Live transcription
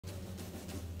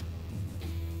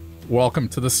Welcome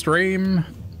to the stream.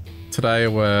 Today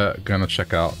we're gonna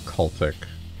check out Cultic.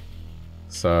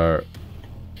 So,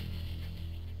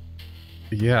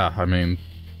 yeah, I mean,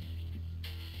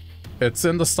 it's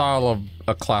in the style of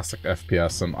a classic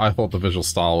FPS, and I thought the visual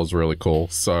style was really cool,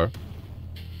 so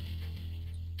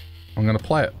I'm gonna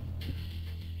play it.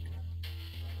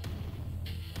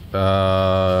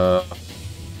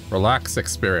 Relax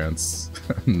experience.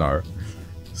 No.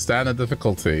 Standard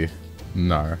difficulty.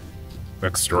 No.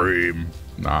 Extreme.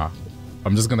 Nah.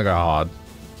 I'm just gonna go hard.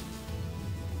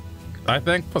 I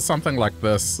think for something like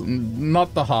this,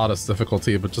 not the hardest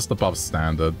difficulty, but just above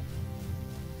standard.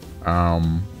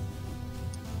 I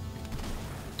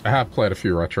have played a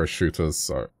few retro shooters,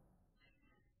 so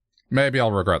maybe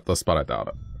I'll regret this, but I doubt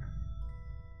it.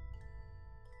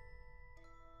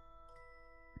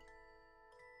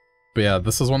 But yeah,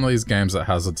 this is one of these games that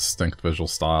has a distinct visual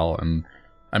style, and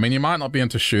I mean, you might not be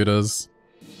into shooters.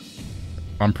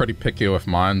 I'm pretty picky with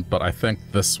mine, but I think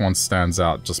this one stands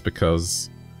out just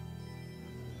because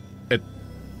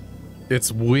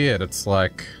it's weird. It's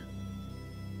like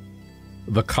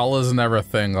the colors and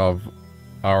everything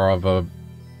are of a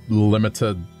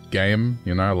limited game,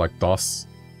 you know, like DOS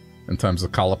in terms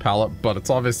of color palette, but it's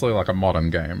obviously like a modern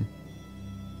game.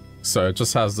 So it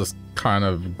just has this kind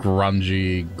of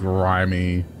grungy,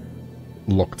 grimy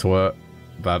look to it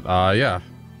that, yeah,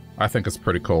 I think it's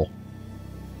pretty cool.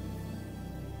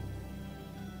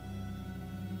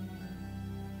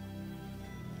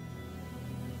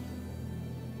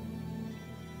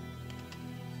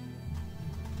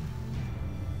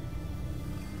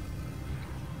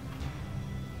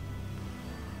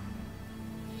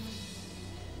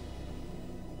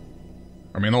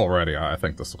 I mean, already, I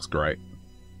think this looks great.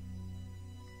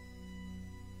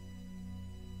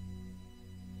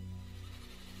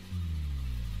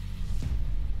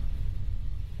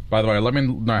 By the way, let me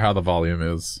know how the volume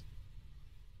is.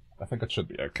 I think it should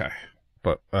be okay.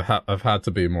 But I've had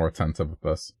to be more attentive with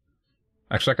this.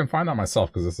 Actually, I can find out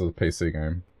myself because this is a PC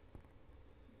game.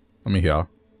 Let me hear.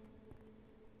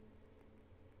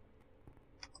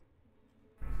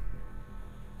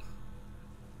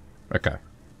 Okay.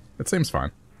 It seems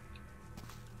fine.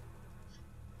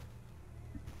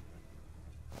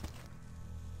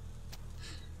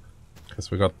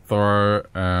 Because we got throw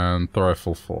and throw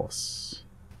full force.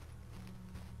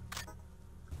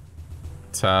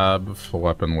 Tab for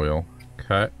weapon wheel.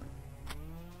 Okay.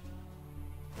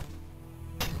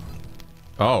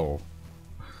 Oh.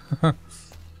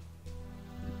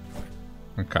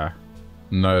 Okay.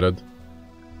 Noted.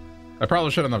 I probably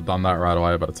shouldn't have done that right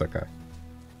away, but it's okay.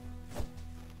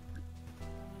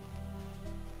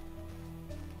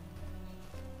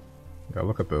 Yeah,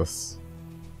 look at this.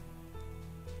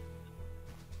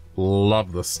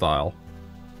 Love this style.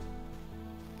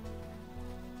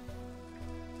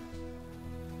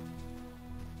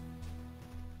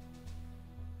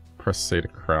 Press C to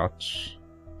crouch.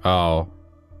 Oh.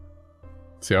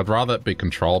 See, I'd rather it be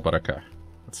control, but okay.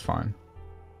 That's fine.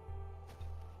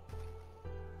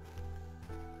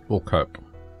 We'll cope.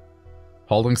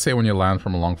 Holding C when you land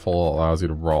from a long fall allows you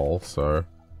to roll, so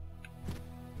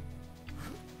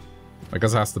I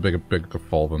guess it has to be a bigger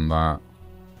fall than that.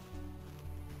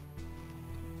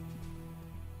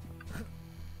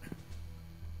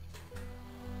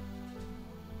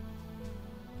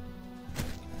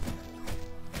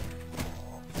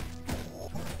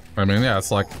 I mean, yeah,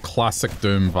 it's like classic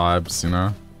Doom vibes, you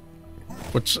know?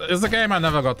 Which is a game I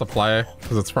never got to play,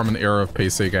 because it's from an era of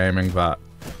PC gaming that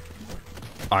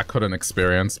I couldn't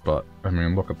experience, but, I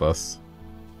mean, look at this.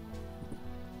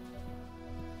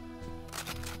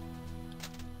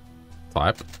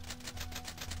 Type.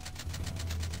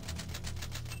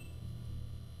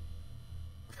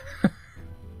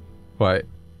 Wait.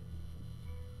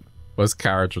 Where's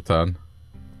carriage return?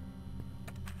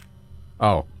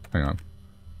 Oh, hang on.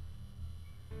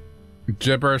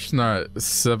 Gibberish no.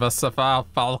 This religious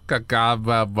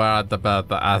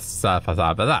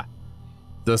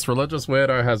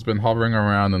weirdo has been hovering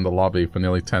around in the lobby for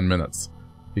nearly 10 minutes.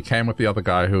 He came with the other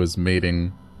guy who was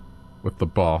meeting with the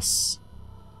boss.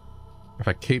 If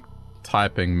I keep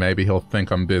typing, maybe he'll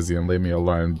think I'm busy and leave me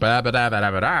alone.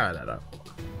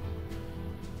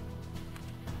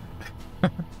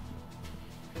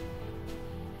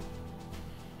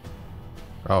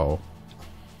 Oh.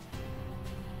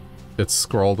 It's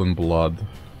scrawled in blood.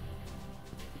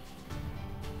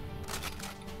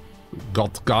 We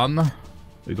got gun.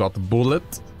 We got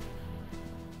bullet.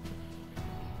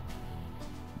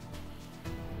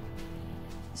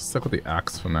 Stick with the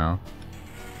axe for now.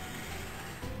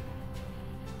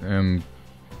 And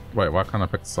wait, why can't I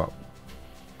pick this up?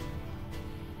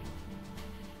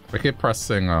 I keep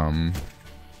pressing,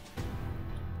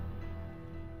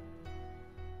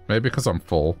 maybe because I'm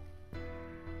full.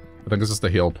 I think it's just a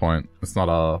heal point. It's not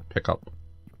a pickup.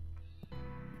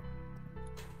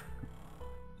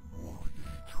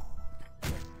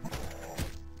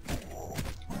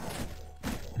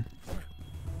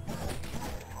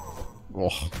 Oh.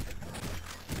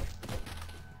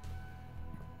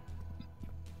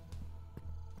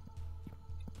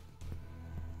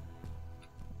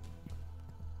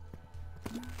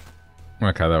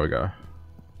 Okay, there we go.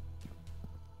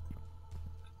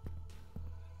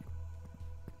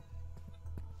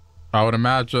 I would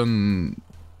imagine...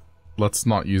 Let's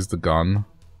not use the gun.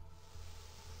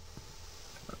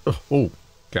 Oh,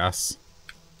 gas.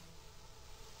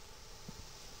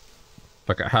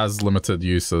 Like, it has limited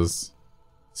uses.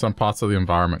 Some parts of the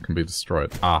environment can be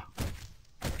destroyed. Ah.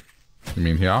 You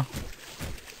mean here?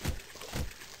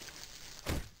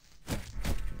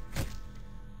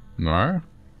 No?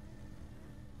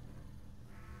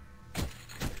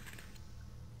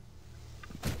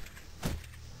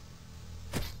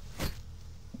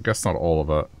 I guess not all of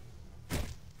it.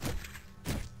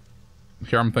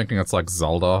 Here I'm thinking it's like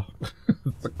Zelda.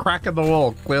 It's a crack in the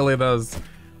wall. Clearly there's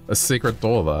a secret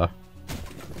door there.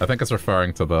 I think it's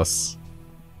referring to this.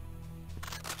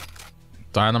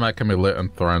 Dynamite can be lit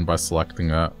and thrown by selecting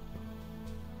it.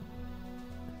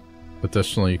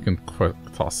 Additionally, you can quick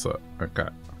toss it. Okay.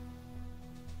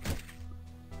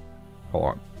 Hold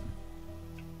on.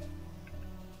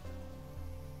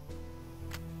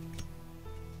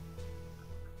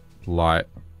 Light.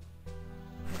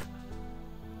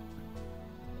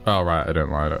 Oh, right, I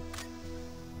didn't light it.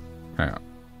 Hang on.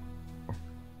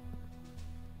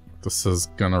 This is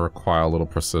gonna require a little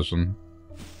precision.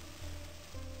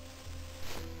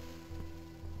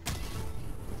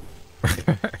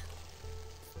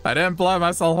 I didn't blow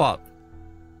myself up.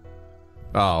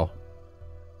 Oh.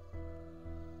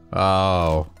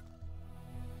 Oh.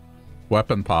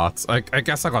 Weapon parts. I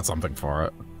guess I got something for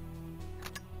it.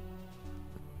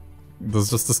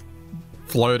 There's just this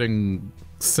floating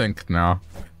sink now.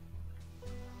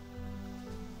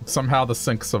 Somehow the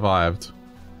sink survived.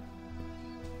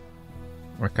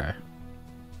 Okay.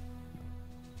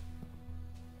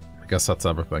 I guess that's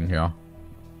everything here.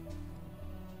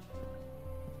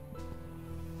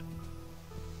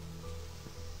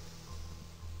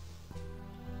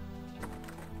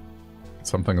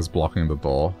 Something is blocking the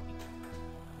door.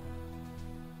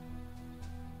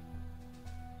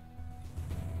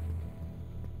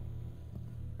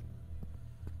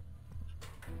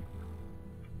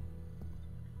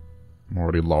 I'm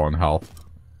already low on health.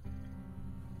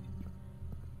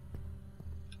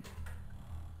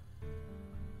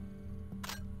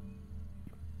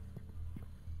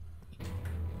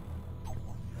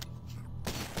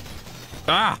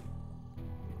 Ah!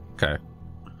 Okay.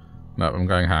 No, I'm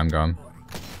going handgun.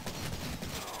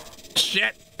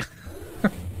 Shit!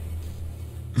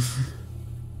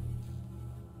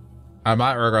 I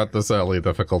might regret this early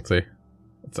difficulty.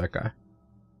 It's okay.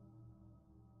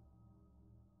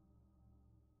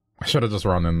 I should have just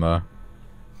run in there.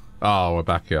 Oh, we're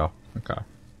back here. Okay.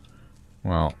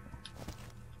 Well.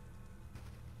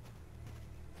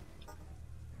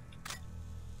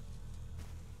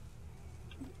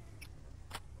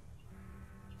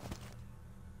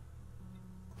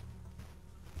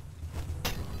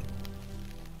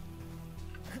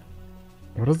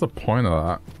 What is the point of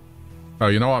that? Oh,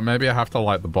 you know what? Maybe I have to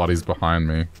light the bodies behind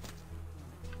me.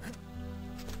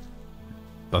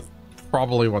 That's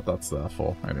probably what that's there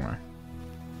for, anyway.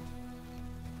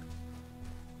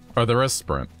 Oh, there is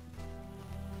sprint.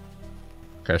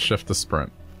 Okay, shift to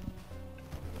sprint.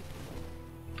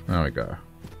 There we go.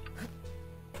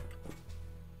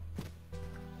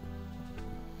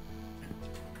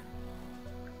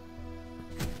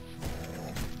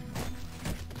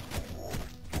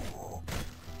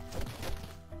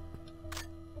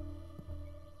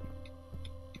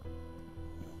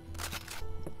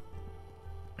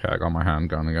 Okay, I got my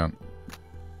handgun again.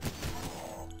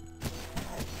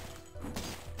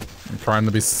 I'm trying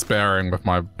to be sparing with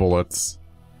my bullets.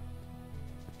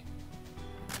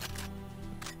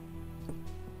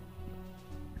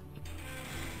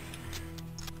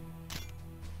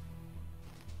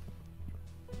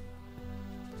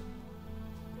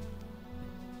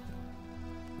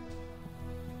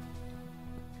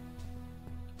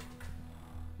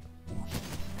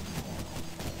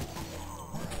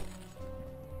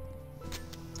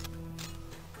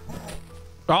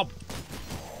 Oh!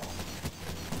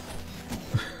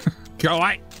 Go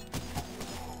away!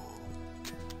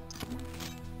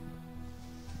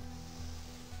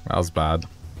 That was bad.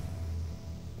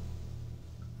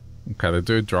 Okay, they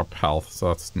do drop health, so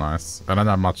that's nice. I don't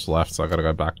have much left, so I gotta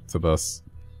go back to this.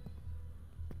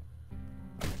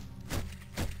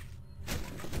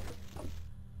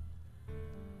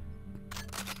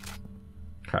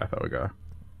 Okay, there we go.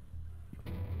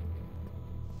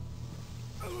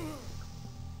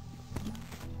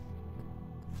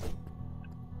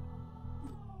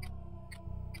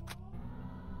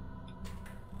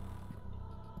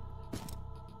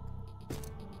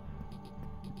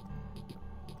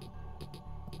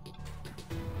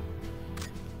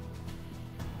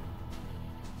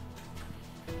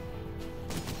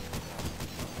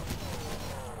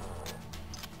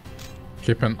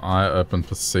 Keep an eye open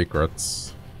for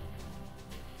secrets.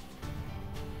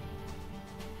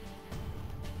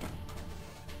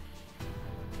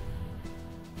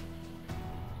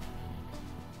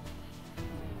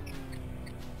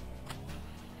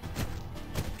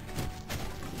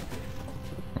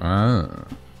 Ah.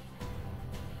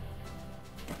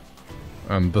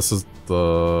 And this is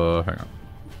the... hang on.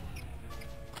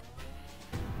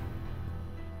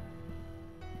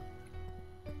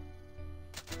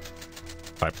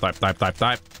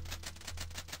 Type.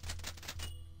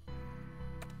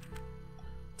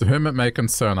 To whom it may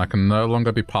concern, I can no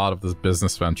longer be part of this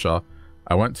business venture.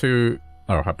 I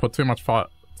put too much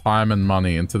time and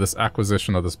money into this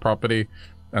acquisition of this property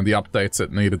and the updates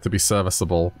it needed to be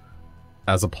serviceable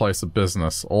as a place of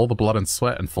business. All the blood and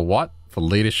sweat, and for what? For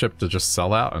leadership to just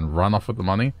sell out and run off with the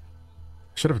money?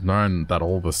 I should have known that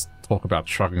all this talk about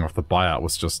shrugging off the buyout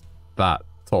was just that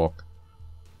talk.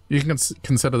 You can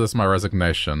consider this my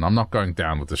resignation. I'm not going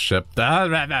down with the ship.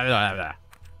 Crap.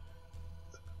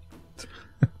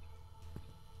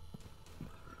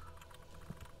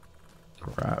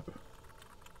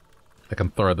 I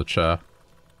can throw the chair.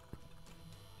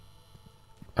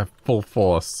 I have full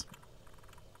force.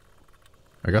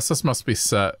 I guess this must be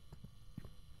set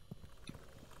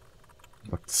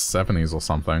like the 70s or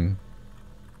something.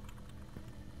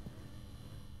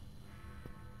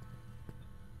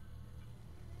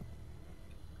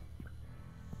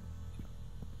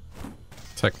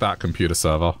 Take that, computer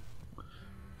server.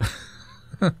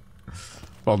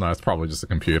 Well, no, it's probably just a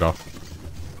computer.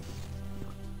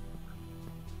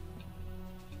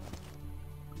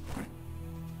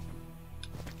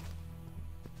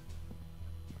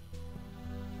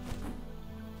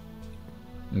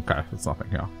 Okay, there's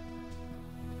nothing here.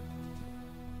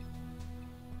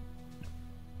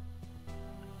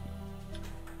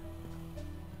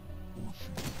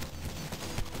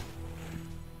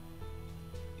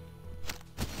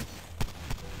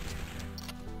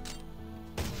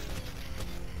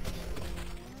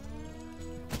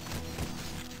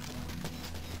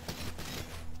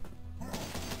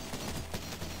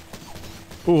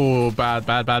 Ooh, bad.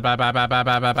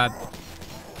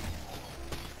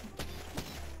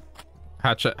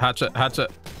 Hatchet.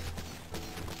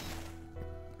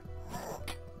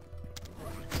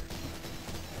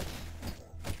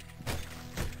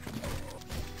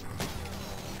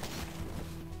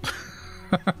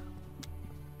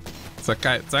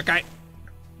 It's okay.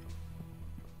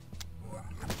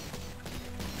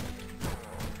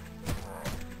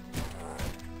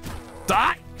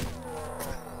 Die!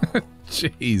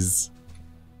 Jeez.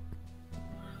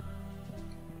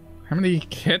 How many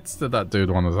hits did that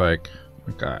dude want to take?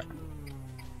 Okay.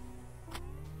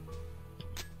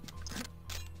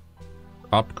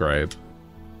 Upgrade.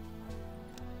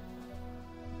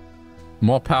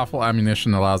 More powerful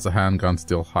ammunition allows the handgun to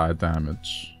deal higher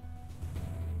damage.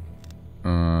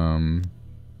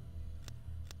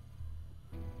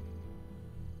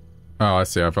 Oh, I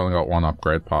see. I've only got one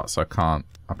upgrade part, so I can't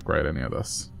upgrade any of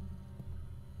this.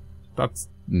 That's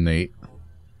neat.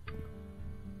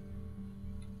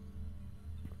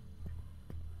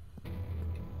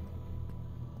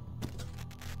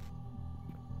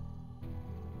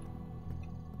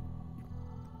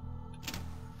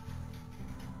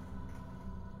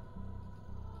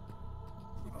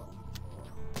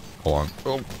 Hold on.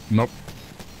 Oh, nope.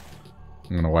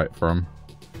 I'm gonna wait for him.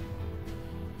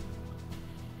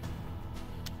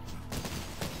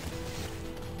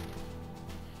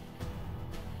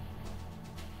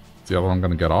 Is the other one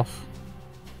gonna get off?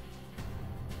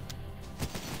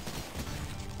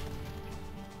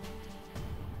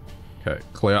 Okay,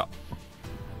 clear.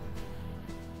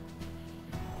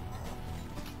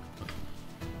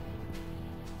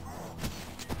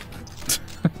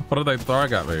 What are they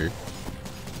throwing at me?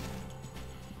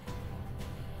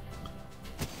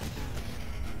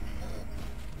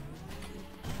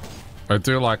 I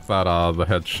do like that the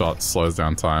headshot slows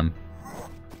down time.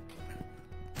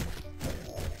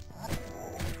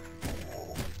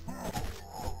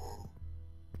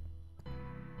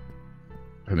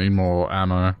 I need more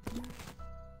ammo.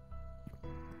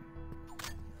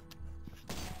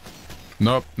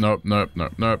 Nope, nope, nope,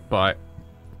 nope, nope, bye.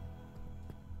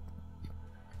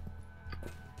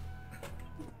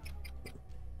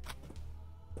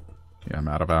 Yeah, I'm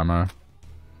out of ammo.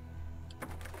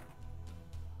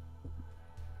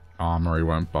 Armory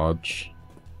won't budge.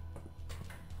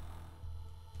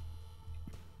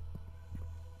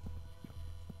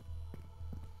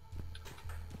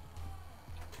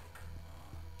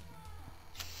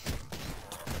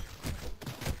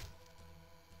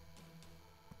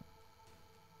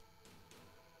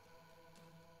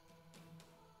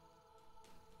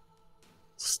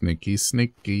 Sneaky,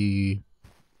 sneaky.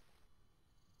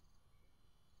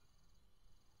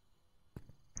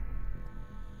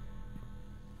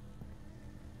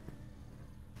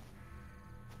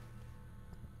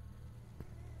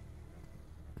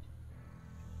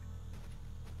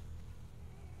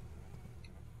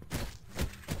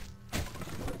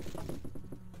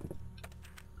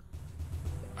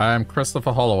 I am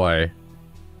Christopher Holloway.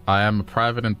 I am a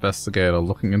private investigator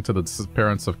looking into the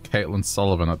disappearance of Caitlin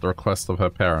Sullivan at the request of her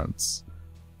parents.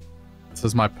 This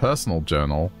is my personal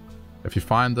journal. If you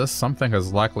find this, something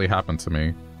has likely happened to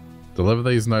me. Deliver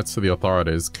these notes to the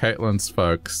authorities. Caitlin's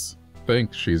folks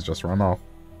think she's just run off.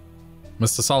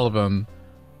 Mr. Sullivan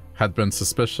had been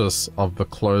suspicious of the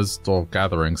closed-door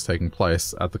gatherings taking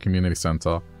place at the community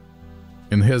center.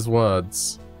 In his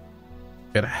words,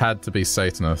 it had to be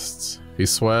Satanists. He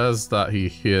swears that he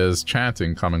hears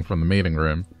chanting coming from the meeting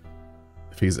room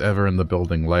if he's ever in the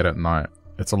building late at night.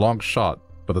 It's a long shot,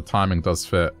 but the timing does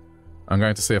fit. I'm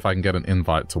going to see if I can get an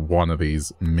invite to one of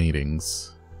these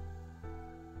meetings.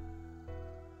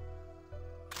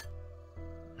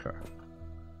 Okay.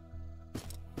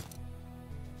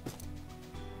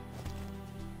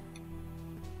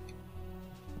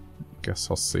 Guess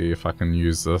I'll see if I can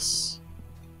use this.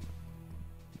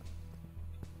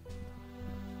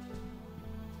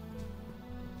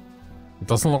 It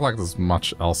doesn't look like there's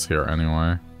much else here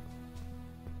anyway.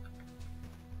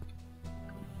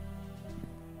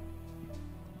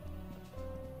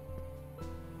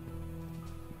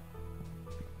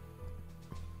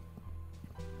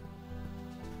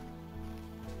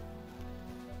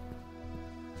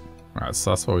 Alright, so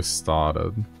that's where we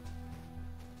started.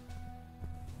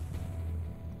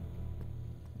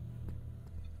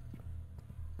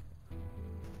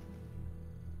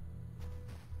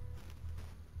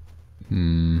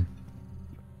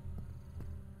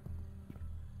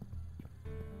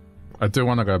 I do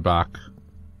want to go back.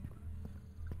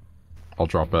 I'll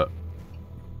drop it.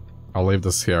 I'll leave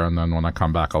this here, and then when I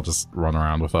come back, I'll just run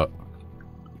around with it.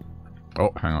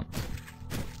 Oh, hang on.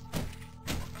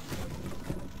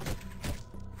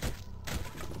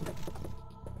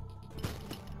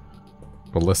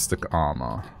 Ballistic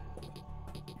armor.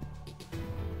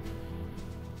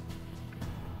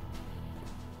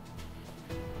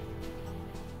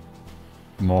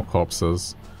 More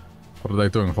corpses. What are they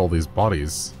doing with all these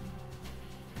bodies?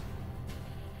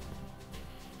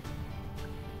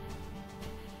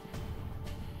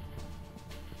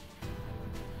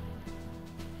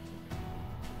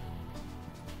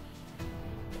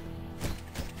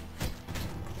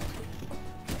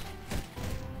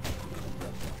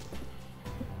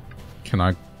 Can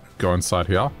I go inside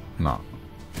here? No.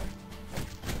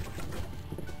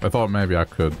 I thought maybe I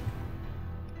could.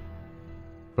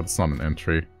 But it's not an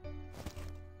entry.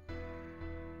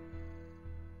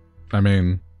 I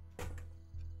mean...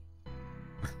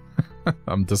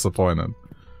 I'm disappointed.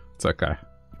 It's okay.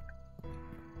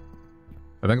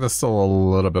 I think there's still a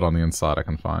little bit on the inside I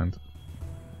can find.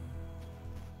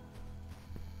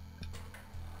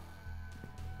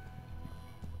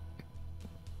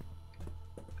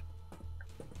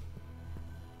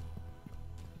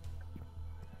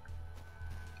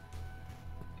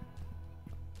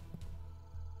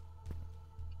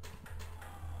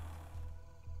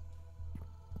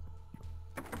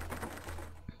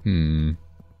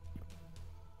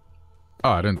 Oh,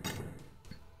 I didn't...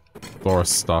 Door is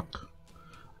stuck.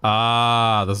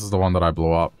 Ah, this is the one that I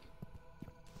blew up.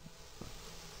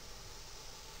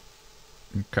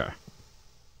 Okay.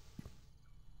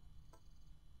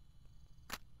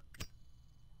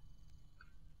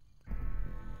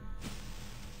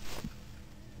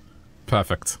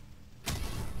 Perfect.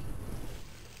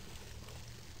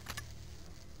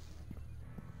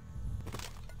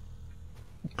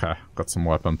 Okay, got some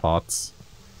weapon parts.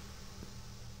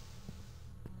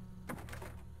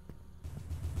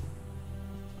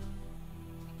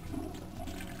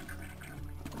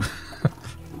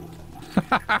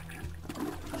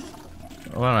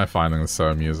 Why am I finding this so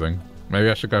amusing? Maybe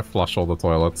I should go flush all the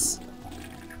toilets.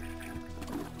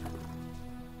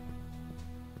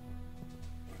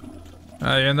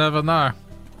 You never know.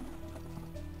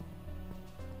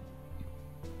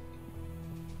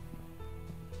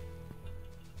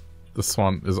 This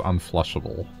one is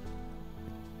unflushable.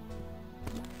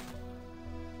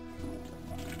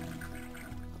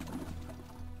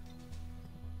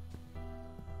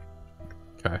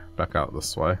 Okay, back out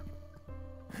this way.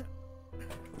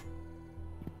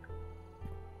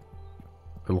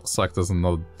 It looks like there's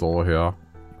another door here.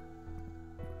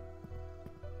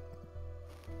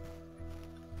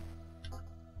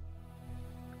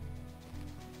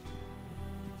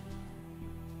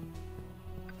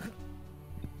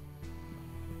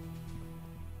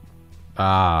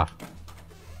 Ah.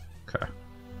 Okay.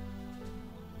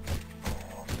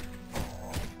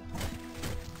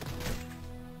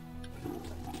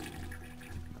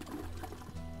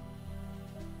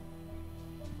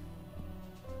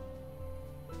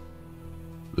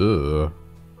 Ugh.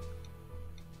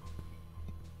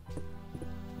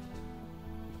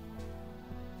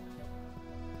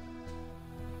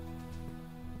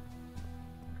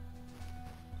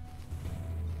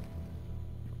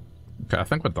 Okay, I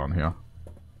think we're done here.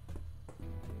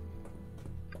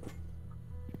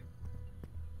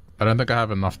 I don't think I have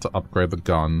enough to upgrade the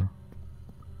gun.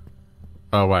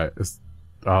 Oh wait,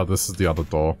 oh, this is the other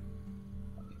door.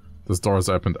 This door is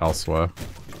opened elsewhere.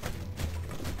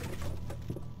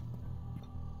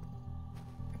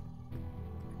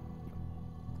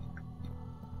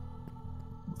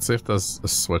 Let's see if there's a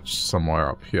switch somewhere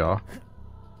up here.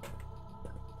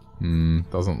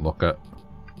 Doesn't look it.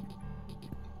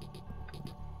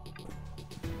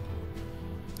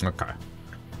 Okay.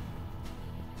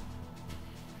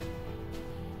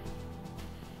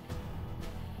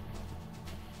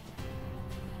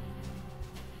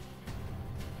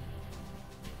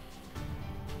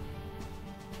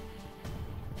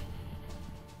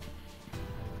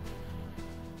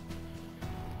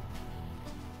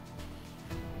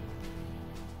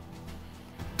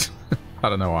 I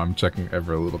don't know why I'm checking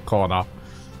every little corner.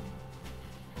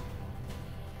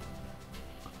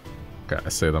 Okay, I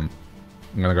see them.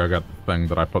 I'm gonna go get the thing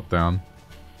that I put down.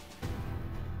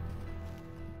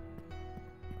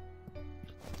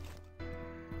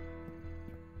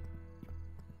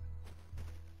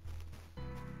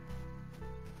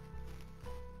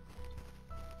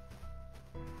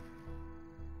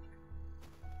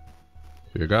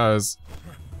 Here goes.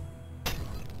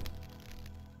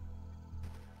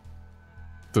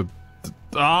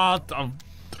 Oh.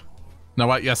 No,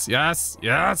 wait, yes.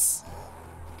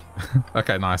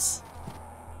 Okay, nice.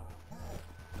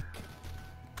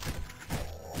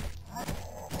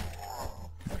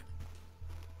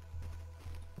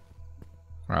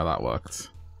 Alright, that worked.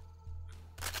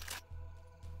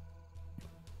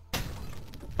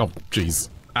 Oh, jeez.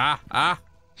 Ah!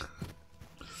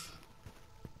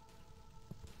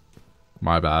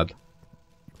 My bad.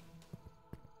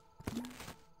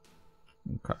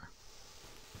 Okay.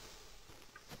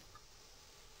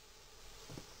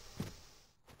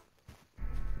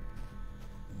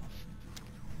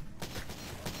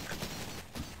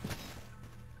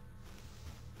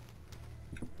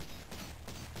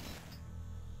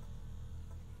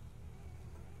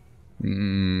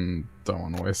 Don't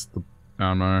want to waste the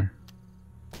ammo.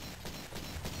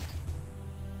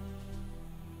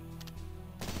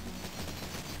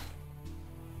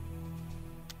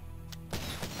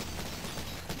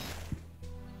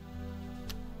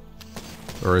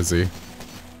 Where is he?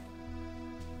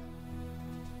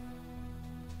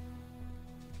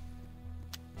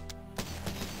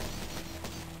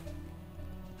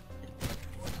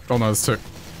 Oh no, there's two.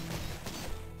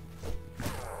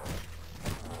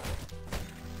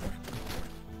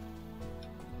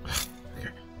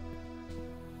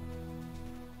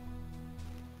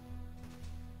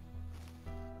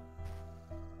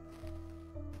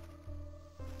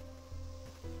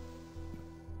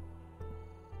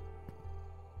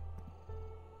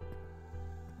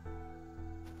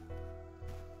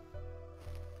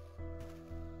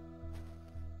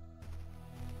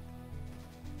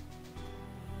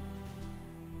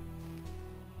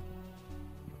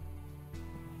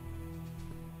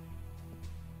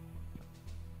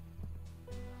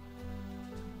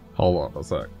 Hold on a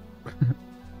sec.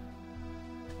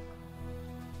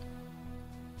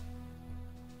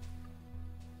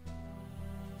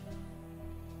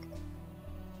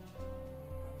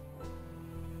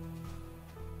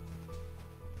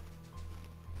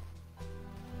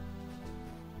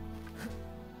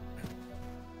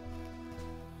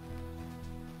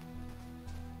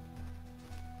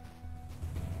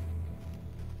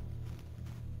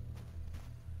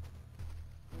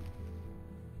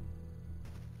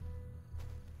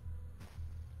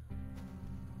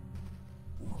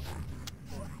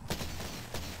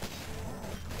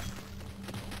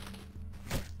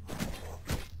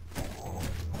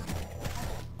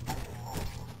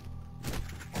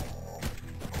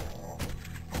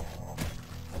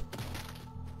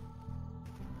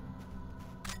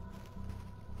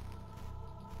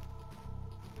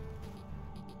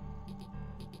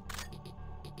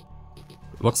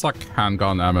 Looks like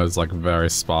handgun ammo is like very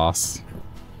sparse.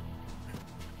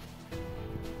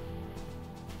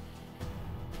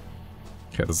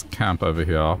 Okay, there's a camp over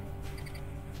here.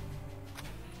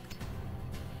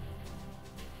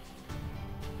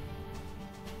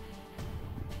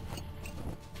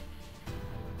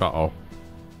 Uh-oh.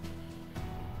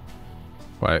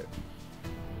 Wait. It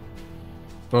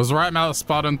was the right mouse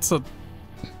button to...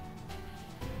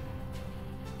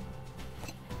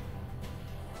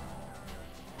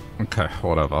 Okay,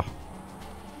 whatever.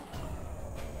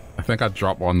 I think I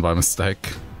dropped one by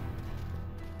mistake.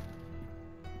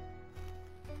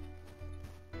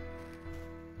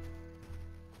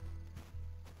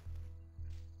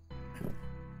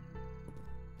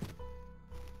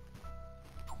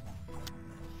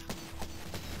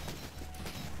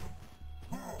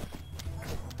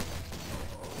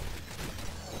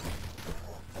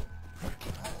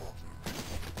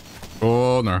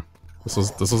 Oh no. This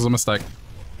was a mistake.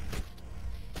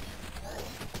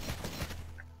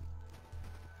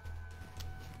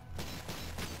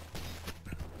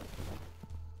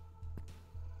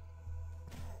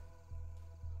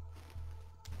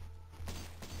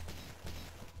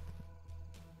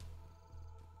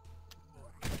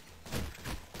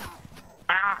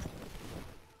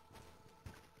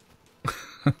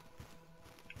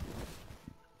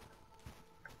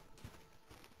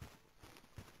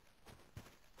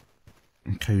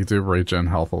 Okay, you do regen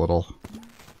health a little.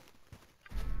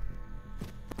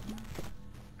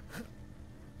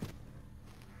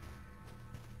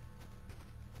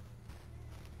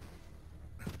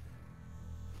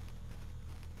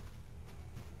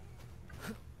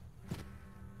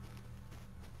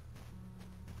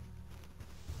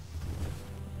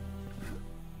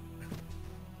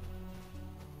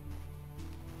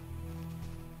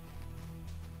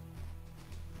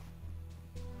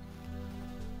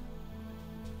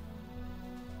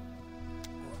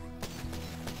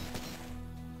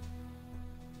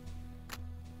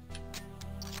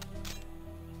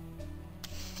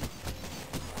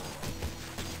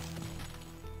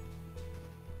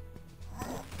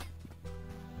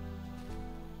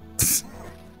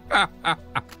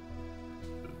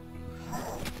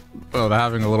 Oh, they're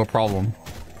having a little problem.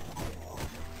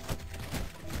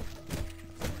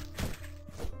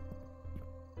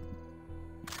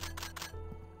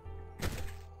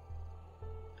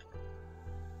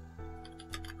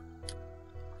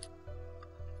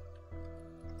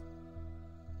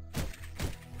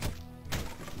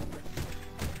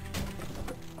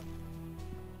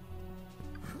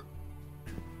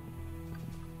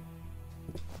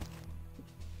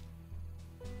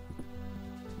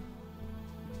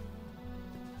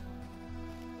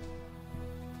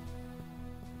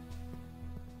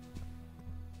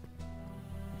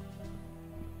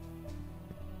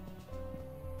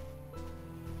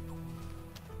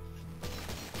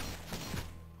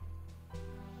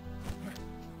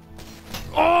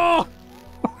 Oh!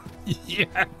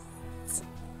 Yes!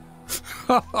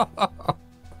 Oh,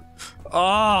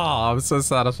 I'm so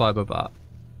satisfied with that.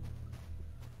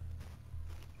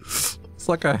 It's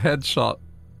like a headshot.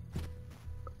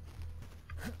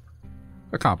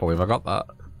 I can't believe I got that.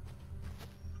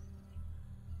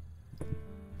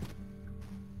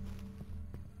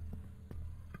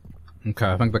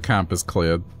 Okay, I think the camp is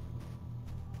cleared.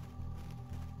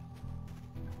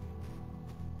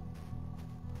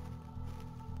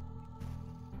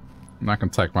 And I can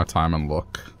take my time and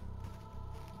look.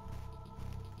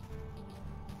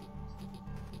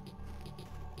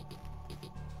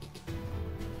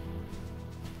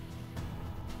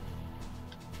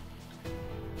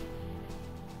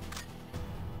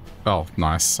 Oh,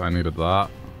 nice. I needed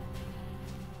that.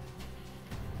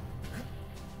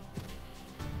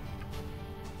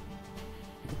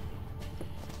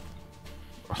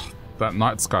 Oh, that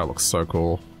night sky looks so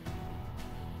cool.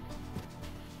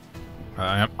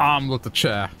 I am armed with the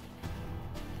chair.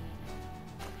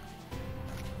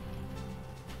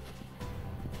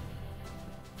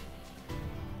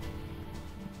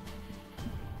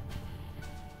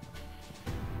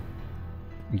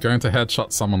 I'm going to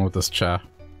headshot someone with this chair.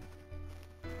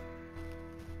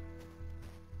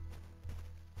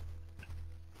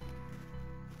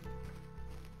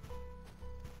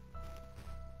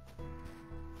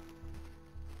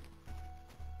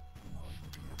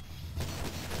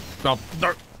 Oh,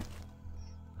 no!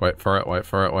 Wait for it, wait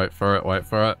for it, wait for it, wait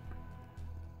for it.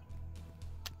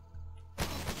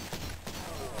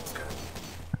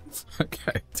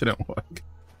 Okay, didn't work.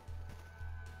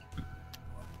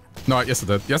 No, yes it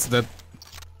did. Yes it did.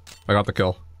 I got the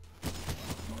kill.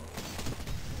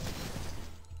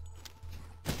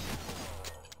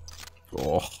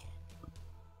 Oh.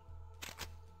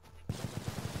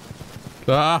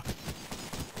 Ah!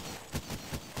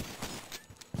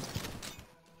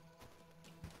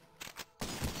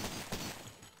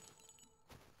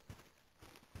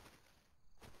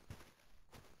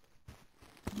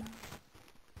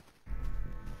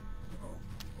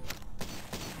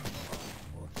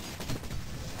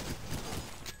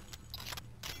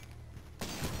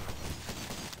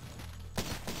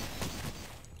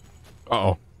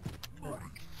 Uh-oh.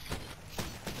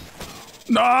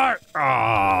 No!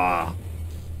 Ah!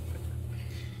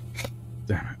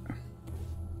 Damn it.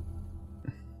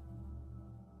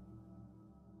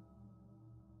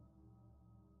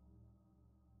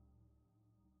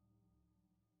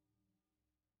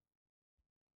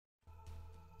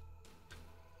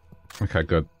 Okay,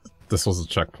 good. This was a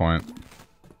checkpoint.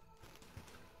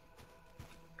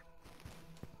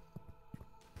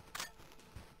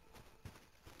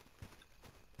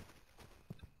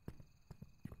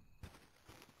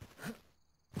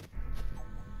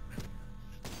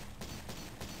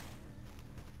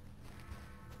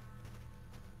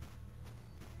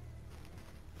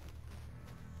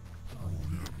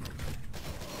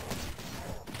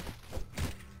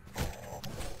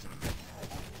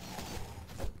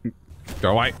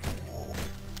 Go away.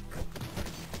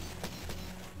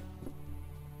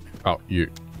 Oh,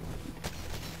 you.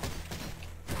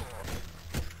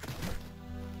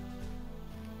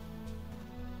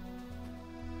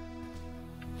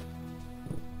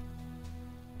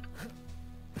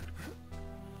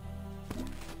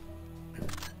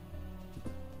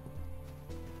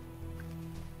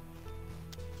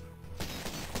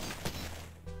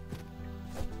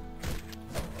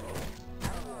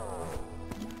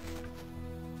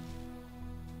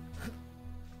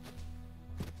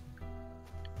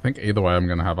 I think either way I'm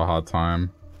gonna have a hard time.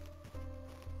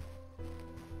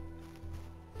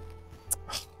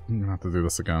 I'm gonna have to do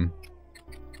this again.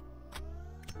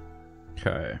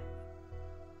 Okay.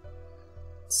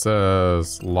 It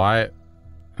says light,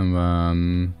 and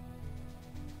then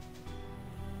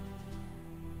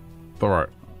throw.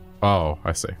 Oh,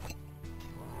 I see.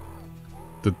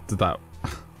 Did that?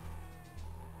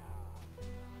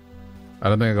 I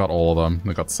don't think I got all of them.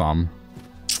 I got some.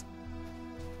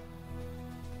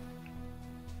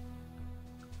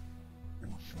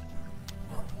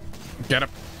 Get him.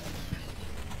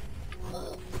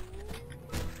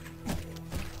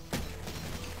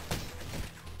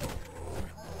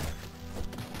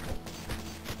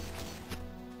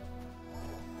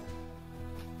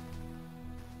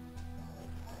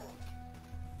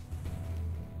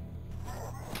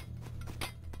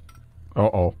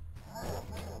 Uh-oh.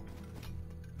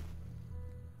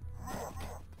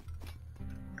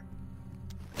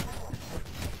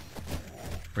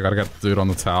 I gotta get the dude on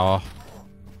the tower.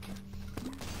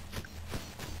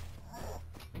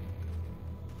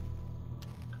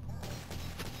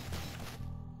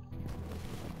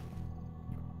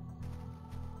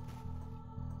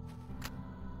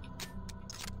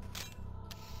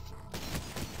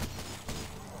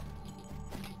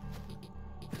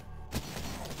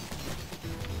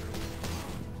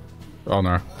 Oh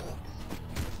no.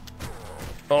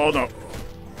 Oh no.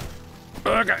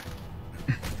 Okay.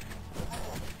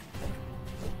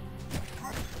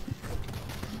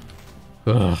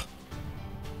 Ugh.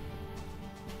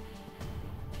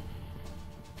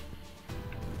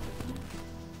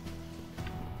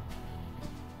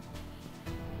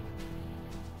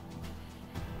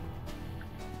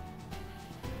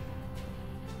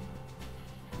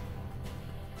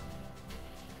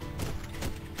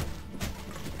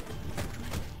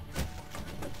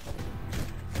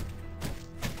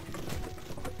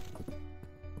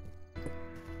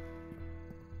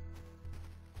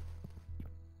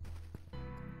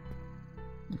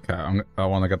 I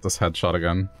want to get this headshot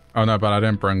again. Oh no, but I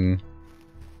didn't bring...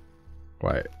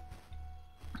 Wait.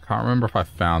 I can't remember if I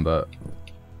found it.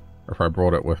 Or if I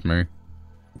brought it with me.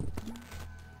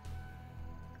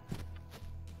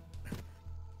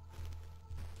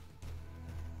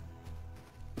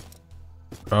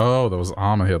 Oh, there was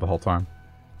armor here the whole time.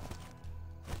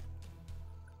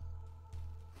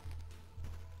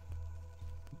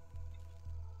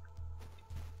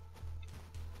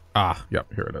 Ah,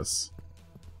 yep, here it is.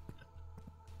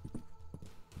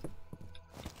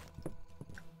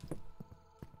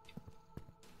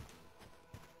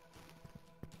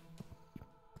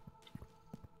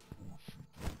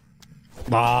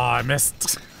 Ah, I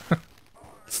missed.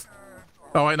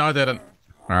 Oh wait, no I didn't.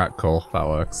 Alright, cool. That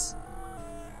works.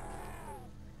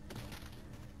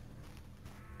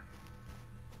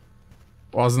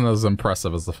 Wasn't as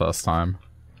impressive as the first time.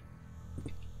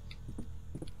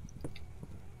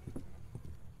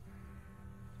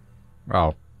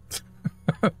 Oh.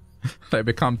 They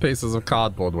become pieces of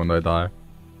cardboard when they die.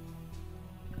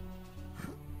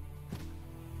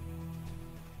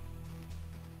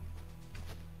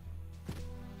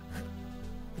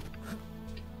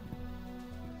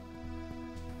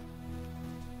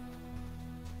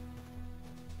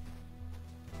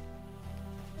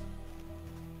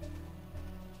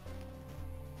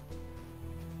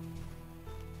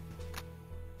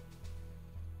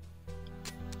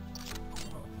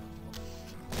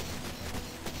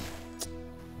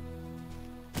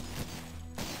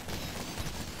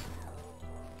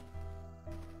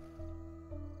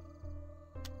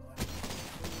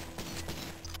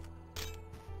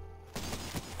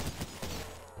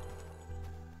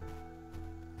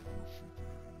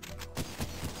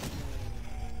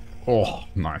 Oh,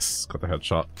 nice. Got the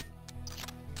headshot.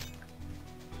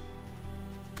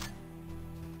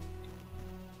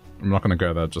 I'm not gonna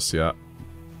go there just yet.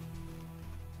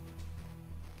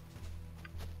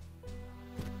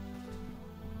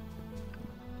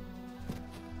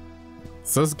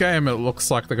 So this game, it looks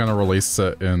like they're gonna release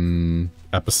it in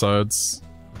episodes.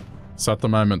 So at the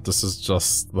moment, this is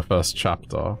just the first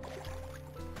chapter.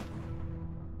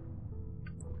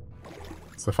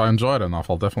 So if I enjoy it enough,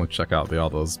 I'll definitely check out the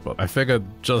others, but I figured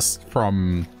just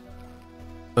from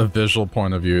a visual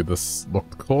point of view, this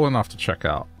looked cool enough to check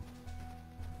out.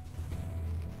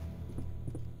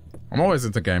 I'm always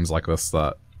into games like this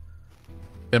that...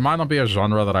 It might not be a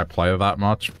genre that I play that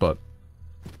much, but...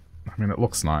 I mean, it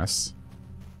looks nice.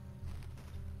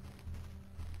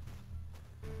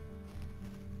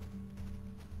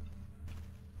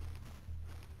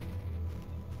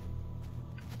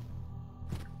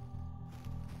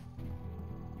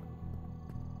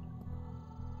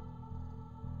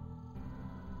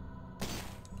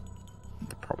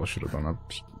 Probably should have done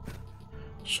it.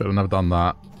 Shouldn't have done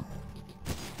that.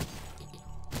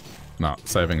 No,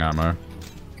 saving ammo.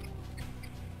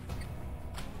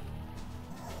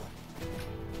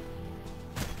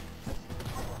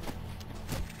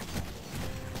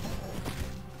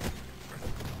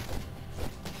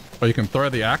 Oh, you can throw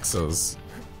the axes.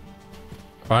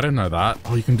 Oh, I didn't know that.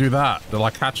 Oh, you can do that. They're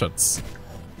like hatchets.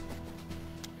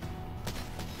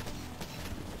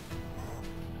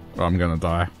 Oh, I'm gonna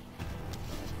die.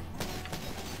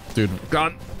 Dude,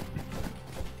 gun!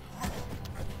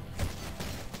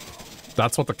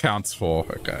 That's what the count's for.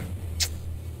 Okay.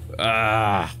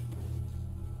 Ah.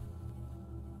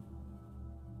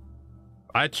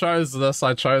 I chose this.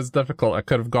 I chose difficult. I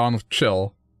could have gone with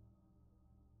chill.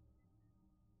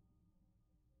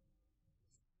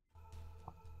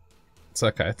 It's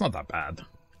okay. It's not that bad.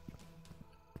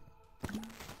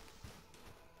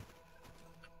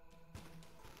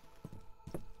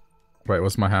 Wait,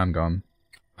 where's my handgun?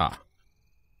 Ah.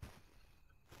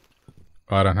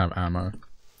 Oh, I don't have ammo.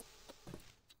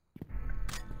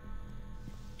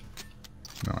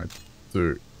 No, I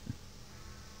do.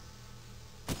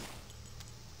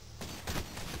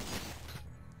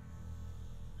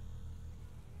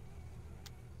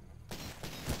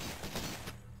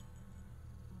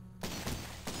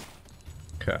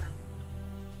 Okay.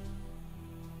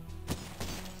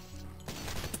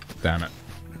 Damn it.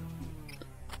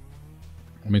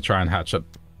 Let me try and hatch it.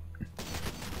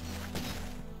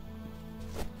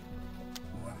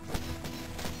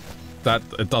 That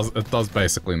it does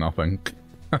basically nothing.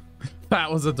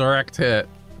 That was a direct hit.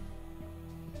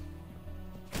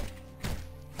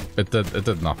 It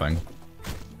did nothing.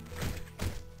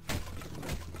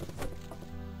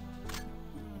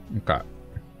 Okay.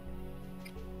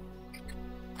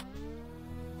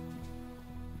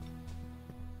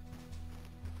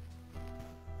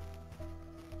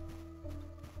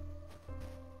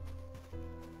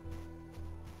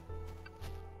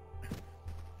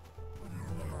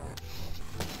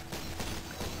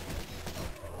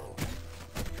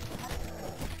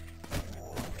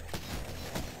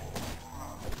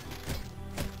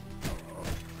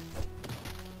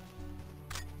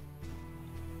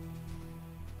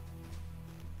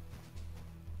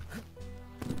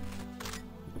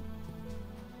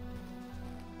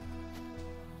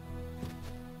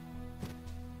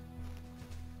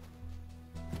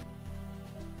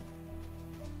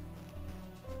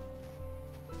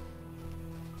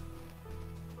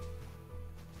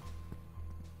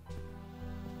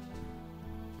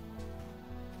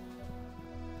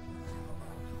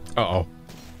 Uh-oh.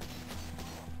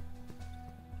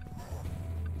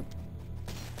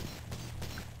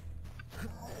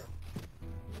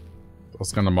 I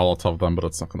was gonna Molotov them, but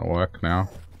it's not gonna work now.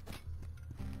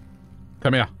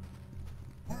 Come here.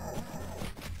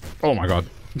 Oh my god.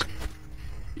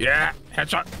 Yeah!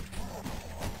 Headshot!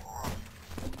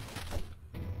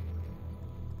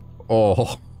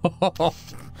 Oh.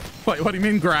 Wait, what do you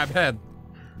mean grab head?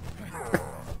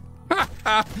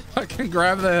 I can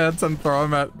grab the heads and throw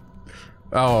them at...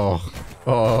 Oh.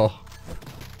 Oh.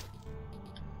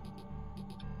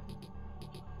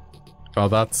 Oh,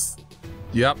 that's...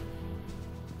 Yep.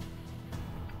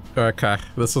 Okay,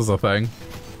 this is a thing.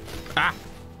 Ah!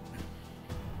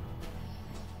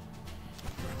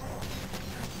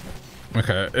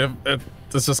 Okay,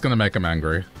 it's just gonna make him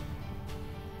angry.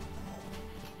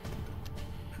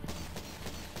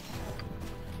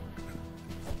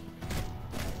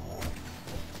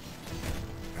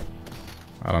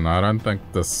 I don't know, I don't think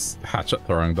this hatchet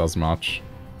throwing does much.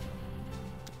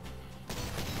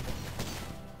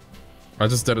 I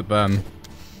just did it then.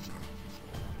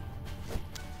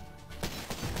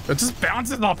 It just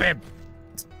bounces off him!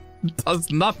 It does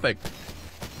nothing.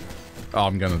 Oh,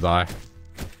 I'm gonna die.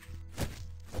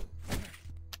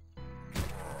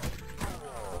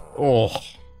 Oh.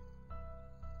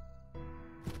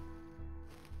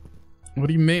 What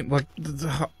do you mean? Like,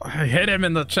 I hit him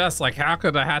in the chest. Like, how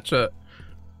could a hatchet...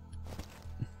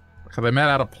 Are they made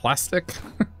out of plastic?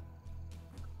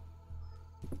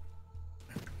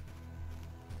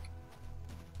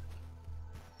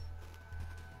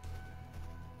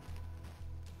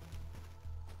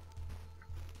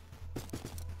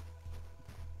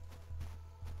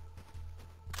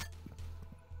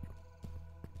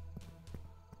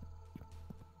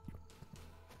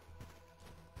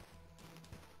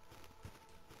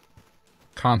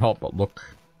 Can't help but look.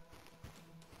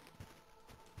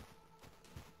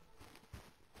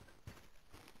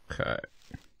 Okay.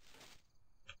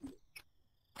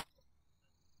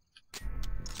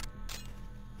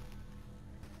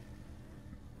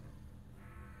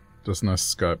 There's no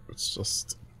scope, it's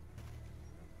just...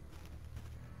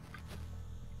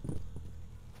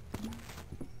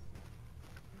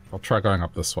 I'll try going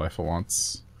up this way for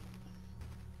once.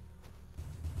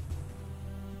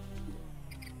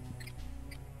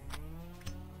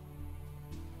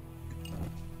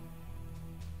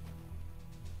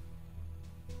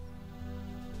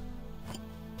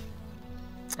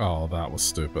 Oh, that was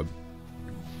stupid.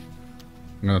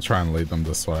 I'm gonna try and lead them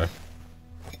this way.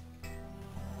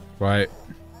 Right.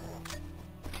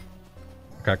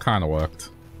 Okay, kinda worked.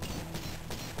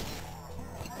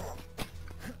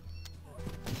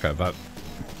 Okay, that...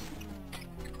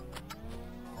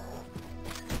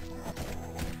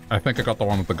 I think I got the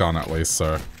one with the gun at least,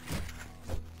 so...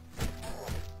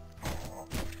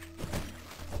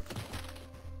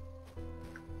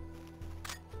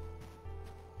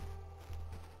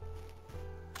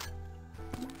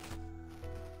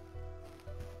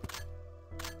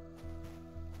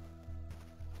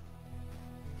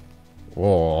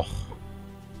 Whoa.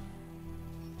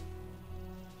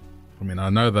 I mean, I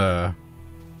know they're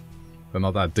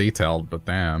not that detailed, but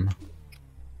damn.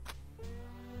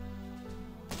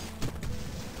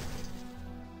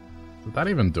 Did that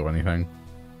even do anything?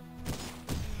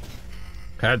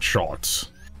 Headshot.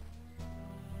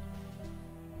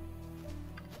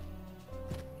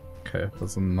 Okay,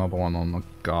 there's another one on the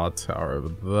guard tower over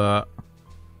there.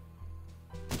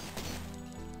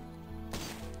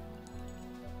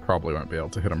 Probably won't be able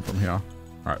to hit him from here.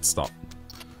 Alright, stop.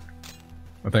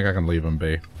 I think I can leave him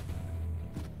be.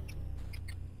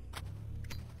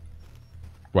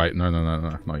 Wait, no,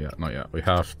 not yet, not yet. We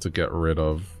have to get rid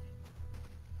of...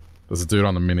 There's a dude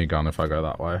on the minigun if I go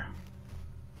that way.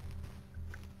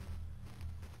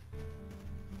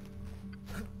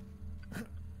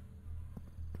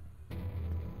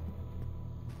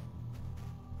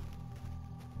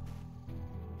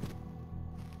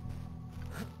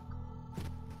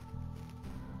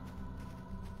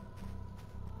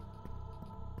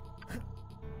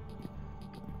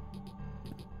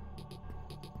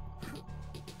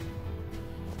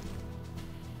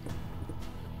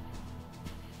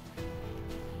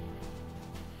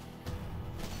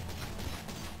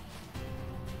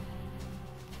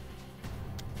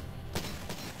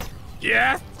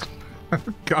 Yes!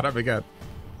 Got him again.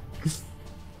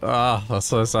 Ah, that's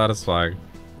so satisfying.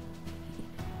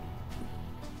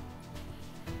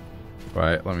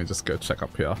 Right, let me just go check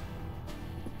up here.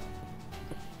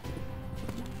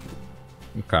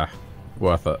 Okay,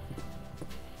 worth it.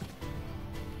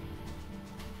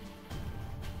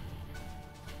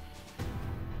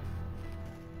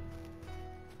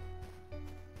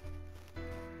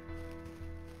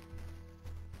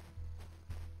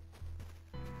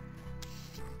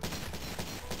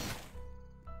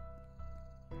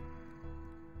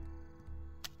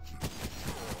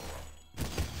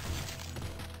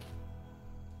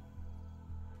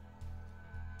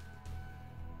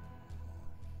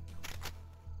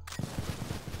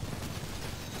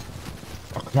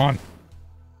 Come on.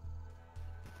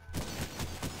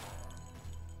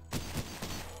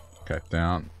 Okay,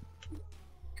 down.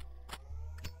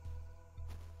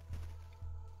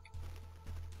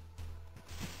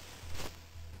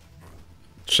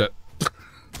 Shit.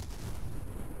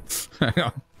 Hang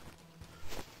on.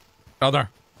 Other.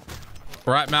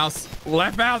 Right mouse.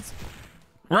 Left mouse.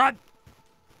 Run!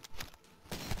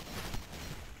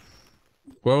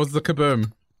 Where was the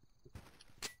kaboom?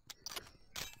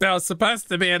 There was supposed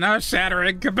to be an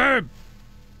earth-shattering kaboom!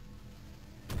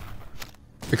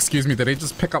 Excuse me, did he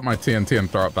just pick up my TNT and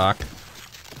throw it back?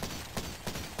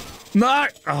 No!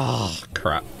 Oh,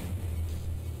 crap.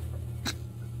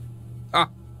 Ah.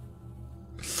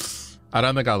 I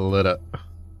don't think I lit it.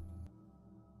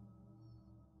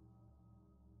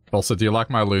 Also, do you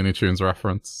like my Looney Tunes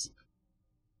reference?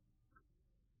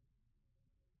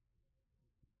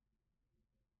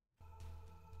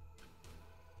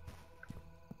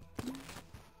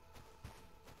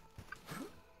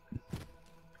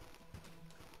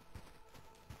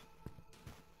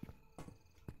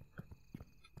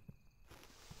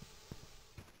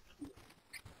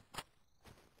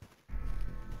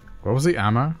 What was the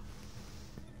ammo?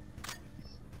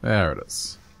 There it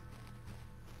is.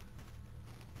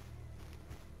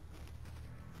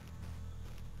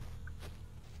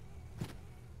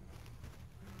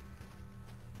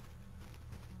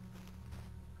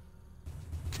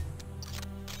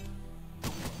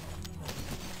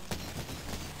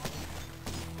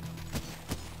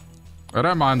 I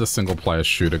don't mind the single-player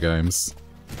shooter games.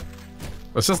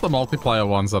 It's just the multiplayer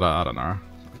ones that I don't know.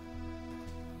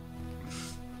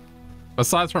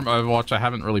 Aside from Overwatch, I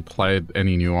haven't really played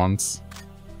any new ones.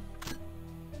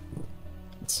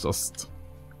 It's just...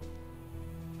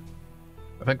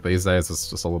 I think these days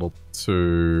it's just a little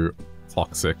too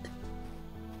toxic.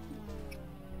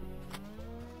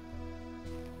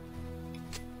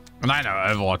 And I know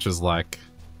Overwatch is like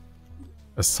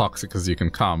as toxic as you can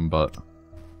come, but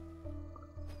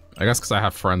I guess because I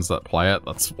have friends that play it,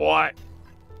 that's why.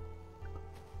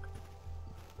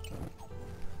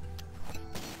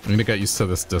 I need to get used to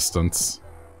this distance.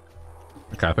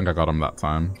 Okay, I think I got him that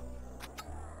time.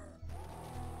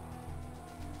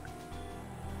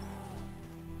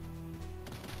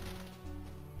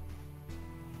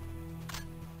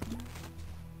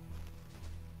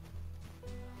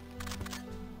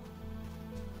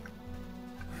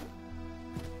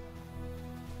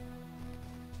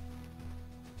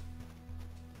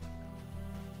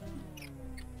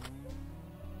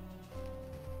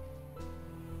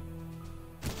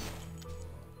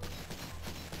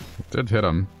 Did hit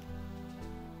him.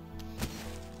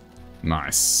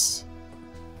 Nice.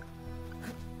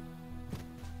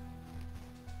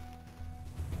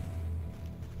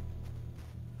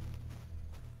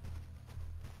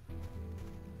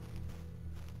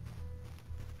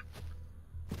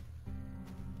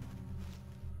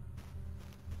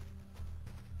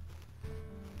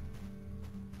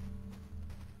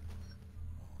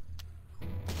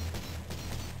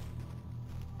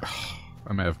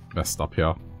 I may have messed up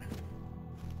here.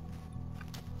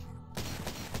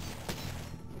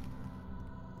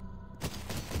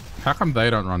 How come they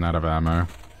don't run out of ammo?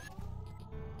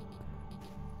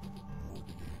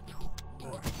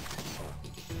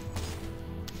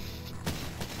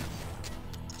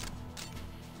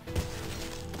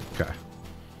 Okay.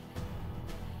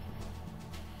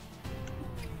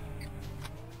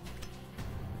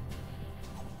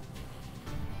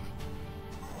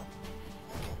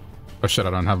 Oh shit, I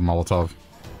don't have a Molotov.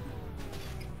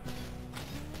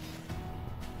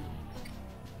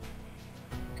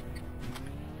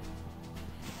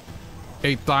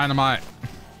 Eat dynamite.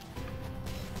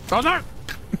 Oh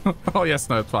no! Oh yes,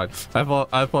 no, it's fine.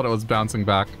 I thought it was bouncing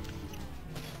back.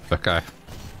 Okay.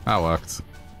 That worked.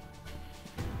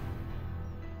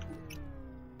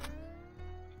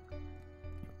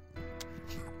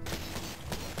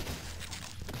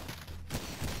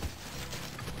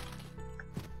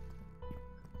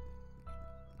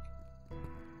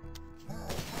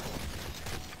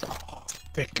 Oh,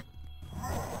 thick.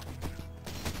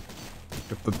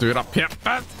 Get the dude up here.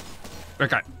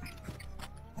 Okay.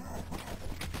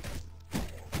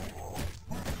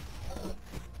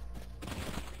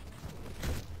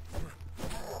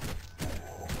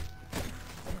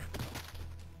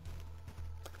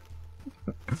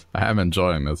 I am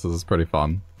enjoying this. This is pretty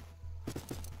fun.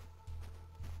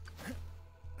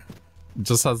 It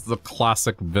just has the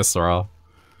classic viscera.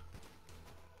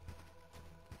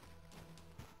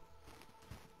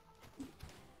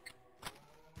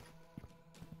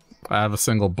 I have a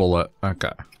single bullet.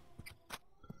 Okay.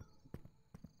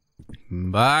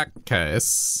 In that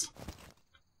case...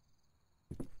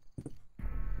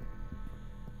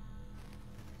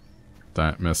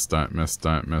 Don't miss, don't miss,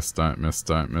 don't miss, don't miss,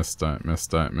 don't miss, don't miss,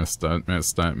 don't miss, don't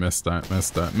miss, don't miss, don't miss,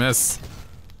 don't miss.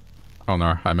 Oh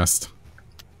no, I missed.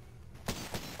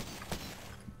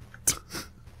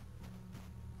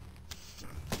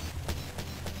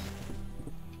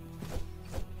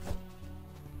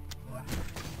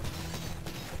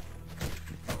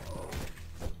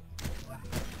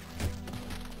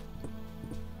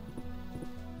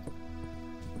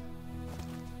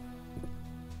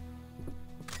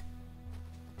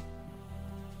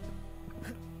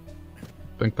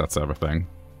 I think that's everything.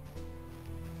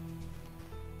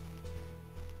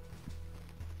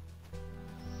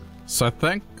 So I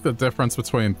think the difference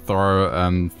between throw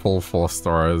and full force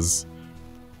throw is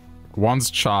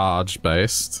one's charge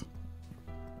based,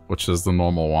 which is the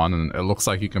normal one, and it looks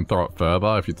like you can throw it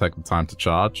further if you take the time to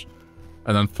charge.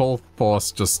 And then full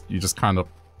force, you just kind of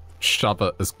shove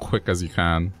it as quick as you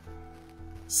can.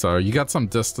 So you get some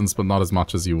distance, but not as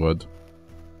much as you would.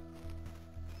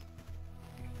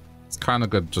 It's kind of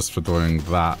good just for doing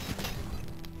that.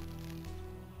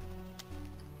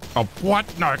 Oh,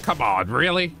 what? No, come on,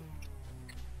 really?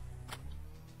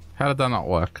 How did that not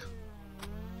work?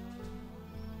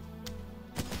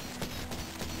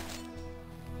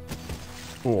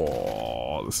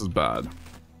 Oh, this is bad.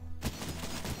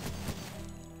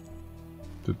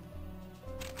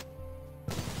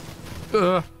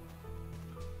 I'm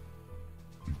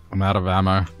out of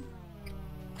ammo.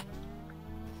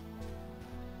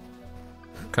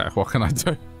 Okay, what can I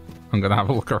do? I'm gonna have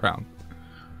a look around.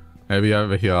 Maybe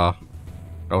over here.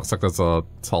 It looks like there's a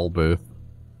toll booth.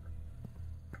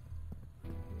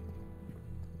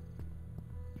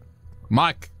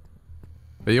 Mike!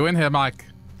 Are you in here, Mike?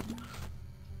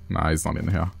 Nah, he's not in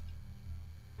here.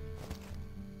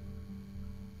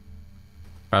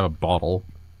 I have a bottle.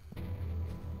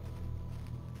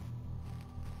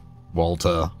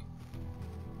 Walter.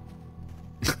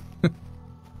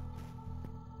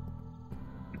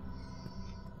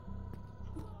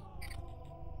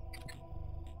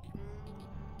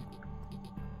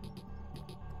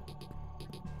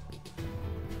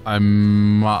 I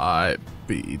might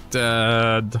be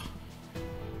dead.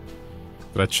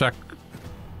 Did I check?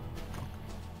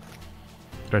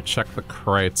 Did I check the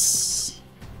crates?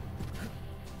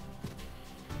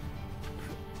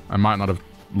 I might not have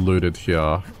looted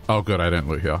here. Oh good, I didn't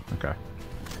loot here. Okay.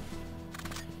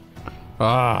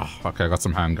 Ah, okay, I got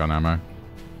some handgun ammo.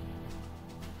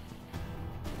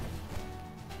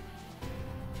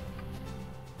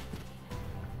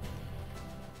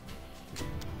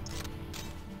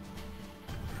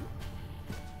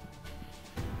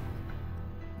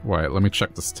 Wait, let me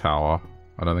check this tower.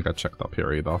 I don't think I checked up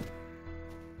here either.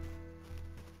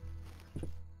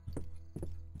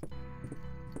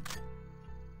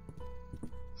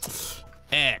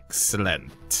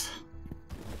 Excellent.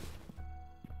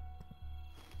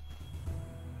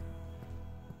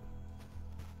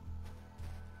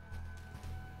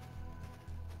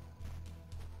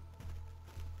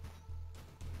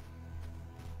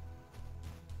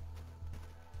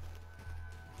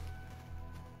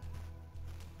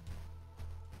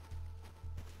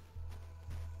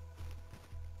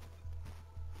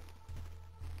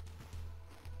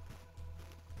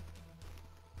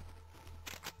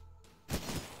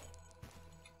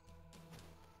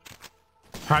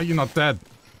 How are you not dead?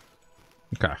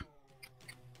 Okay.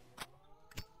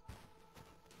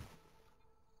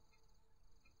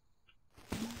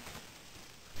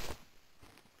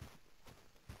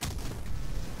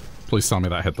 Please tell me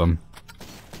that hit them.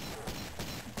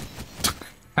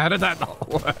 How did that not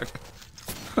work?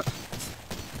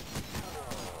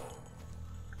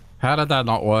 How did that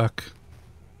not work?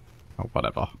 Oh,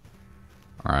 whatever.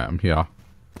 Alright, I'm here.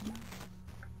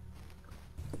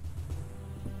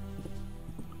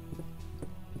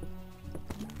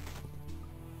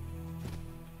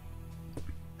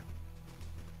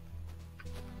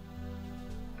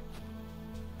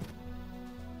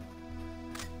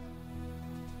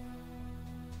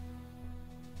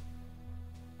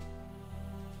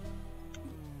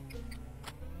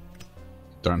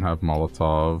 Don't have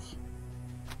Molotov.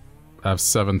 I have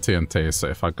 7 TNT, so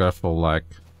if I go for like...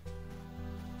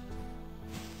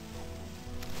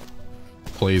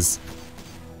 Please.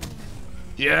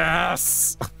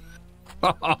 Yes!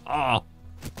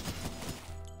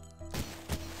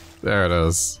 There it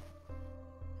is.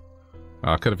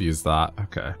 Oh, I could have used that.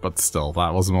 Okay, but still,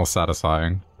 that was more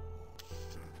satisfying.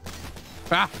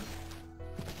 Ah!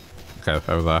 Okay,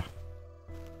 over there.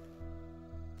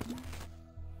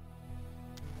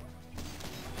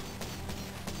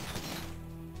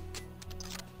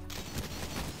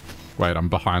 Wait, I'm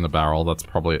behind the barrel. That's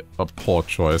probably a poor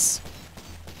choice.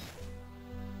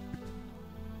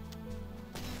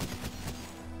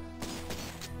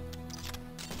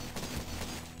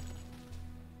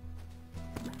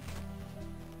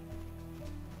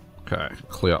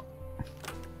 clear.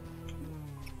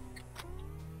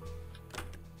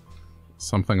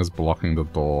 Something is blocking the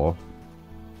door.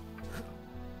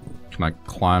 Can I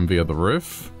climb via the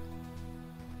roof?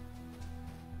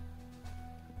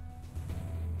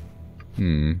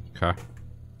 Okay.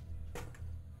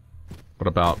 What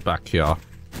about back here?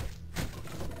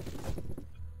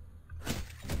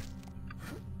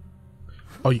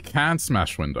 Oh, you can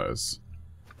smash windows.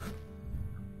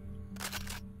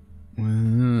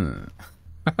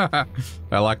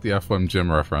 I like the F1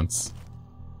 gym reference.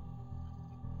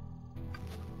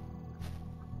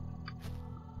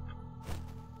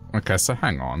 Okay, so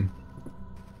hang on.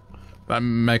 That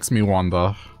makes me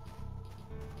wonder.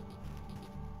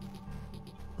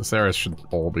 This area should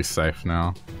all be safe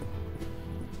now.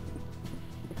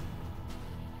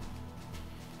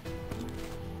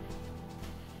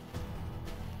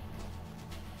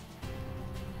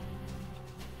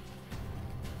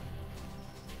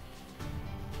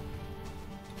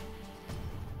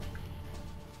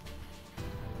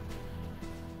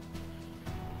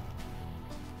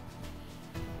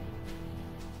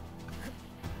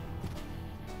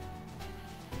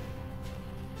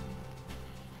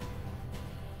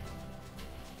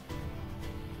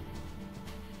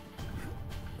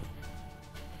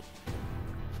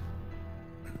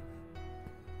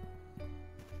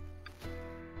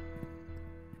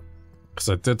 Because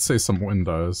I did see some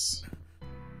windows.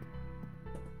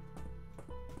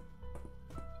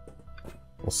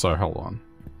 Also, hold on.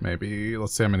 Maybe,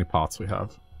 let's see how many parts we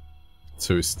have.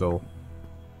 2 still.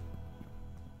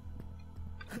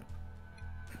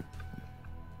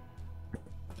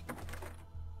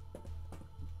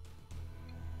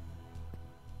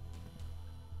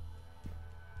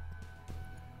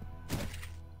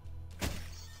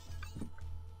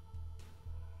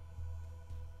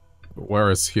 But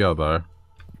where is here, though?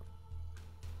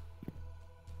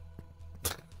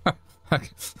 I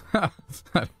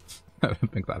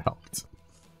don't think that helped.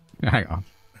 Hang on.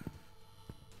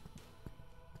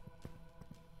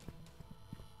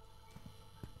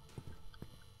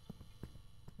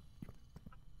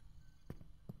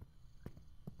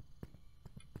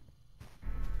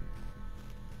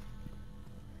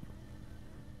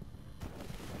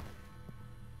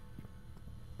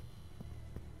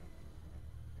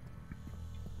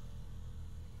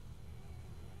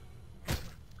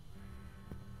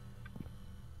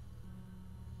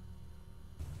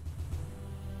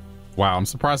 Wow, I'm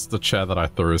surprised the chair that I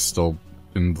threw is still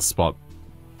in the spot.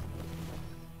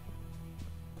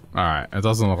 Alright, it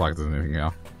doesn't look like there's anything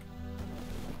here.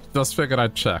 Just figured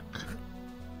I'd check.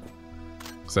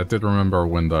 Because I did remember a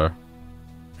window.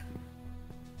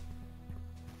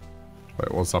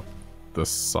 Wait, what's up this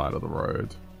side of the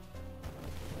road?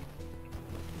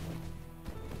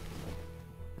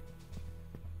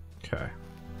 Okay.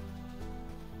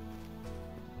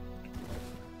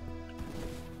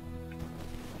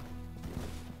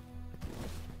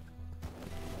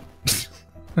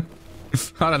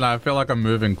 I don't know, I feel like I'm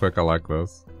moving quicker like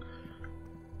this.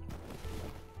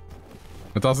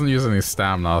 It doesn't use any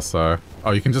stamina, so... Oh,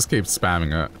 you can just keep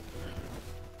spamming it.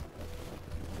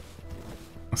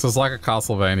 This is like a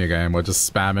Castlevania game where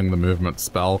just spamming the movement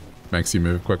spell makes you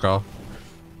move quicker.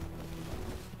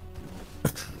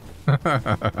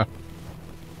 I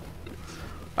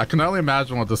can only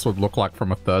imagine what this would look like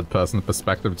from a third-person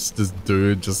perspective. Just this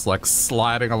dude just like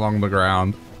sliding along the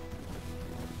ground.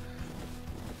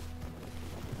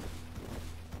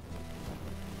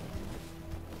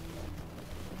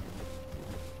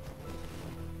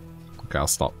 Okay, I'll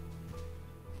stop.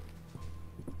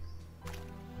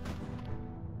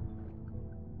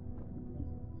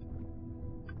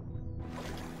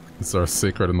 Is there a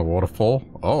secret in the waterfall?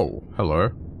 Oh,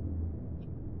 hello.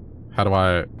 How do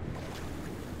I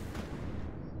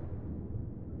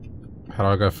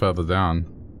go further down?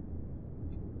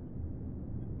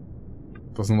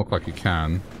 Doesn't look like you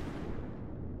can.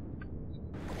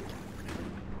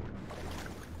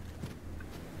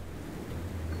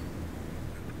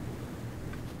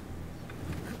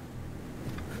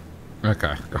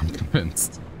 Okay, I'm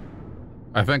convinced.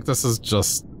 I think this is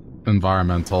just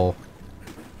environmental.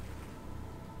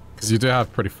 Because you do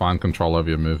have pretty fine control over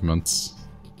your movements.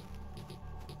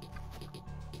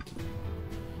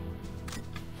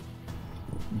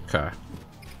 Okay.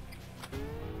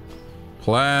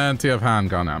 Plenty of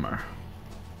handgun ammo.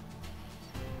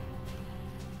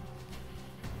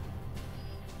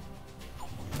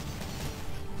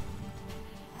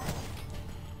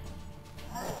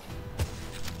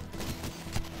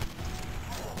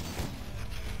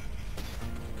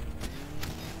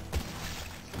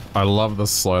 I love the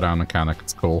slowdown mechanic,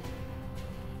 it's cool.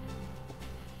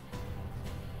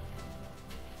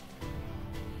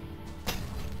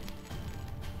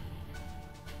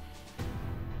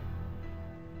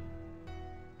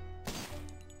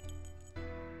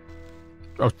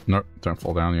 Oh, no, don't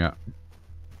fall down yet.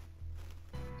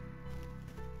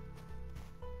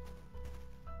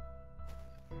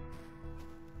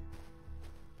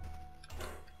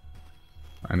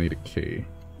 I need a key.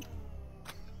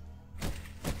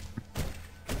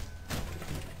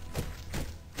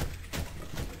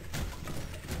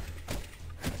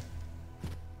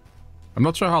 I'm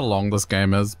not sure how long this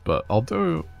game is, but I'll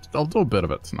do a bit of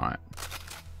it tonight.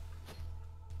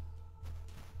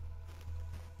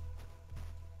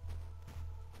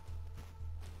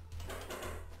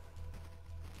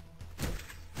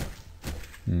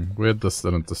 Weird this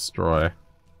didn't destroy.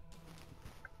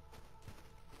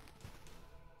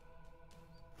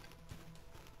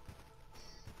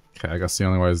 Okay, I guess the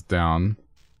only way is down.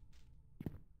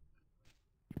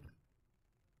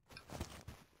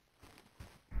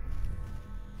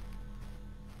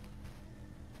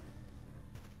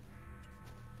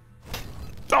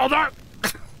 Oh no!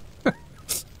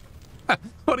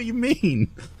 What do you mean?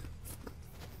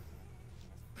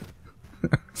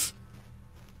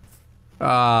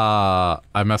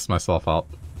 I messed myself up.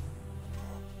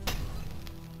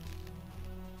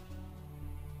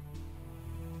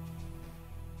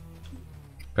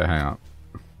 Okay, hang on.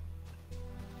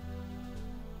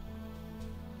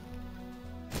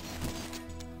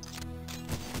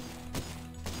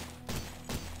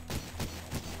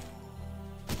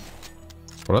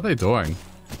 What are they doing?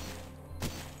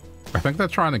 I think they're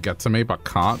trying to get to me, but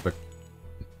can't.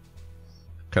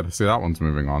 Okay, see that one's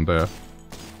moving on there.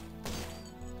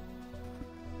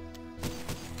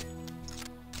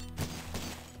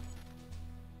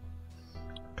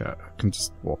 Okay, I can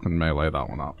just walk and melee that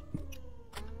one up.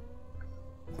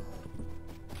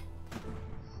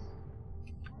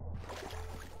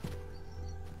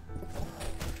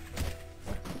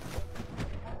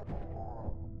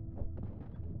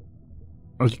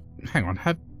 Oh, hang on,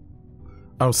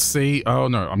 oh, C? Oh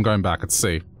no, I'm going back, it's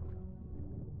C.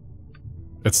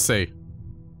 It's C.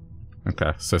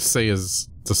 Okay, so C is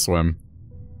to swim.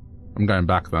 I'm going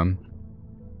back then.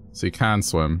 So you can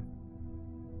swim.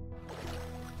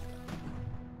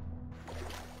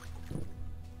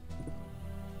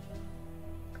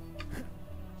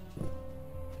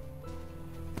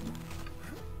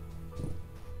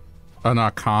 Oh no,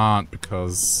 I can't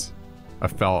because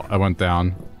I went down.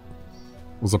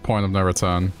 It was a point of no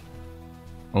return.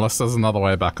 Unless there's another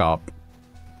way back up.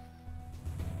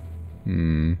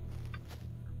 No.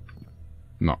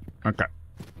 Okay.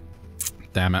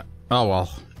 Damn it. Oh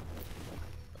well.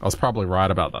 I was probably right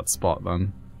about that spot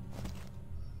then.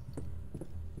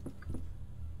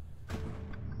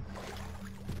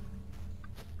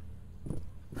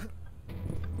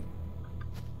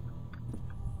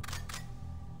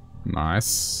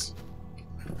 Nice.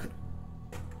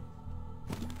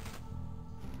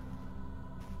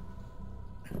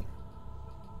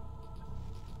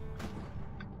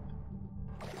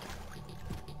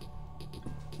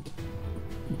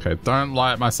 Okay, don't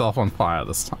light myself on fire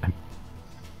this time.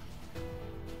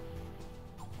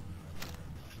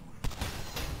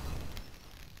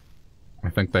 I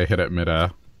think they hit it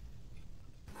midair.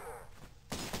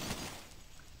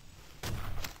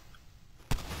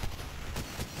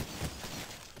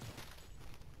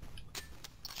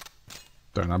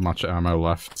 Don't have much ammo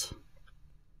left.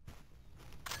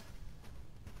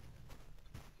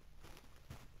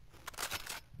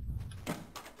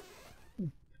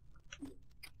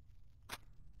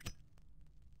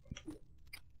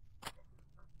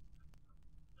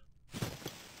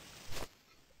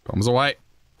 Bombs away.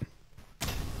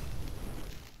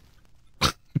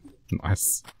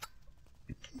 Nice.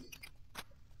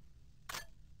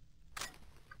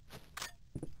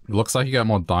 It looks like you get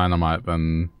more dynamite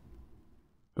than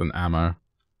ammo.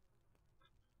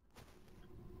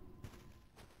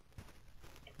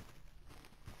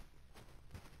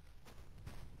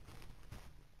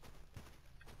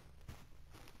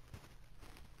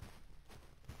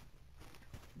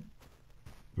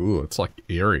 Ooh, it's like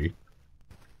eerie.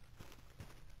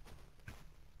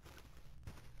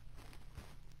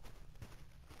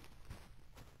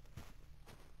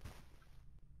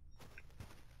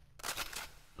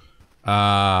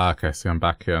 Okay, see, I'm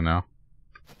back here now.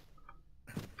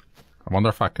 I wonder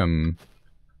if I can...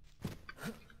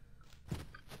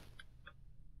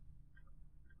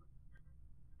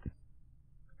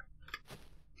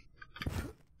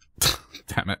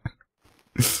 Damn it.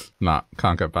 Nah,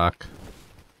 can't get back.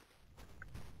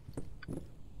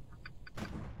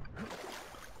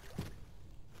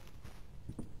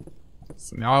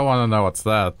 So now I want to know what's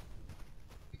that.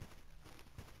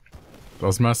 That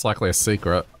was most likely a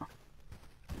secret.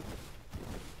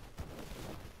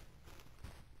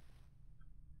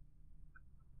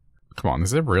 Come on,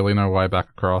 is there really no way back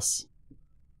across?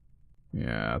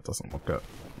 Yeah, it doesn't look good.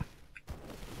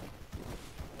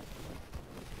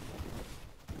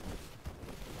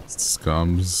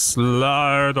 Come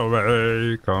slide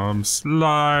away, come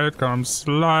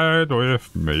slide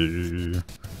with me.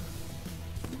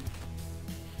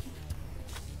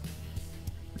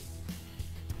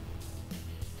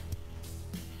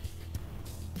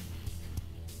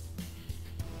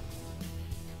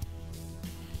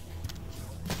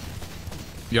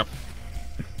 Yep.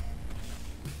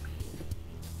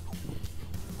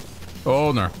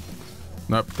 Oh no.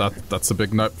 Nope, that's a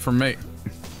big nope from me.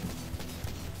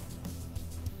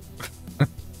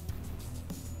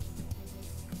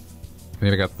 I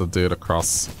need to get the dude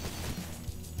across.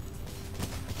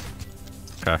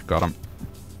 Okay, got him.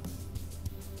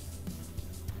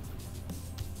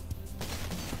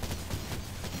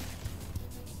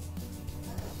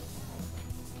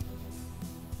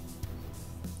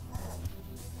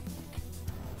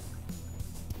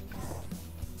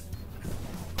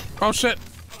 Oh shit!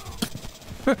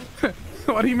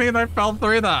 What do you mean I fell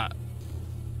through that?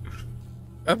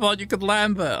 I thought you could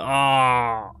land there.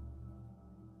 Oh.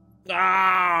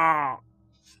 Ah!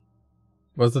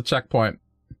 Where's the checkpoint?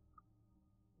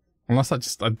 Unless I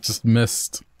just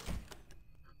missed.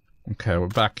 Okay, we're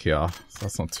back here. So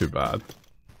that's not too bad.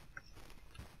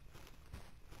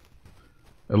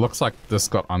 It looks like this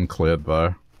got uncleared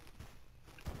though.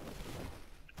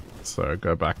 So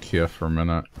go back here for a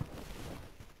minute.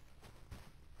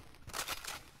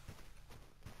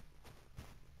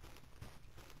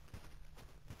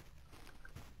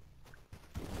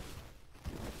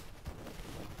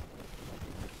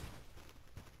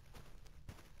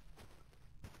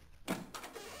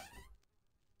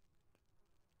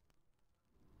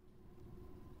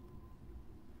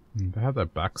 They had their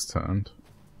backs turned.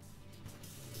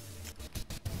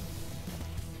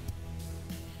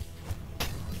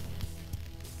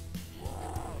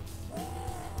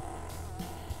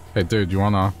 Hey dude, you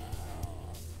wanna...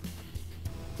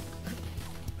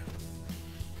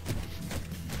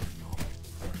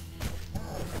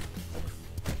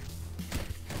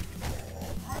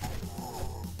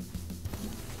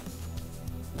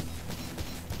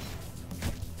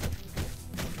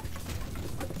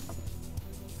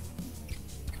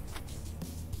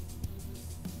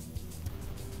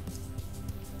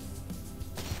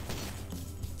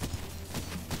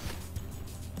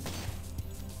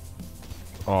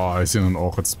 Oh, he's in an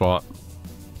awkward spot.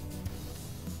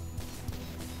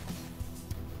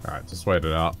 Alright, just wait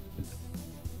it out.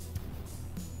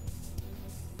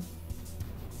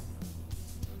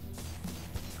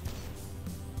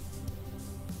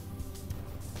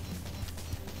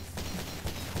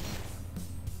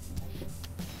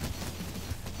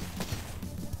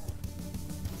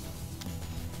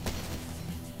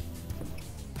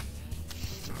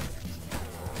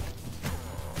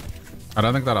 I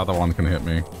don't think that other one can hit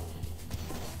me.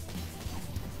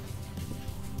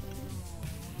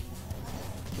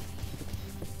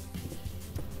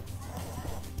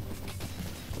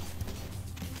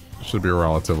 Should be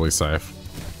relatively safe.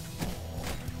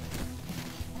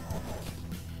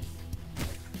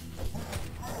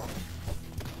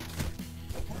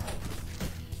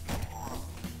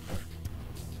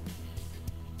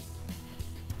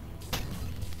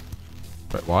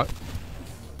 Wait, what?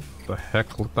 The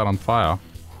heck lit that on fire?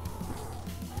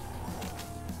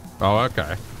 Oh,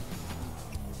 okay.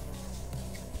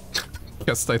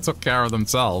 Guess they took care of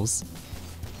themselves.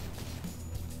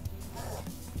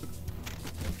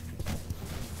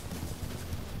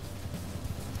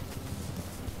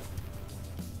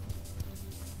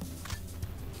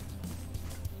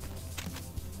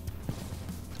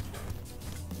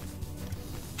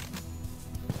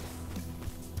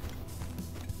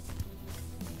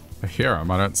 I hear him,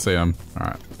 I don't see him.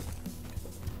 Alright.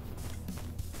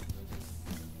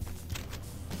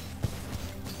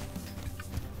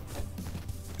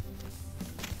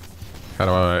 How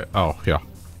do I... Oh, yeah.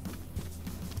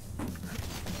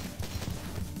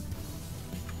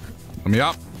 Let me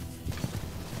up.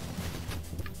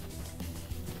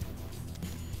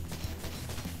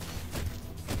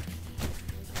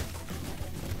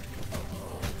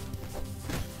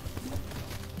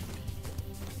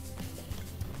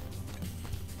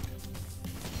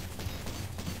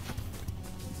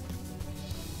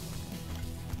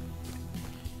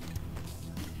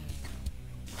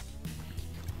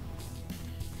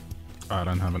 I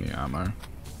don't have any ammo.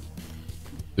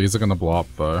 These are gonna blow up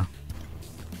though. Are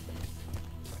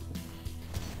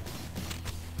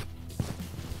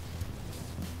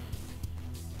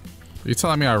you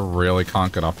telling me I really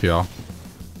can't get up here?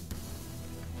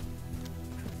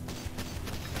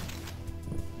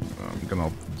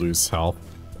 lose health.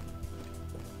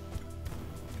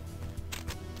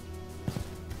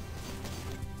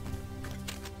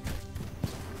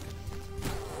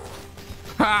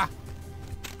 Ha!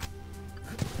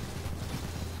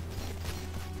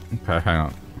 Okay, hang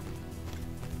on.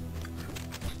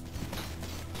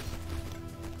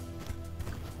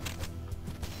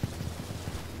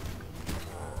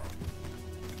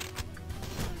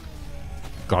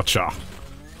 Gotcha.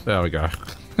 There we go.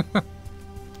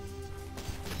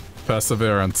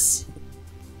 Perseverance.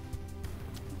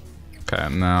 Okay,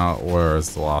 now where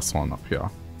is the last one up here?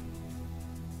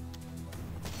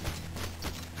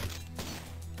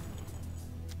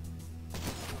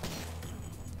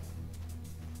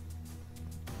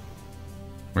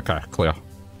 Okay, clear.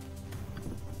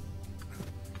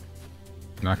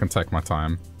 Now I can take my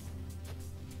time.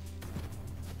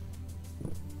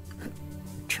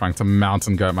 Trying to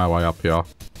mountain goat my way up here.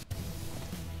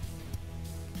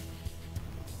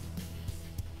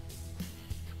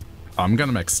 I'm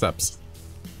gonna make steps.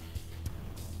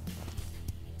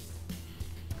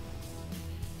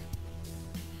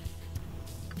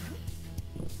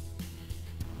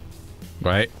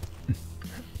 Wait.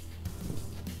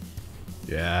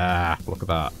 Yeah, look at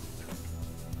that.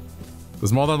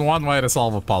 There's more than one way to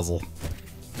solve a puzzle.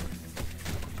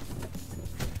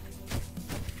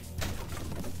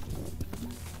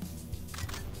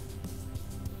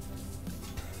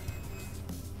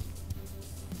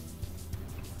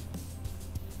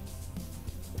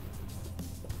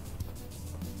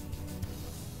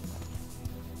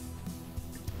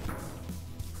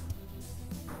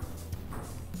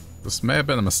 This may have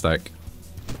been a mistake.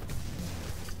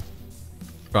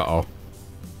 Uh-oh.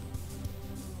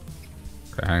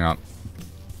 Okay, hang on.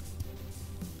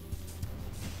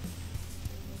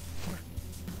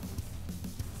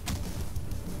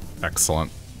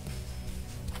 Excellent.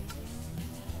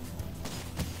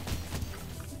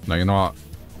 No, you know what?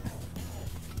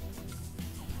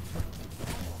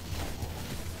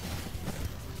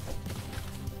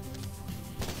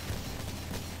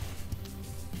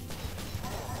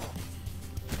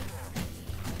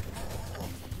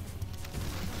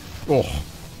 Oh,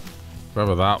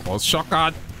 whoever that was.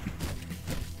 Shotgun!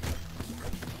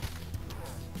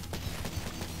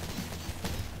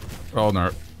 Oh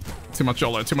no. Too much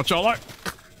YOLO, too much YOLO!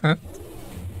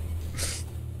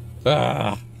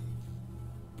 Ah.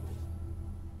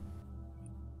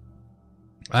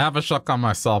 I have a shotgun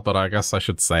myself, but I guess I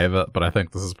should save it, but I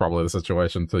think this is probably the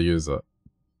situation to use it.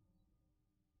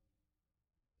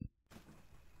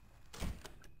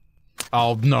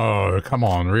 Oh no, come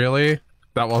on, really?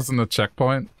 That wasn't a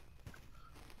checkpoint?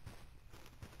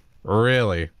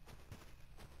 Really?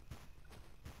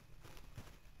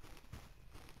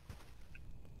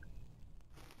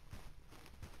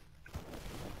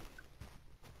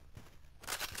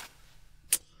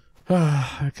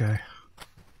 Okay.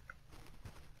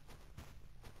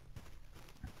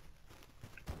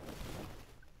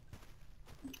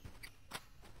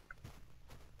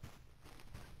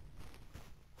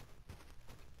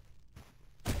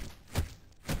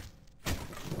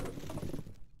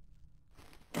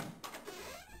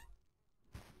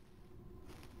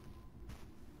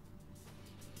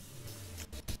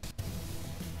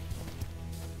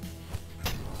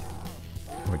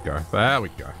 There we go. There we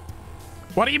go.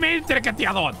 What do you mean didn't get the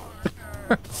other one?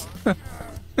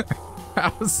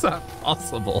 How is that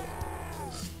possible?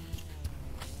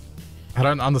 I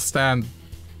don't understand.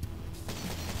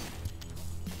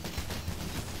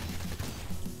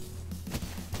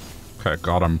 Okay,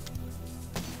 got him.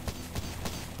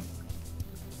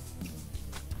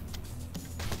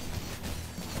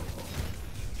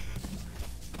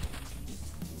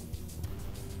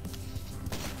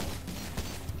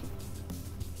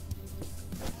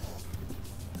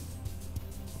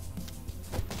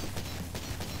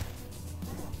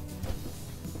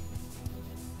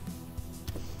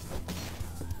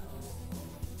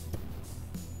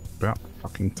 About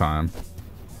fucking time.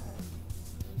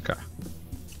 Okay.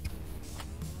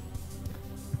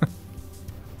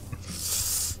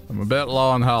 I'm a bit low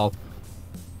on health.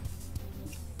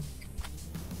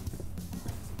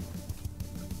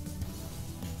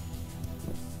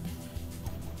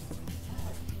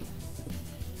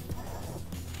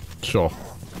 Sure.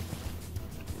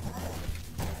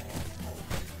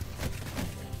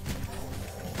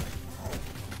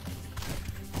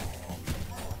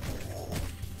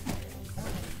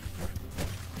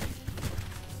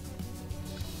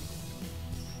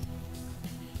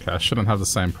 Okay, I shouldn't have the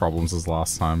same problems as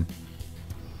last time.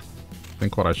 I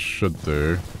think what I should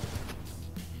do...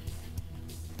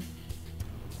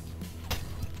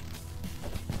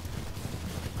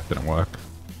 That didn't work.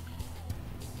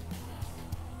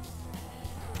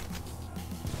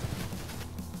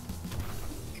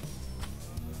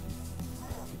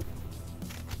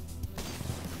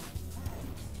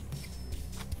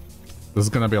 This is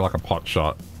gonna be like a pot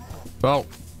shot. Oh.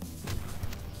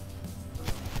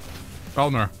 Oh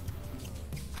no.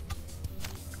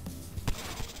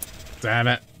 Damn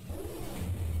it.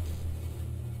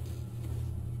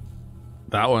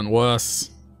 That went worse.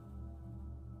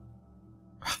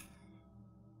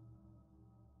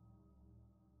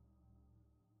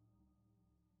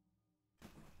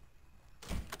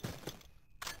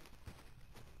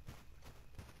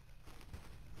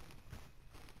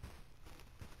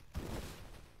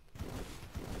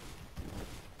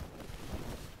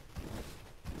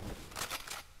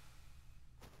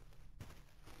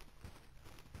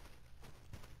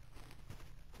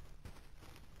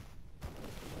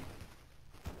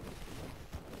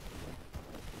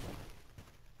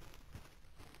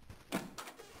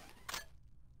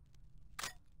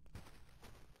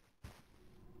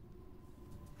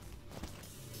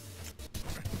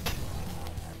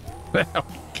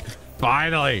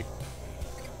 Finally.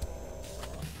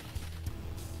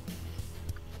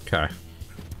 Okay.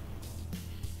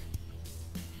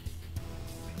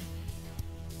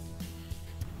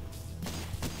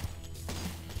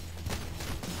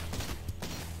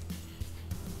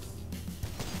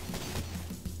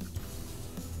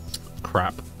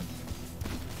 Crap.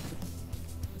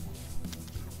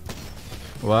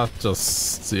 Well, that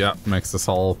just, yeah, makes this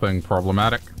whole thing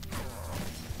problematic.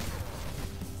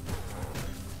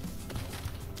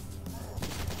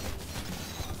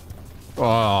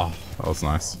 Oh, that was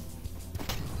nice.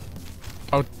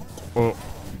 Oh, oh.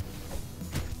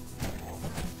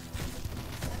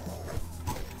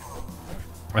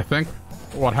 I think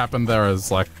what happened there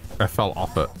is, like, I fell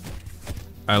off it.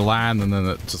 I land and then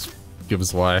it just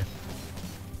gives way.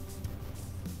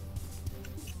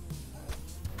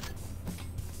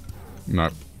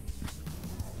 Nope.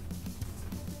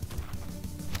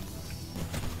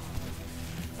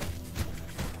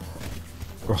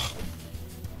 Ugh.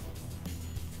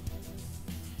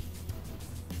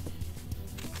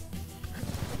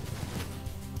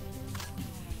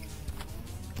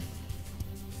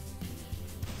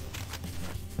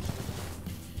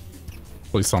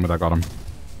 Please tell me that got him.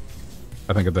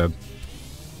 I think it did.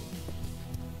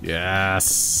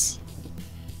 Yes.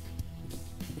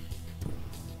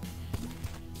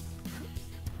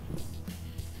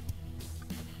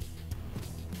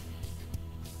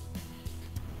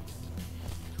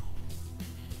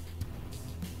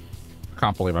 I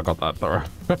can't believe I got that through.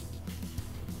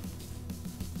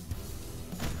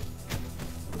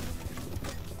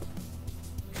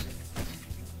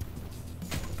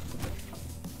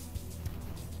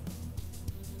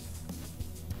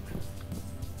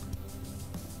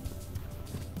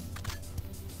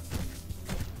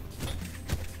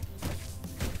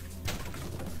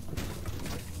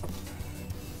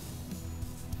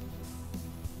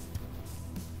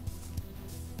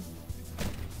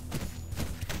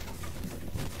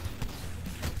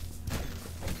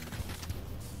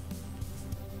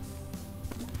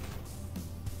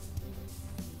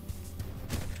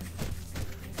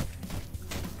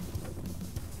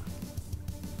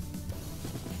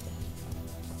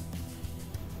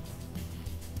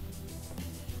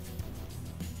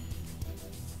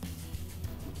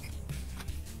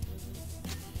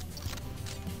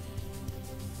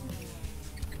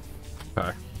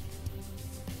 Okay.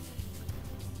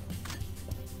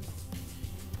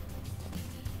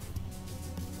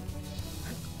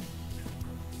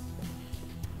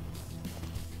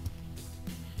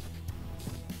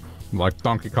 Like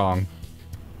Donkey Kong.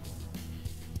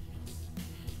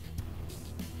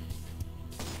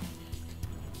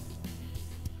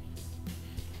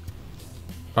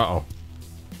 Uh-oh.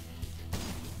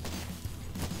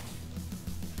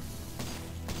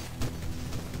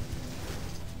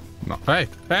 No. Hey!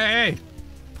 Hey! Hey!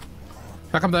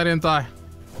 How come they didn't die?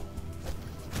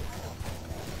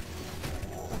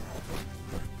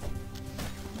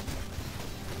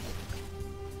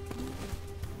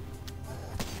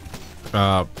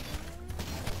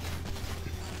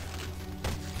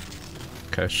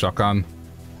 Okay, shotgun.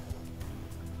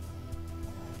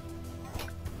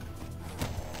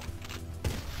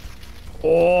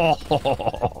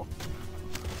 Oh!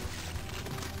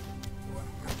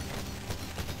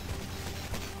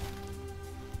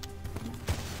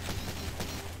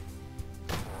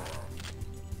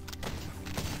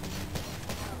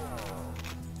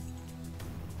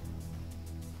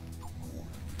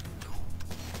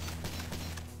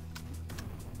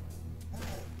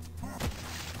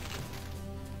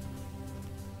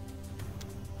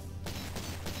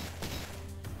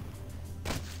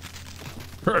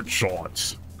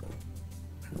 Headshots.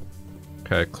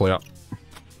 Okay, clear.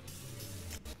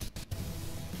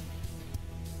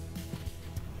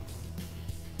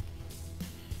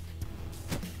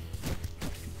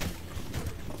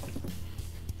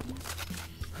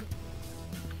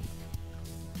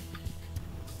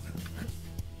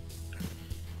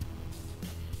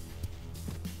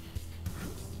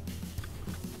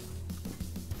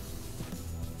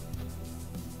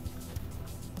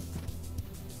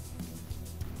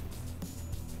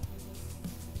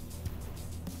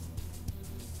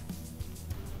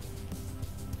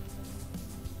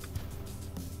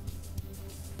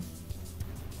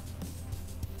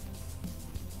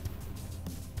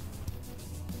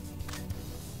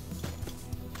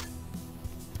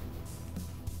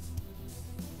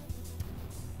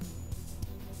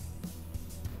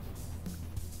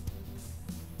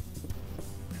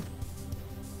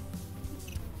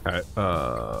 Okay,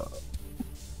 I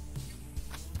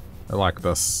like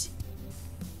this.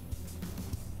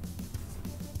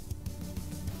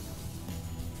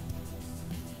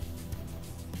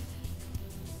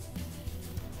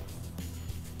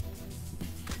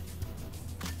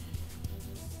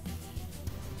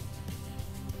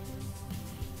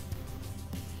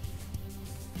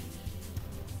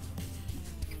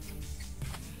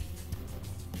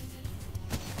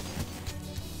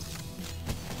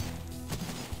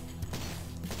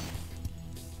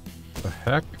 The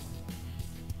heck?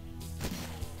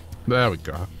 There we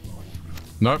go.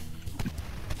 Nope.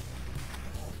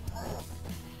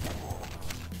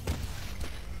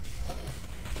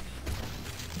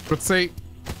 But see,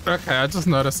 okay, I just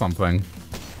noticed something.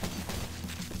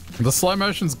 The slow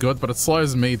motion's good, but it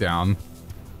slows me down.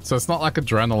 So it's not like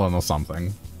adrenaline or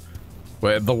something,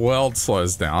 where the world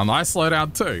slows down. I slow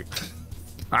down too.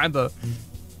 I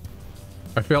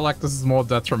feel like this is more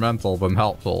detrimental than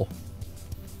helpful.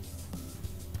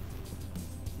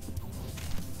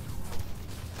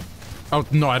 Oh,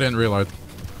 no, I didn't reload.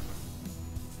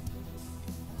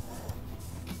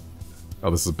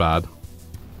 Oh, this is bad.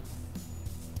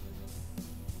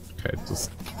 Okay,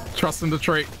 just trust in the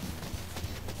tree.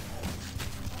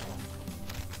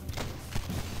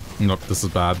 Nope, this is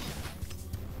bad.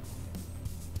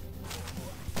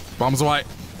 Bombs away.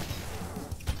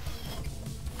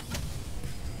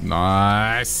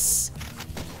 Nice.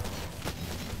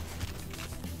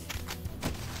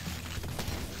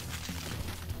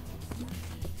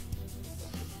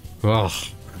 Ugh.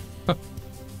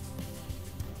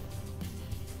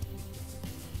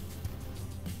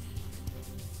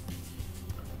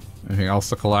 Anything else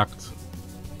to collect?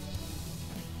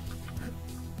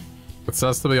 It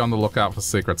says to be on the lookout for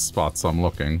secret spots, so I'm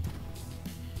looking.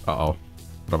 Uh-oh.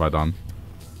 What have I done?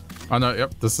 Oh no,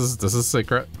 yep, this is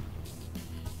secret.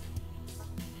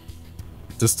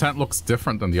 This tent looks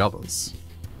different than the others.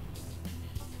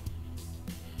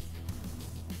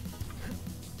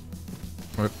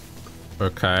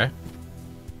 Okay.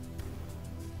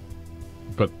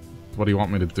 But what do you want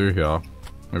me to do here?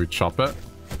 Maybe chop it?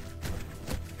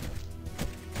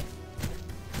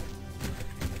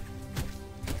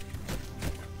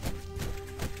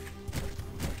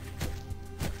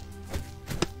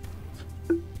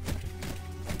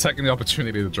 Taking the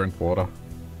opportunity to drink water.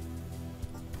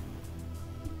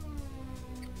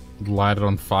 Light it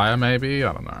on fire, maybe?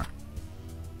 I don't know.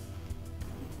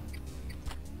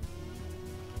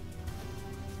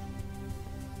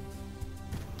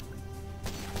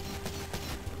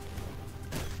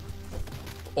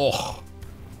 Oh.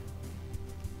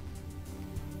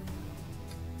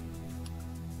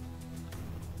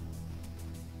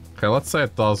 Okay, let's say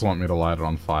it does want me to light it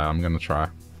on fire. I'm gonna try.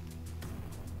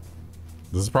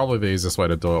 This is probably the easiest way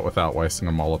to do it without wasting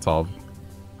a Molotov.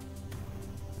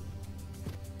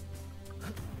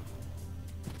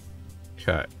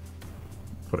 Okay.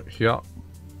 Put it here.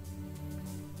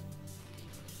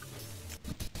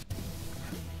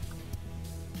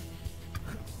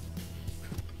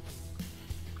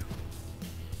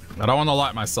 I don't want to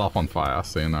light myself on fire,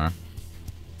 so you know.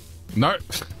 No!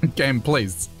 Game,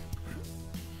 please.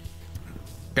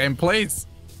 Game, please!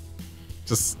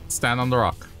 Just stand on the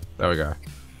rock. There we go.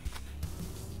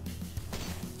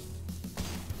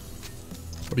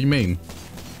 What do you mean?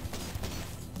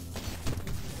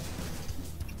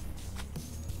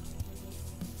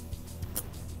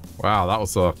 Wow, that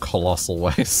was a colossal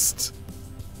waste.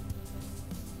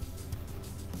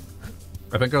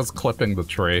 I think I was clipping the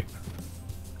tree.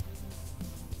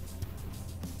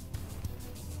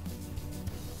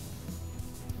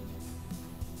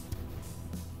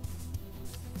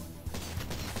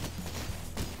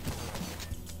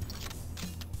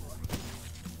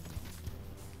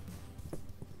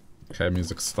 Okay,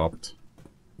 music stopped.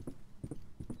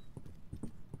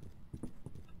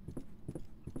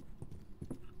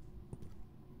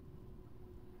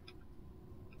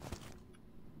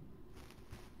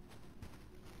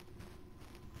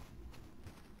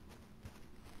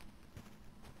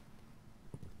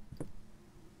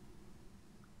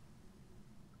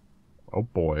 Oh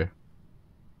boy.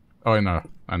 Oh, I know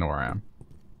where I am.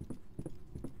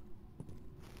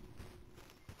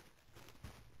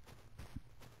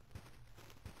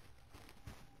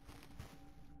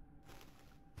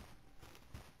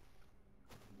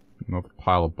 Another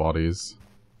pile of bodies.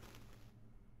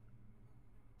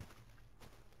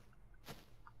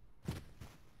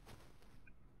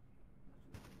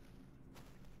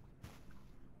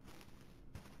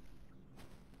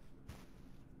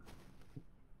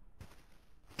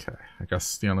 Okay, I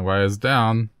guess the only way is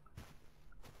down.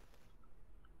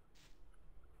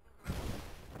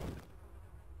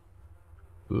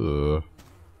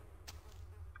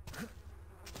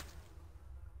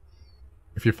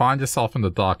 If you find yourself in the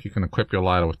dark, you can equip your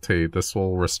lighter with T. This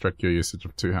will restrict your usage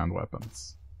of two-hand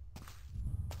weapons.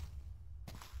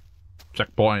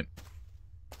 Checkpoint.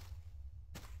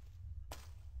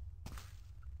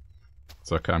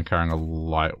 It's okay, I'm carrying a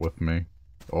light with me.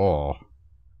 Oh.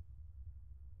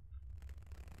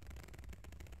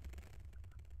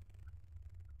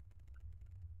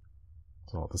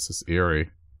 Oh, this is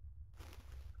eerie.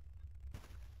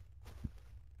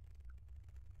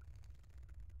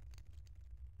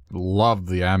 Love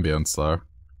the ambience, though.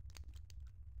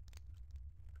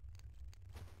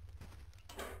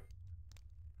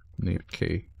 Need a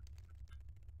key.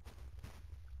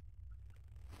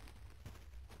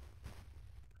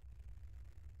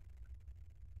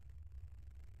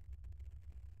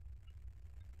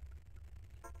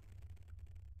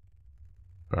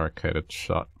 Barricaded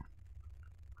shut.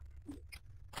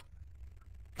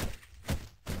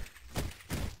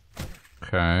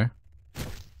 Okay.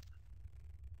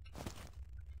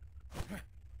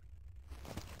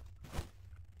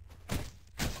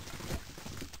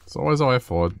 It's always a way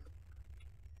forward.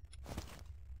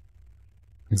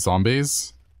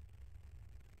 Zombies?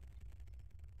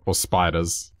 Or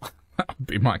spiders? That would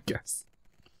be my guess.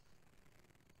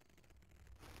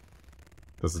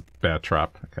 There's a bear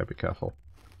trap. Okay, be careful.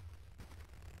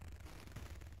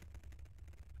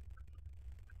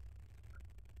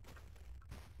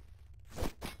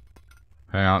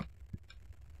 Hang on.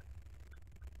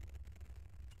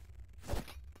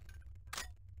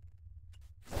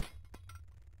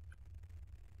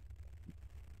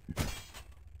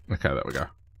 Okay, there we go.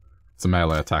 It's a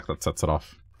melee attack that sets it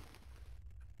off.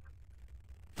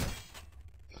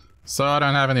 So I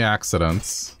don't have any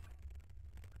accidents.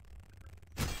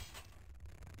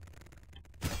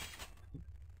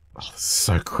 Oh, this is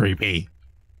so creepy.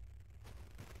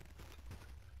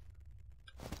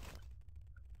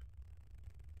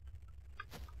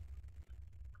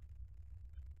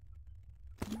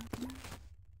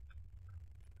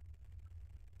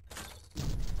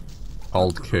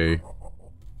 Hold key.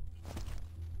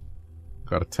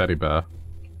 Got a teddy bear.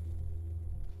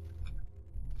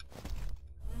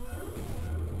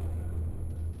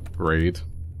 Read.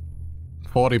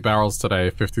 40 barrels today,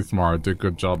 50 tomorrow. Do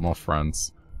good job, more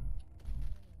friends.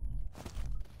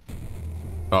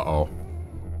 Uh-oh.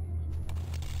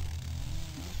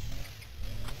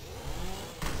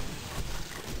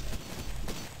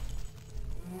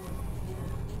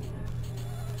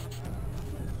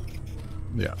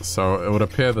 Yeah, so it would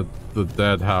appear that the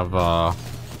dead have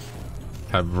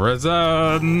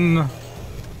risen.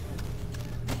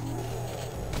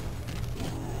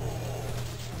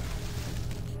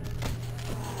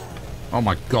 Oh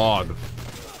my god.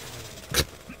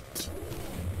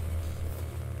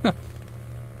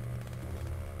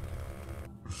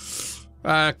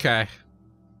 Okay.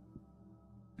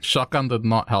 Shotgun did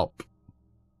not help.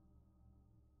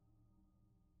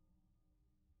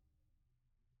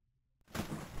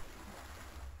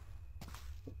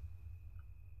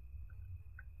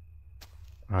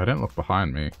 I didn't look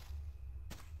behind me.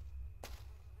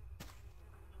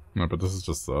 No, but this is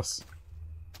just this.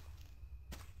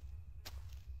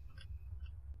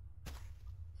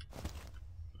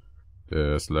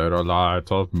 This little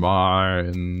light of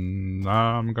mine,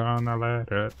 I'm gonna let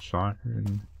it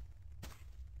shine.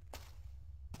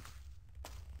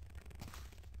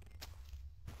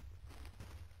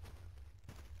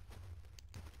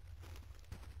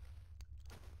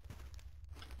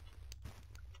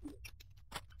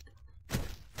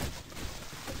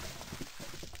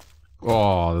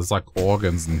 Oh, there's like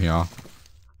organs in here.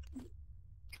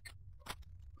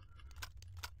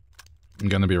 I'm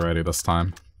gonna be ready this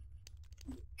time.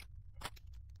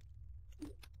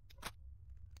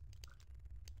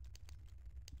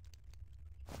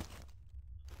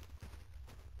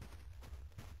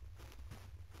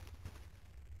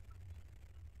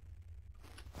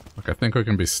 Look, I think we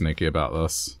can be sneaky about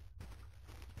this.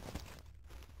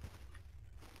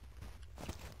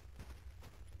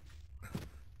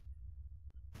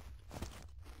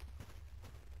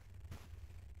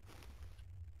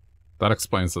 That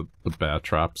explains the bear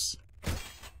traps.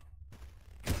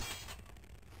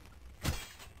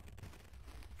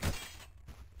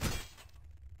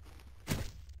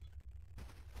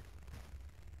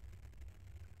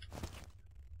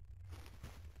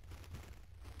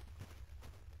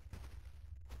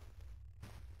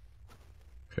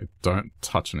 Okay, don't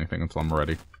touch anything until I'm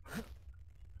ready.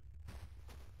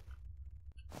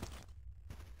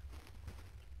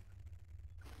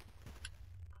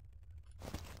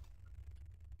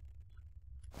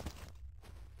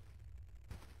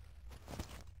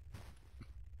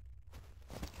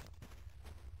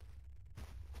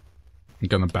 I'm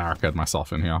gonna barricade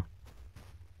myself in here.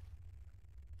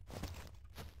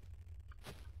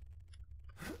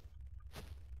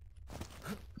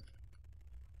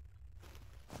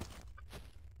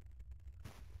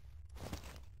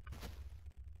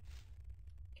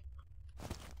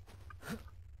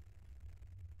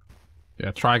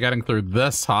 Yeah, try getting through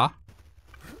this, huh?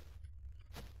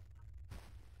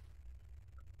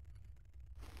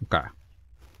 Okay.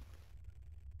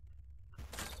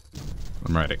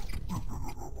 I'm ready.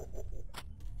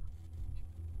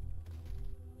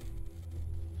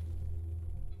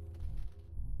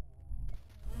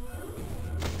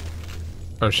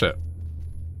 Oh shit.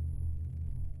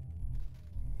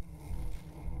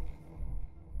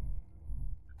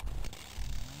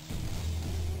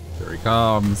 Here he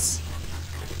comes.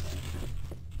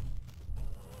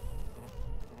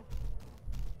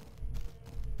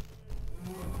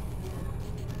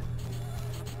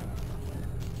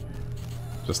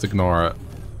 Just ignore it.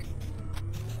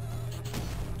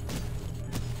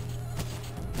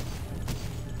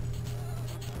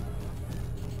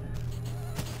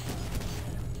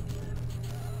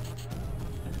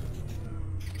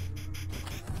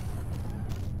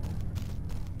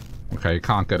 Okay, you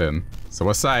can't get in. So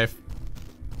we're safe.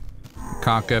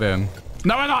 Can't get in.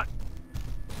 No, we're not!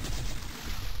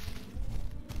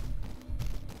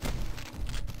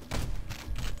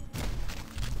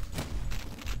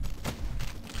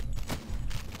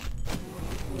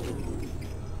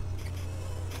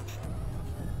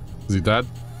 Is he dead?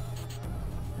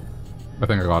 I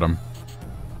think I got him.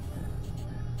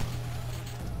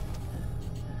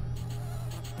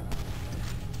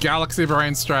 Galaxy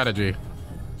Brain strategy.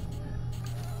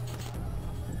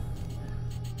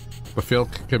 The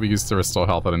field could be used to restore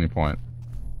health at any point.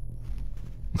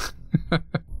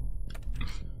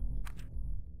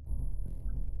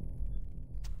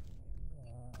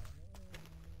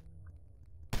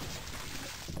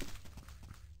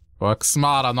 Work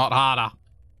smarter, not harder.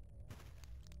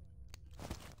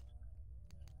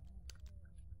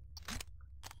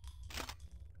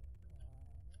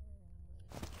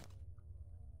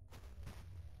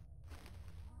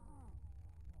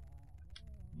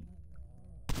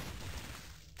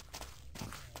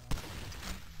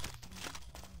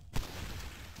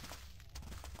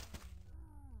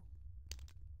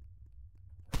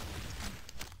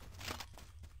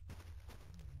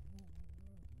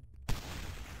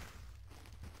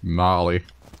 Gnarly.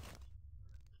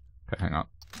 Okay, hang on.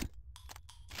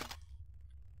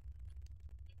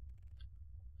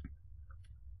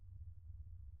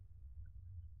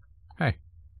 Hey.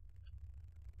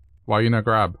 Why you no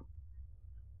grab?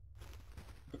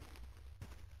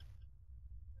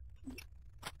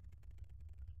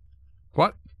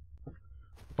 What?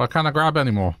 Why can't I grab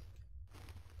anymore?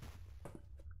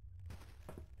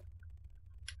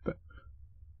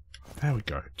 There we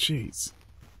go. Jeez.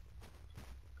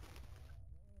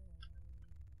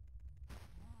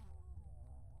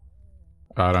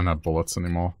 I don't have bullets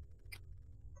anymore.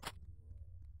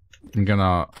 I'm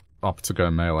gonna opt to go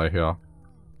melee here.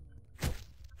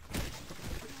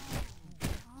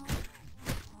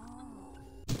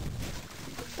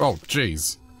 Oh,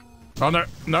 jeez. Oh, no.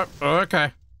 No. Oh,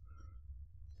 okay.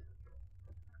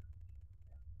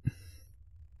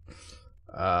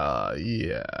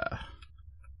 Yeah.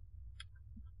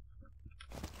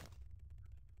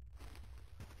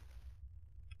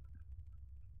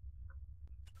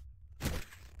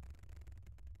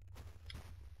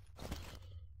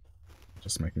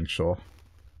 Just making sure.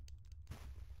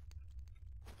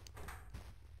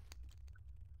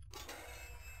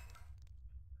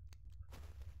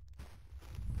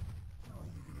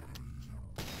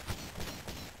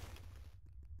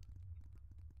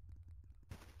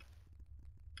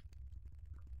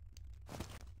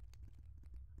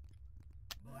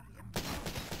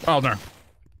 Oh, no.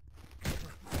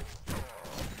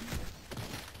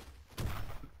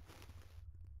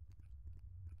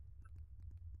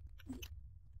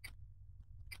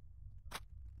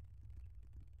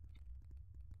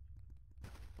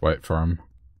 Wait for him.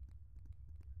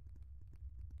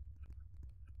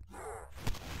 I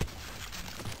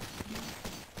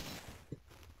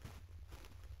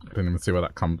didn't even see where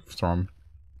that comes from.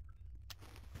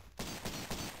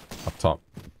 Up top.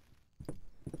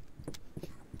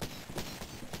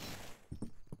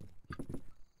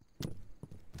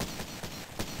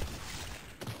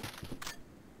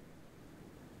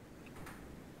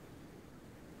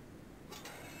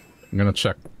 I'm gonna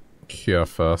check here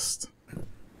first.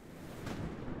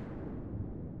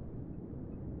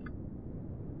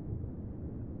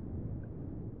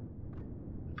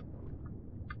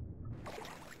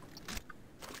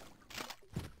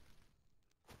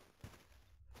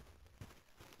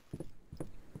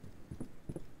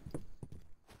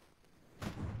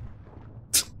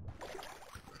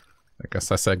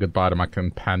 Guess I say goodbye to my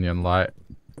companion light.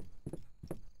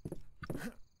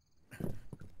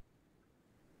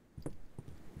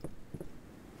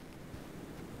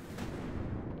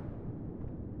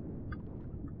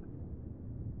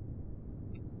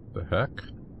 The heck?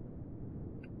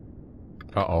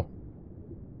 Uh-oh.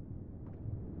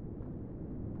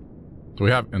 Do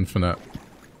we have infinite?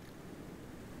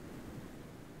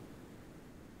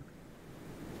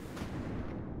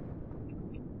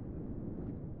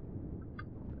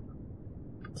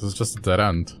 This is just a dead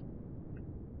end.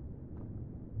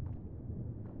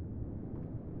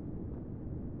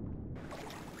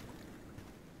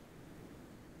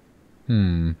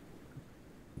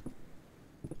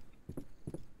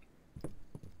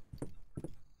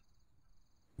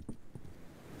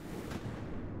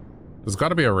 There's got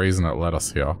to be a reason it led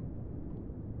us here.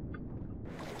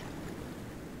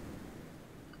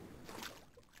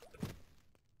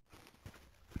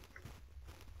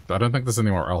 I don't think there's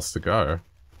anywhere else to go.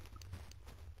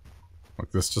 Like,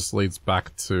 this just leads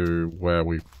back to where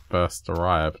we first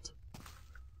arrived.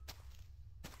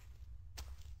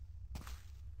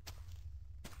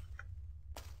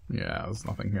 Yeah, there's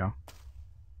nothing here.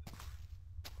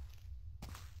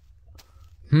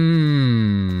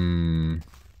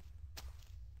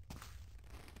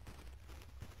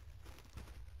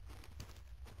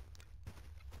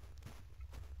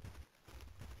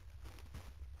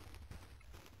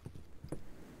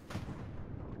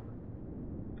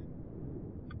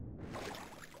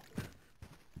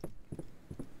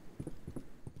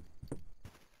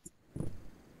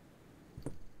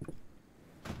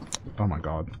 Oh my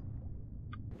god.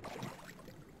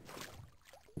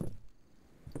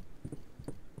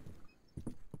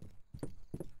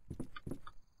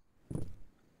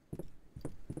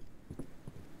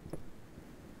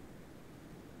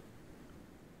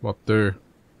 What do?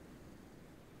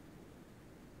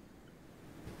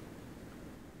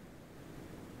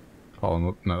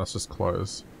 Oh, no, that's just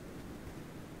close.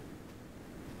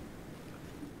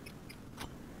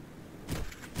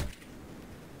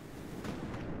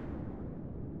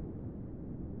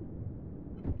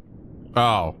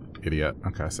 Oh, idiot.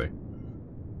 Okay, I see.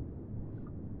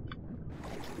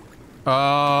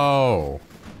 Oh!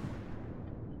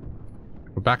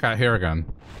 We're back out here again.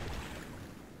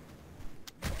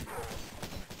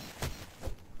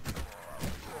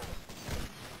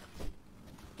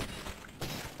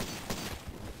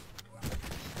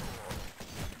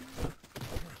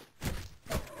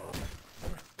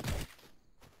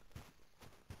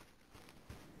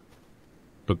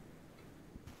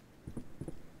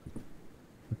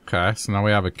 Okay, so now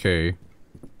we have a key.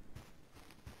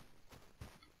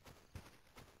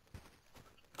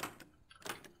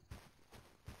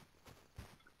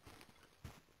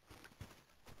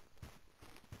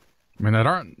 I mean, I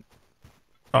don't...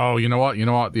 Oh, you know what? You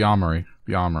know what? The armory.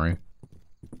 The armory.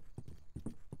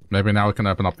 Maybe now we can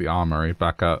open up the armory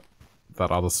back at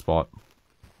that other spot.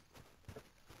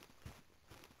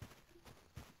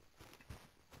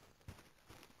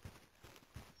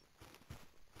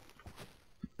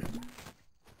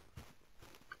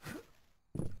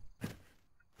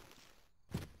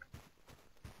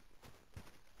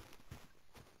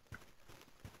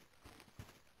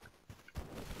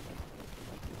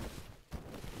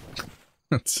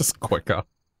 It's just quicker.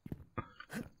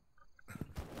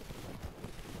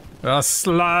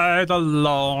 Slide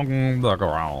along the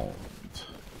ground.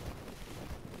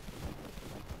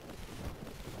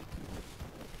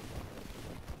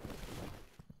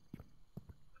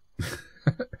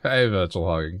 Hey, Virtual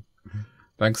Hugging.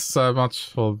 Thanks so much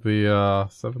for the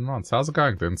 7 months. How's it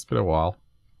going, dude? It's been a while.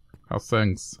 How's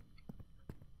things?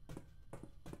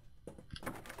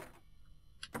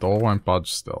 Door won't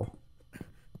budge still.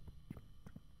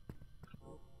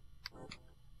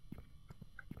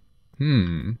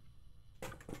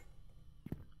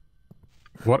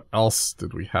 What else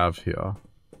did we have here?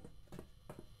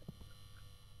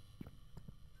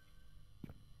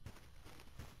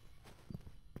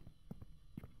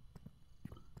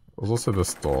 There's also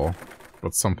this door,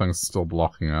 but something's still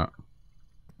blocking it.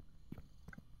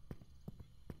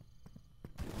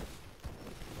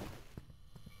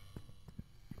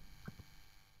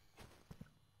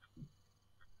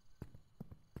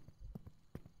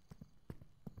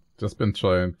 Just been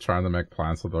trying to make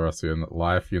plans for the rest of your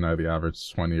life. You know, the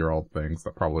average 20-year-old things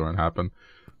that probably won't happen.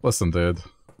 Listen, dude.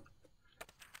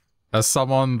 As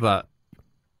someone that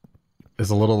is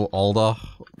a little older,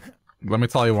 let me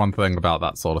tell you one thing about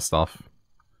that sort of stuff.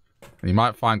 You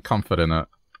might find comfort in it.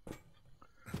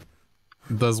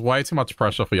 There's way too much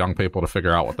pressure for young people to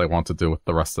figure out what they want to do with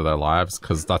the rest of their lives,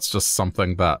 because that's just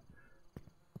something that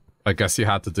I guess you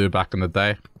had to do back in the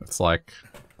day. It's like,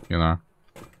 you know,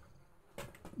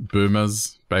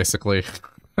 boomers, basically.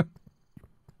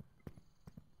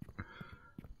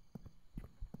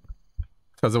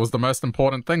 Because it was the most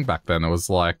important thing back then. It was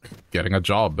like getting a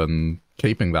job and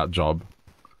keeping that job.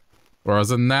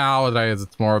 Whereas nowadays,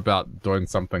 it's more about doing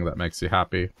something that makes you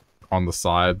happy on the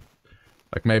side.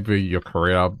 Like, maybe your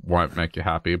career won't make you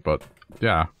happy, but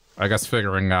yeah, I guess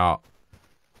figuring out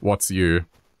what's you.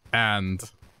 And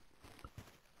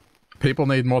people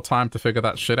need more time to figure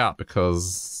that shit out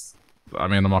because, I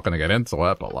mean, I'm not going to get into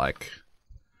it, but like,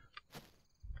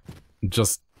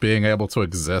 just being able to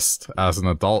exist as an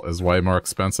adult is way more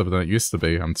expensive than it used to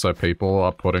be, and so people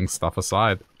are putting stuff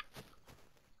aside.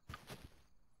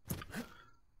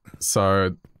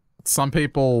 So, some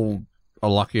people are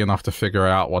lucky enough to figure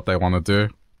out what they want to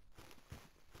do.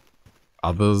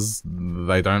 Others,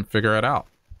 they don't figure it out.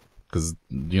 Because,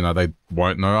 you know, they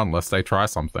won't know unless they try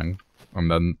something. And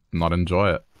then not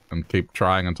enjoy it. And keep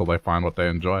trying until they find what they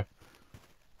enjoy.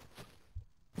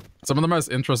 Some of the most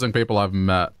interesting people I've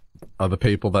met are the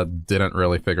people that didn't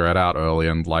really figure it out early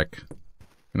and, like,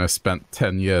 you know, spent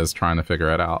 10 years trying to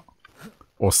figure it out.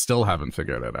 Or still haven't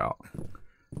figured it out.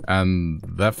 And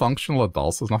they're functional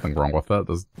adults, there's nothing wrong with it.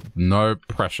 There's no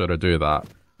pressure to do that.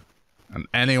 And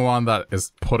anyone that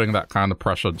is putting that kind of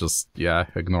pressure, just, yeah,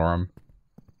 ignore them.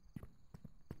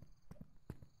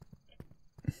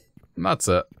 And that's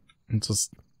it.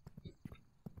 Just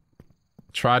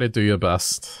try to do your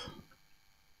best.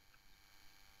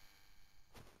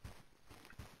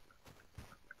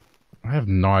 I have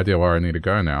no idea where I need to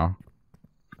go now.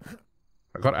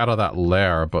 I got out of that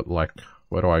lair, but, like,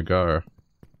 where do I go?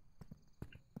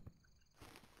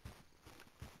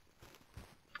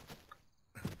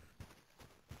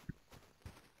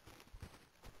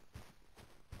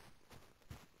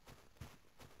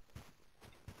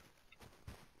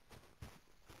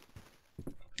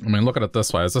 I mean, look at it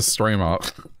this way. As a streamer,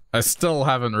 I still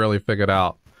haven't really figured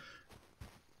out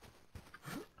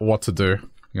what to do,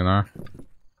 you know?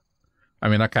 I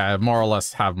mean, okay, I more or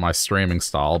less have my streaming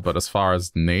style, but as far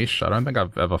as niche, I don't think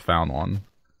I've ever found one.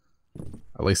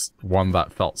 At least one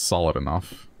that felt solid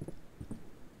enough.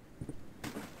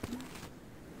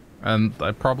 And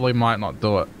I probably might not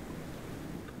do it.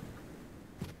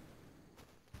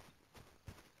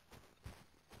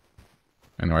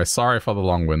 Anyway, sorry for the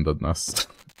long-windedness.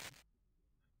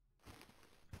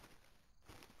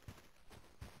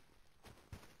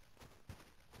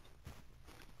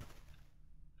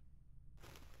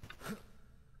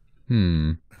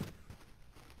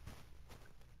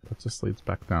 That just leads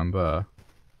back down there.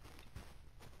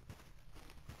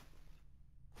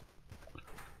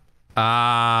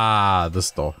 Ah,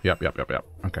 this door. Yep.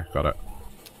 Okay, got it.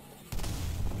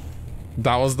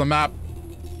 That was the map.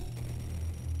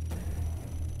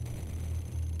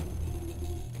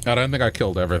 I don't think I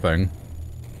killed everything.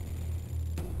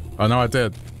 Oh no, I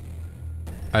did.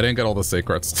 I didn't get all the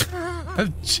secrets.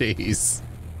 Jeez.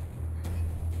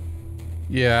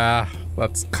 Yeah,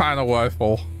 that's kind of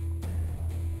woeful.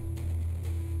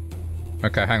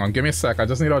 Okay, hang on. Give me a sec. I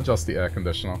just need to adjust the air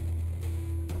conditioner.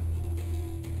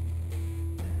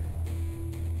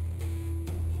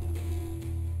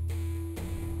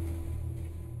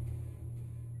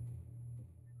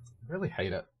 I really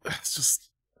hate it. It's just...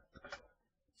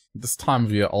 this time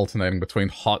of year alternating between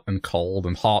hot and cold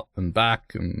and hot and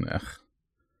back and...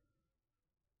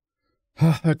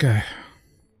 okay.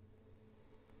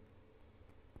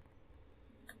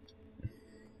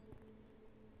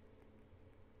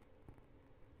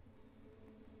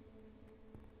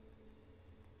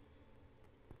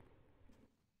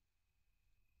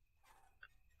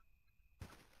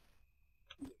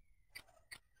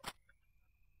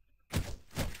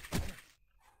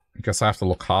 I guess I have to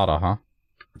look harder, huh?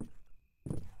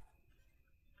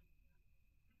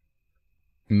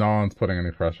 No one's putting any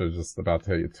pressure, just about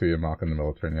to hit your 2-year mark in the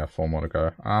military and you have 4 more to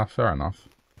go. Ah, fair enough.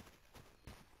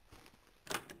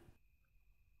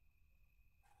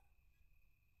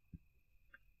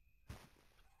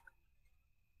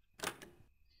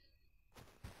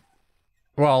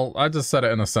 Well, I just said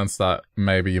it in a sense that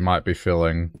maybe you might be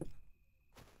feeling...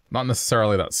 not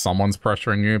necessarily that someone's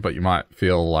pressuring you, but you might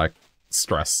feel, like,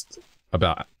 stressed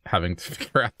about having to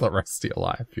figure out the rest of your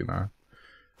life, you know?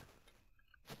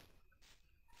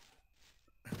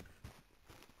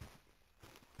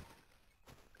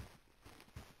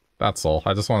 That's all.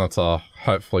 I just wanted to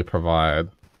hopefully provide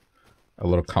a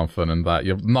little comfort in that.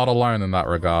 You're not alone in that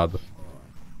regard.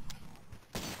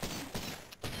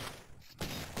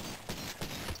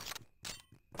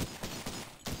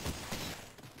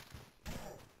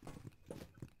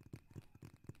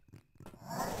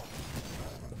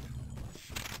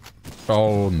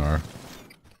 Oh, no.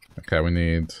 Okay, we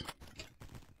need...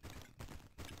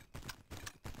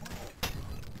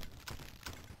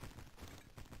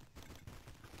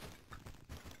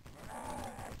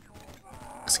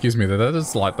 Excuse me, did they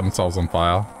just light themselves on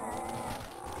fire?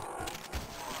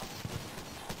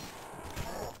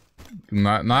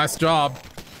 Nice job.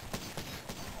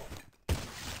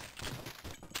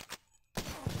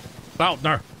 Oh,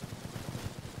 no.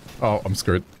 Oh, I'm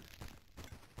screwed.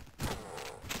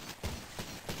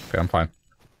 Okay, I'm fine.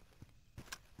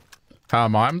 How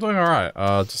am I? I'm doing alright.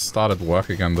 Just started work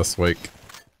again this week.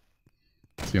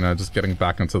 So, you know, just getting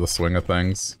back into the swing of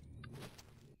things.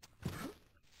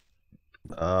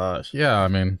 Yeah, I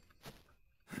mean...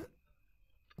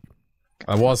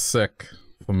 I was sick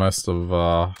for most of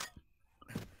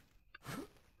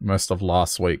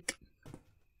last week.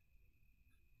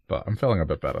 But I'm feeling a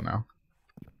bit better now.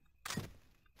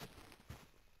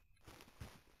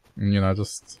 And, you know,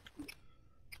 just... I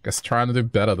guess trying to do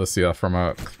better this year from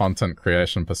a content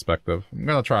creation perspective. I'm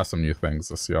gonna try some new things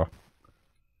this year.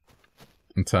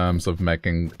 In terms of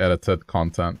making edited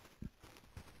content.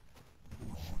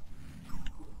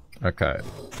 Okay.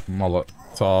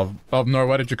 Molotov. Oh no,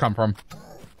 where did you come from?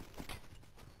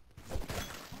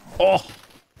 Oh!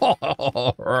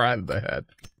 Right in the head.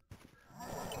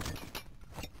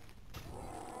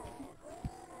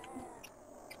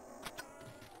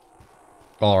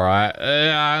 Alright.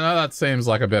 Yeah, I know that seems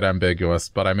like a bit ambiguous,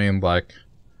 but I mean, like...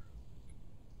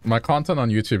 My content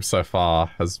on YouTube so far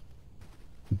has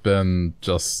been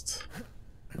just...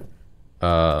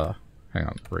 hang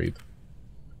on, read.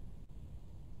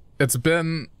 It's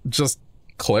been just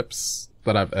clips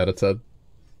that I've edited,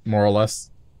 more or less.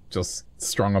 Just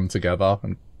strung them together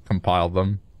and compiled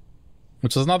them.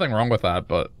 Which is nothing wrong with that,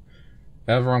 but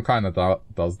everyone kind of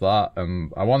does that,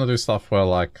 and I want to do stuff where,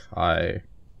 like, I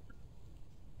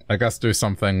guess do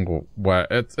something where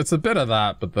it's a bit of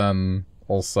that, but then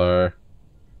also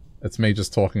it's me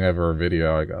just talking over a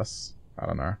video, I guess. I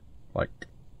don't know. Like,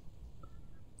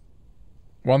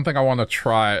 one thing I want to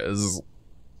try is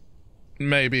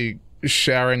maybe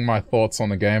sharing my thoughts on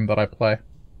the game that I play.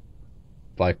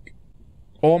 Like,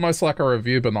 almost like a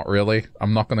review, but not really.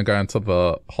 I'm not going to go into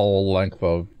the whole length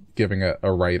of giving it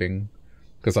a rating,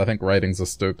 because I think ratings are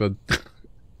stupid.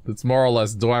 It's more or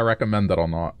less, do I recommend it or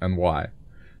not, and why?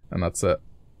 And that's it.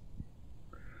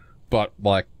 But,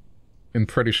 like, in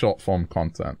pretty short form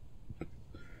content.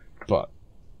 But,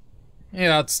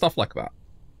 yeah, it's stuff like that.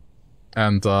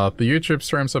 And, the YouTube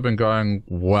streams have been going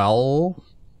well.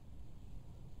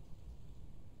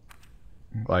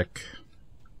 Like,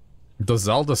 the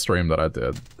Zelda stream that I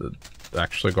did, it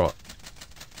actually got...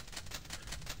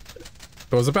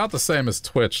 It was about the same as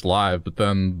Twitch live, but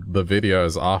then the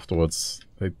videos afterwards,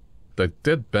 they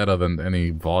did better than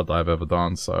any VOD I've ever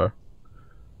done, so...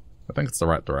 I think it's the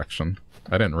right direction.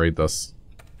 I didn't read this.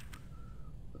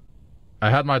 I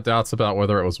had my doubts about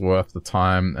whether it was worth the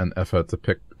time and effort to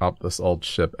pick up this old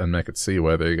ship and make it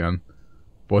seaworthy again.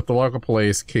 But with the local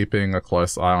police keeping a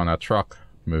close eye on our truck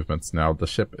movements now, the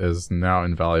ship is now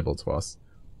invaluable to us.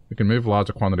 We can move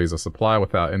larger quantities of supply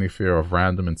without any fear of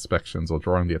random inspections or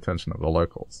drawing the attention of the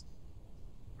locals.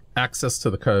 Access to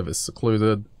the cove is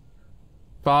secluded,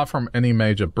 far from any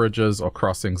major bridges or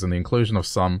crossings, and the inclusion of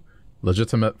some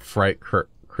legitimate freight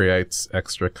creates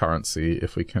extra currency.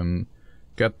 If we can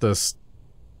get this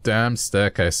damn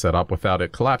staircase set up without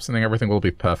it collapsing, everything will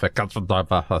be perfect.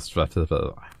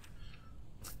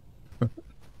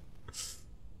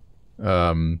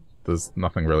 There's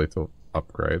nothing really to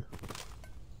upgrade.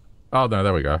 Oh no,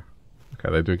 there we go.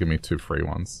 Okay, they do give me 2 free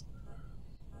ones.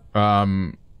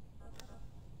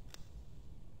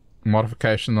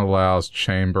 Modification allows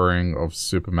chambering of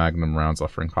super magnum rounds,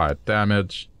 offering higher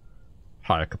damage,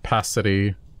 higher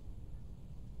capacity,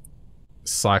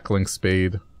 cycling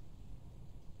speed.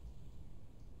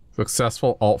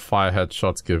 Successful alt-fire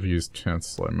headshots give you chance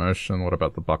slow motion. What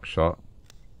about the buckshot?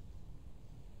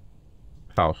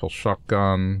 Powerful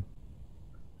shotgun.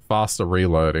 Faster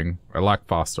reloading. I like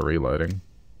faster reloading.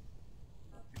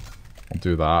 I'll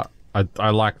do that. I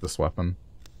like this weapon.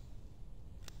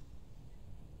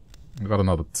 I've got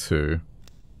another 2.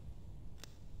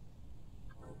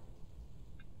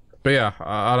 But yeah,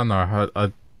 I don't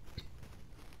know.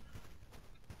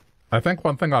 I think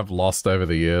one thing I've lost over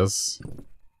the years...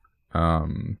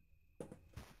 I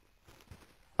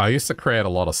used to create a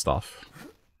lot of stuff.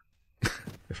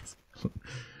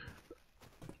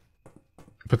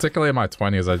 Particularly in my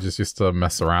 20s, I just used to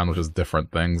mess around with just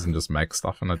different things and just make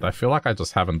stuff, and I feel like I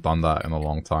just haven't done that in a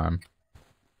long time.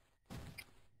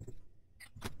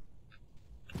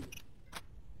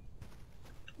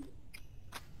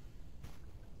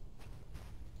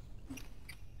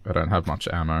 I don't have much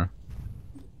ammo.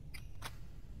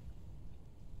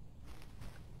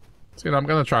 So, you know, I'm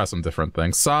gonna try some different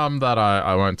things. Some that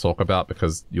I won't talk about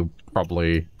because you'll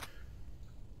probably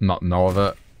not know of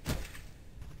it.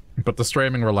 But the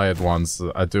streaming related ones,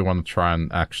 I do want to try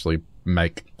and actually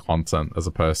make content as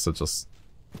opposed to just,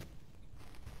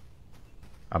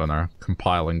 I don't know,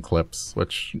 compiling clips,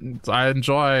 which I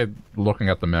enjoy looking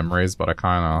at the memories, but I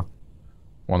kind of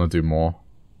want to do more.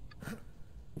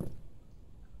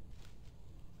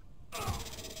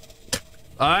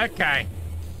 Okay.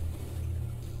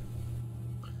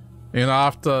 You know,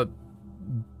 after,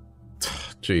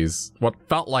 jeez, what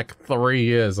felt like 3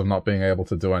 years of not being able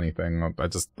to do anything,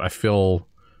 I feel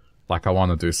like I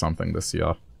want to do something this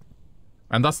year.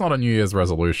 And that's not a New Year's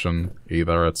resolution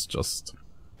either, it's just,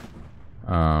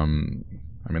 I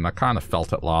mean, I kind of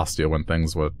felt it last year when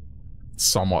things were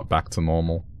somewhat back to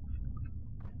normal.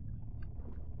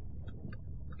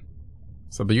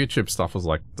 So the YouTube stuff was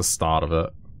like the start of it.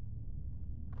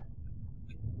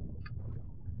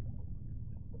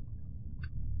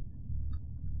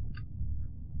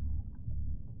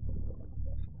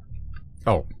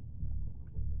 Oh.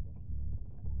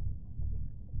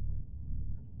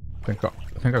 I think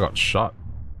I got shot.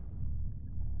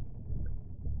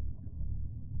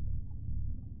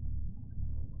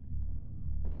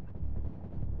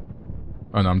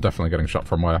 Oh no, I'm definitely getting shot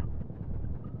from where?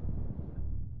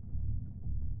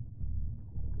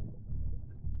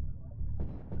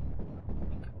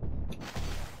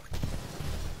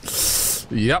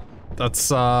 Yep, that's,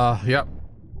 yep.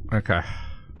 Okay.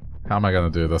 How am I gonna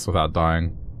do this without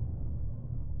dying?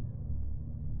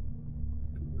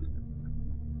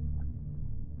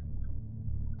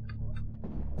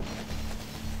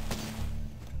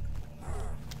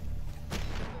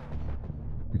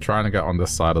 I'm trying to get on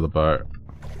this side of the boat.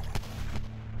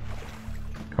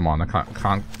 Come on, I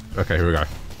can't. Okay, here we go.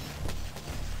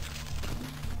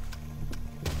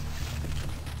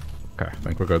 Okay, I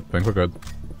think we're good, I think we're good.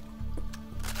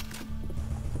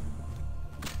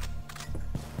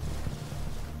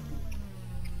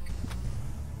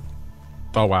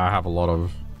 Oh wow, I have a lot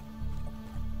of...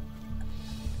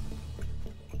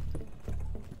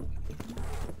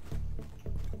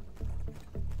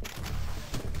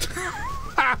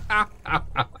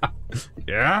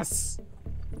 Yes!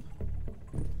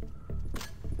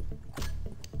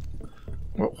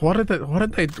 What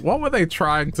were they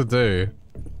trying to do?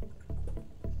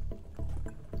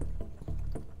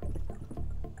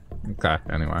 Okay,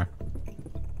 anyway.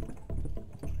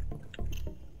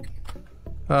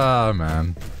 Oh,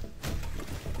 man.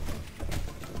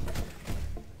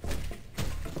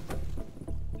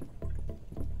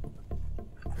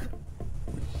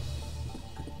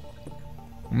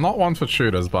 I'm not one for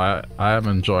shooters, but I am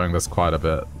enjoying this quite a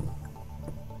bit.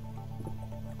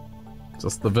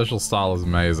 Just the visual style is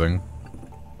amazing.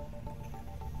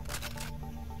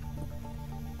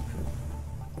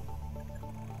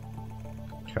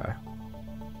 Okay.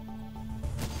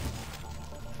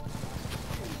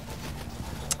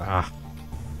 Ah.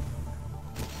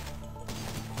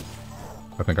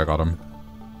 I think I got him.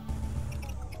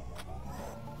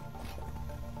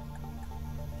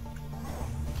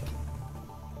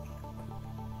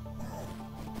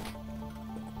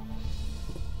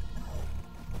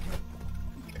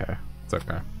 Okay, it's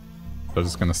okay. They're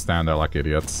just gonna stand there like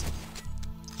idiots.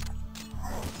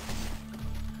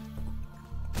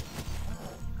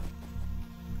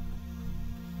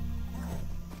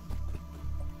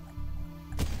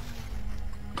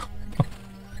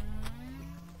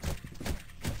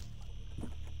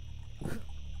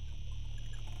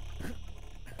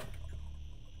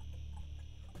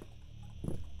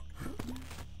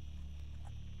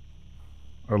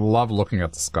 I love looking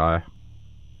at the sky.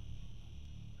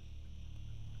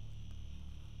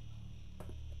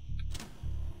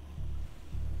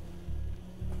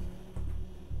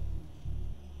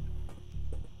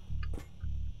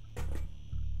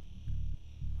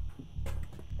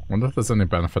 Wonder if there's any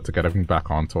benefit to getting back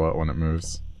onto it when it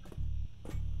moves.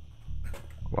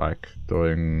 Like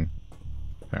doing...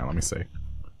 Hang on, let me see.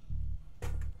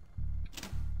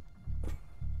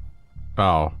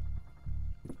 Oh.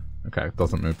 Okay, it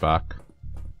doesn't move back.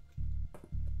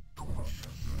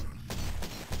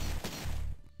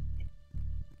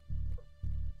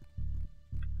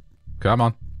 Come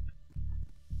on.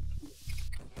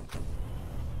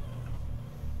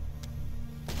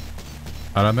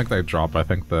 I don't think they drop, I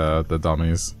think the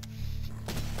dummies.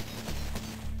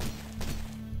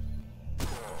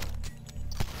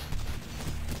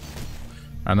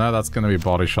 I know that's gonna be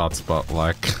body shots, but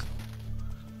like...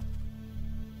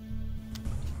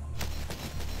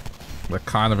 they're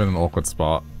kind of in an awkward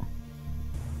spot.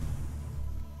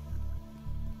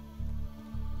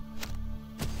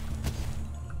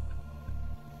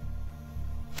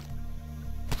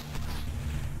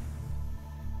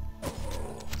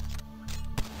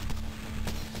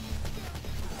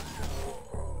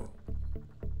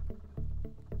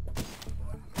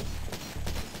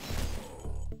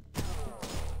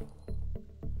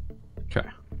 Okay.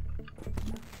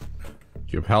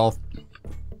 Cube health.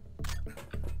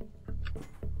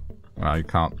 Well, you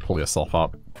can't pull yourself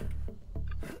up.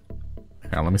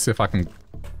 Yeah, let me see if I can...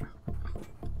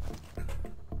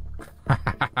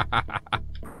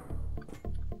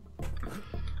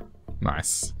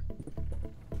 Nice.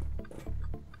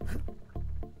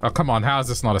 Oh, come on, how is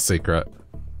this not a secret?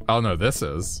 Oh no, this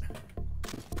is.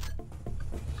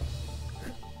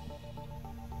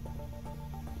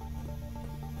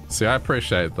 See, I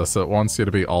appreciate this. It wants you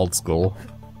to be old school.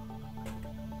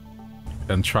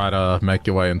 And try to make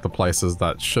your way into places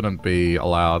that shouldn't be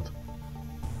allowed.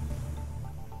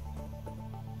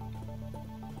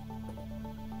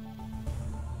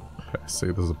 Okay, see,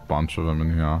 there's a bunch of them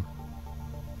in here.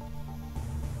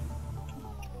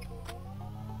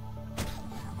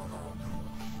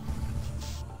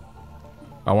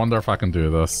 I wonder if I can do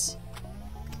this.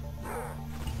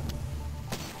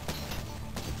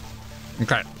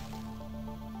 Okay.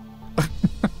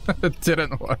 It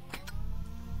didn't work.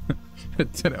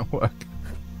 It didn't work.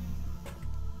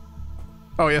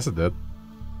 Oh, yes it did.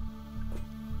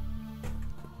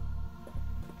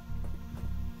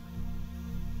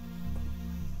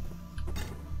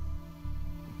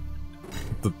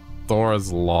 The door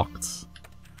is locked.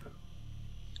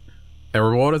 A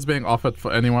reward is being offered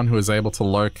for anyone who is able to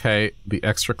locate the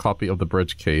extra copy of the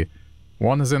bridge key.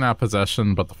 One is in our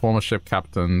possession, but the former ship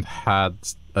captain had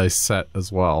a set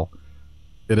as well.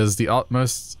 It is the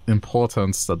utmost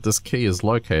importance that this key is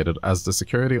located, as the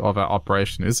security of our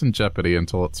operation is in jeopardy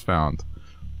until it's found.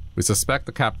 We suspect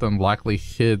the captain likely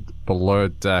hid below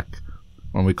deck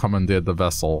when we commandeered the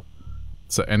vessel,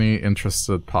 so any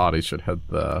interested party should head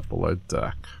there, below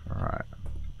deck. Alright.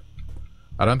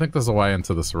 I don't think there's a way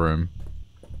into this room.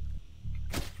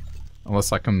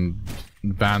 Unless I can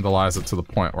vandalize it to the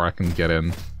point where I can get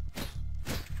in.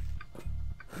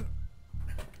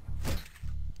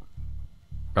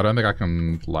 I don't think I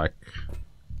can, like...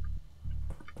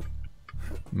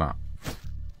 No.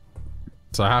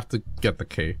 So I have to get the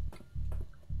key.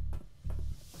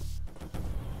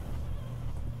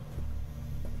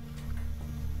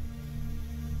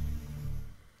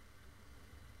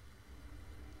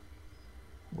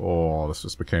 Oh, this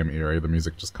just became eerie. The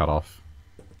music just cut off.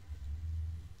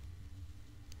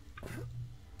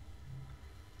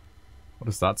 What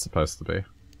is that supposed to be?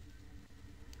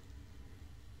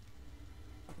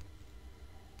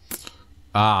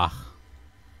 Ah.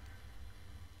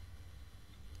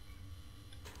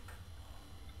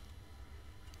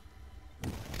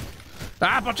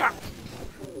 Ah, watch out!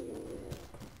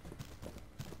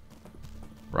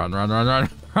 Run, run, run, run,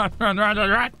 run, run, run, run,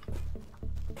 run!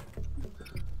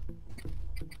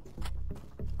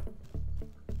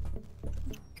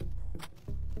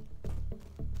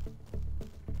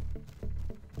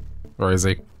 Where is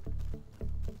he?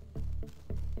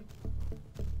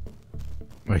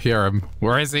 I hear him.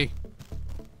 Where is he?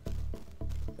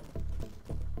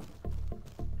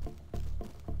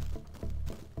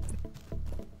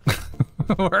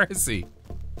 Where is he?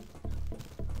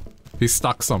 He's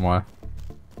stuck somewhere.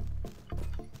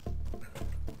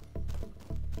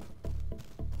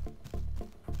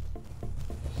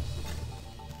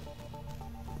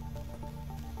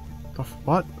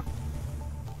 What?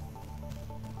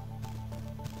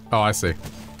 Oh, I see.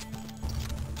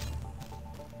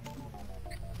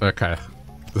 Okay.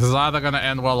 This is either gonna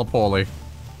end well or poorly.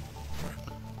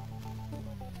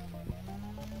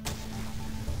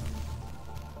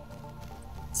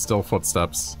 Still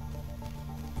footsteps.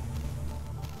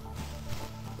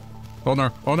 Oh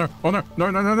no, oh no, oh no, no,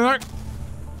 no, no, no, no!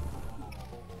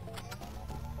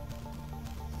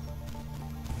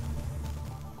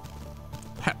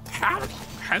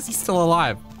 How is he still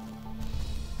alive?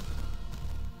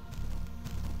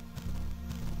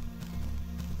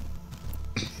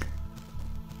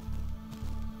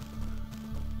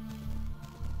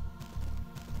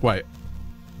 Wait.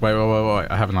 Wait, wait, wait, wait.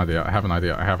 I have an idea. I have an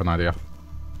idea. I have an idea.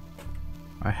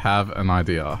 I have an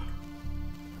idea.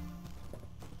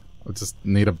 I just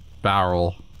need a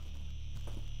barrel.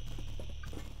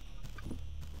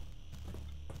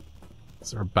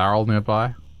 Is there a barrel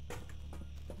nearby?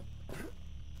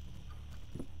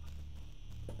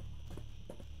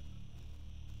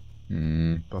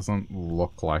 Doesn't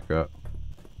look like it.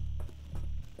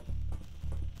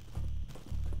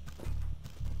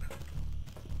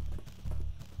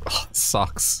 Oh, it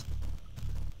sucks.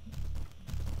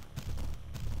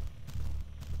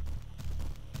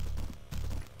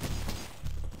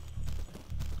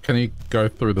 Can he go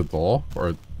through the door,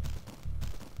 or...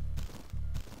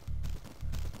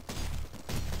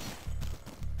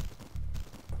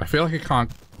 I feel like he can't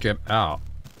get out.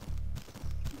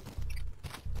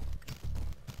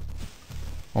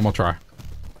 One more try.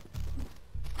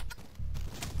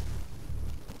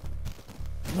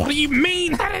 What do you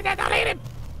mean? How did I not hit him?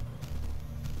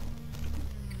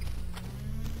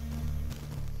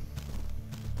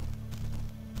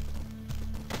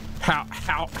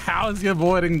 How is he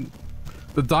avoiding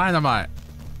the dynamite?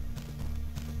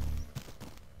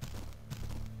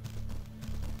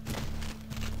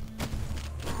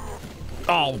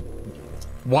 Oh,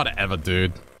 whatever,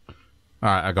 dude.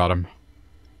 Alright, I got him.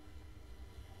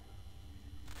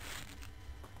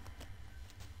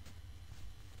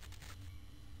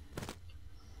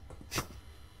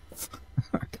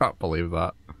 I can't believe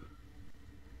that.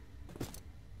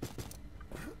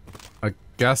 I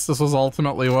guess this was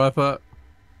ultimately worth it.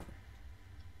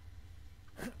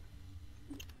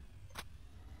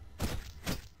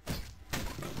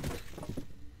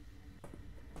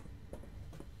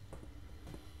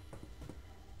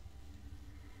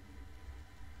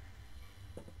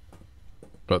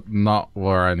 But not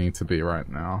where I need to be right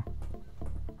now.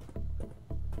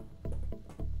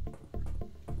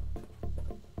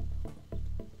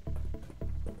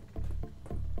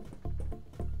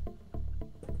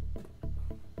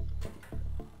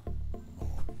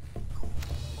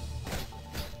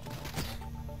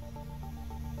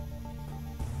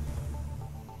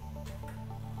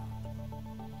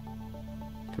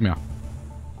 Come here.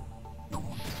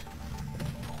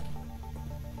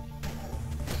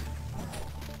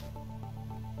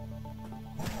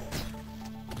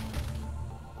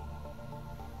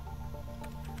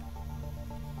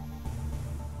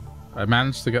 I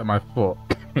managed to get my foot,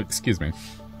 excuse me,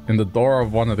 in the door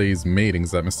of one of these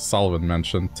meetings that Mr. Sullivan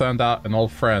mentioned. Turned out an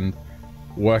old friend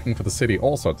working for the city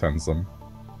also attends them.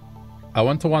 I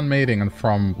went to one meeting and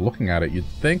from looking at it, you'd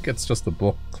think it's just a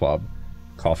book club.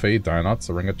 Coffee, donuts,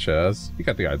 a ring of chairs, you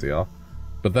get the idea.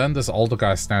 But then this older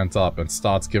guy stands up and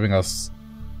starts giving us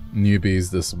newbies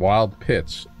this wild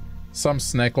pitch. Some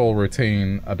snake oil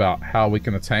routine about how we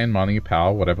can attain money,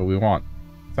 power, whatever we want.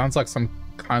 Sounds like some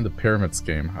kind of pyramid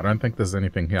scheme. I don't think there's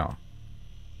anything here.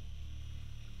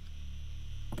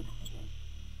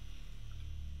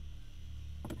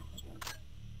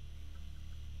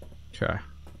 Okay.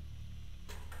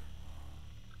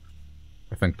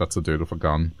 I think that's a dude with a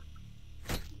gun.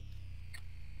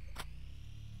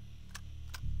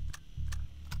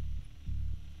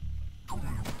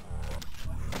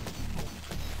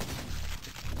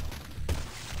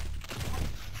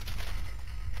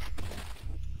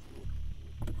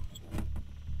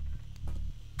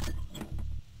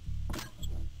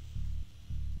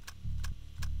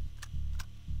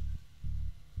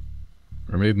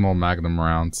 We need more Magnum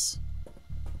rounds.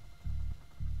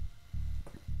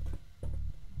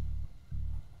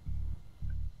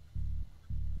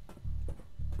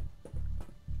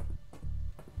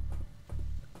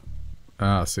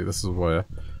 Ah, see, this is where...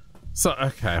 So,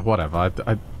 okay, whatever.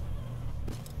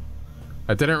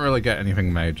 I didn't really get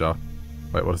anything major.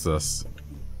 Wait, what is this?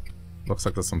 Looks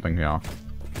like there's something here.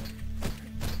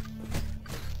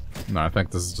 No, I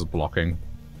think this is just blocking.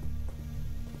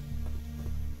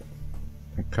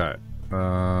 Okay.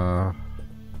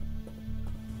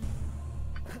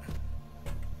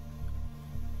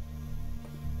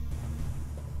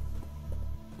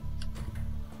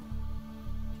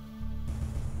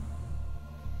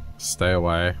 Stay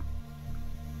away.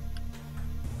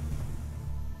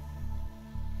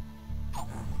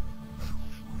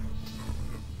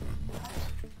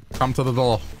 Come to the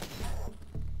door.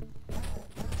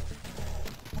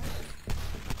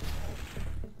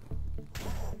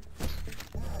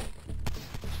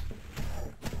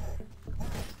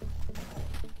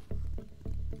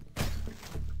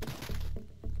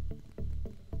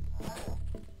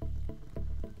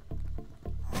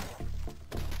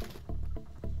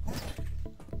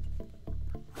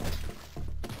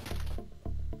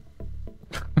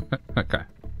 Okay.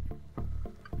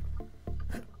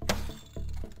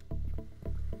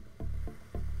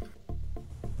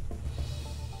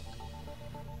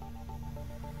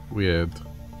 Weird.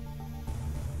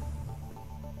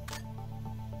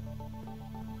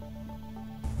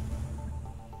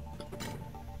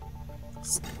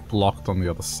 It's blocked on the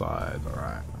other side,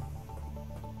 alright.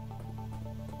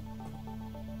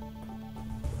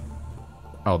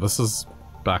 Oh, this is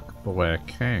back the way I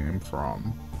came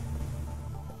from.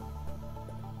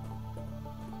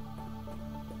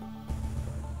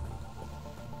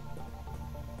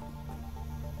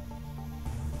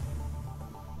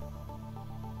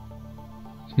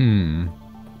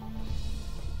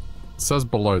 It says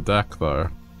below deck, though.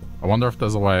 I wonder if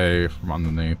there's a way from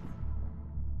underneath.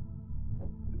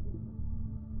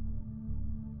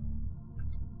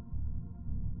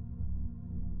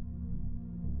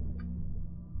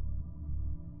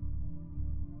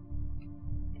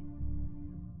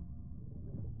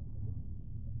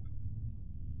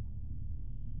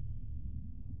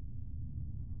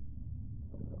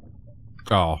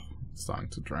 Oh, starting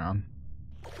to drown.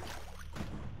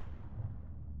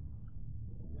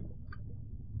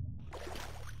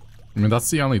 I mean,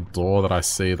 that's the only door that I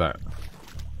see that...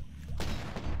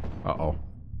 Uh-oh.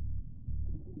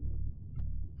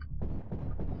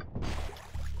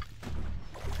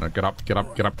 No, get up, get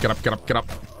up, get up, get up, get up, get up.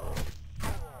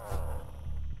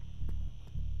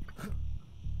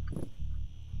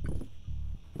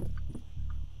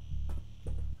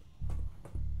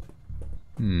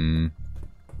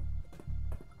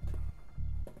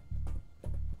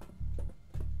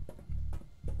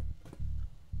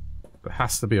 There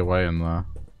has to be a way in there.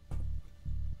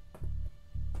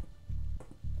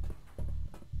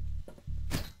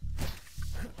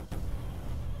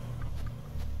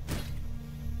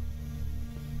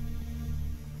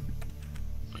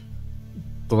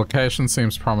 The location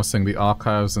seems promising. The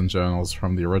archives and journals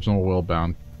from the original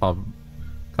Willbound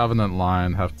Covenant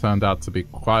line have turned out to be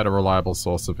quite a reliable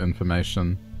source of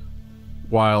information.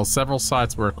 While several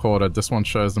sites were recorded, this one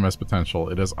shows the most potential.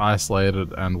 It is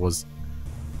isolated and was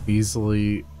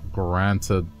easily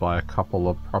granted by a couple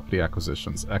of property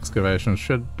acquisitions. Excavation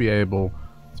should be able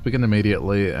to begin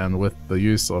immediately, and with the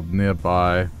use of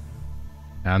nearby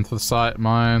anthracite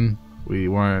mine, we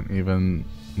won't even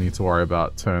need to worry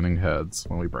about turning heads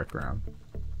when we break ground.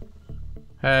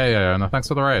 Hey, Iona, thanks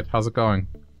for the raid. How's it going?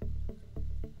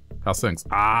 How's things?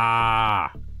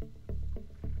 Ah!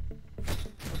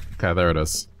 Okay, there it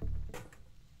is.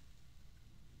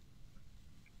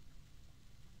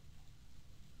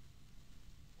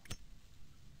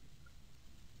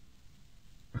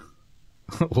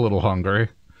 A little hungry.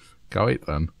 Go eat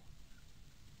then.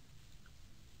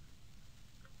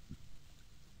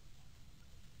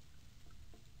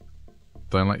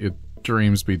 Don't let your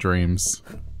dreams be dreams.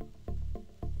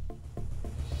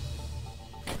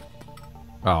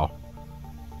 Oh.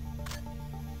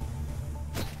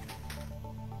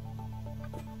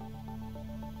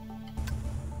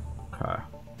 Okay.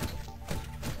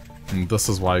 And this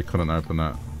is why you couldn't open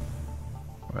it.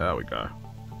 There we go.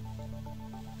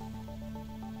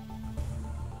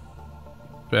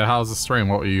 But yeah, how's the stream?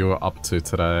 What were you up to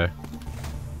today?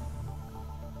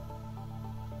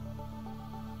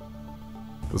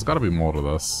 There's gotta be more to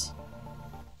this.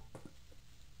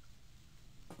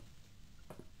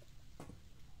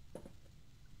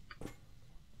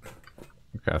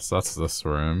 Okay, so that's this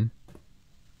room.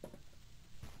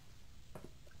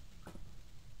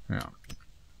 Yeah.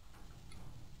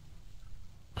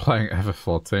 Playing Ever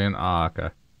 14? Ah, okay.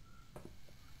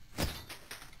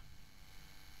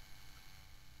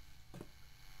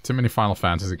 Too many Final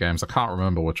Fantasy games. I can't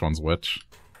remember which one's which.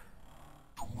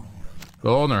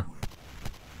 Oh no.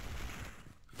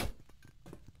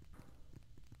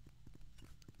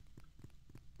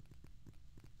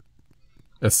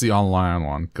 It's the online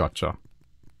one. Gotcha.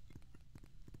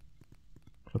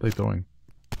 What are they doing?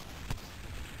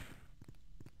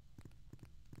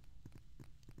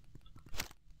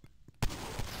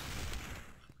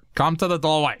 Come to the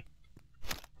doorway.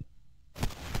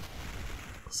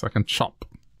 So I can chop.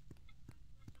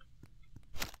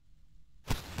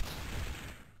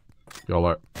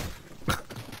 YOLO.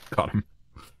 Got him.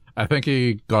 I think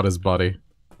he got his buddy.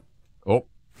 Oh.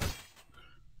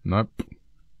 Nope.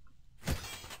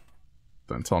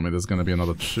 Don't tell me there's gonna be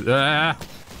another ah!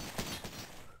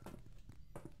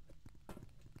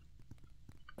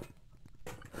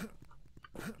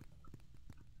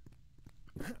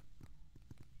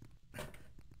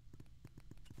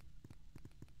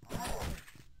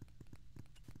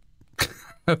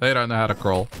 They don't know how to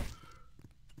crawl.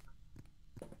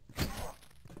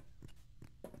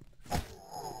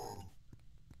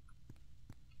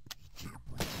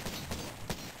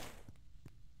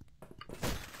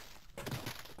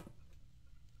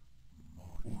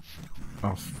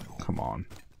 Oh, come on.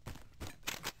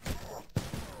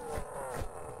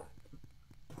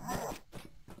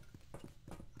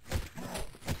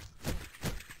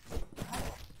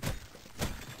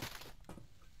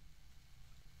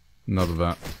 Another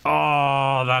vent.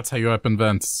 Oh, that's how you open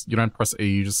vents. You don't press E,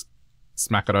 you just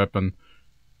smack it open.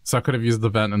 So I could have used the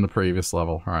vent in the previous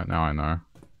level. Alright, now I know.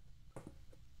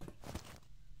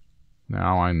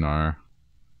 Now I know.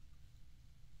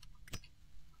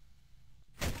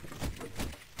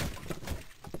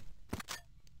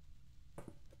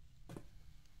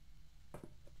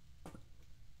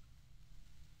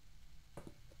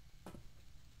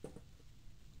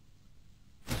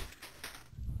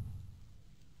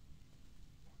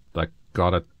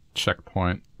 Got a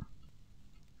checkpoint.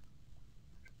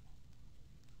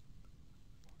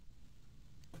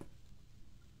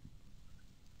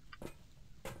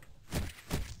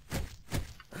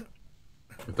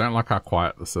 I don't like how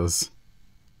quiet this is.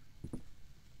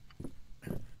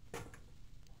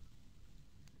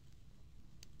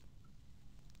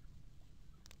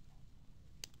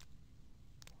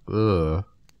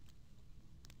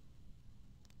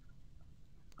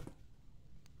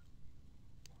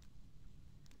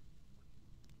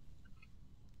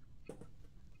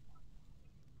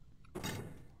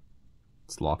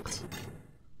 It's locked.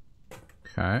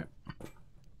 Okay.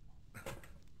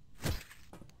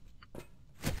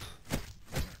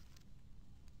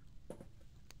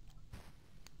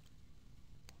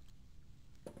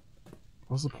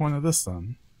 What's the point of this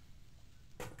then?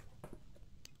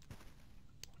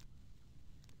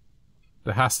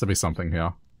 There has to be something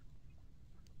here.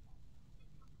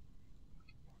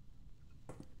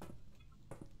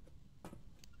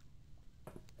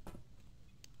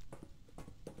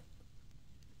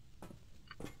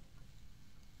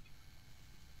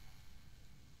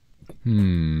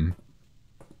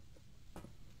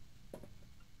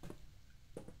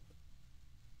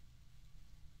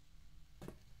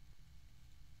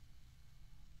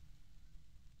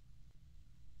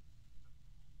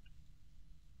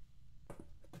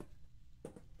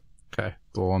 Okay,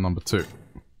 door number 2.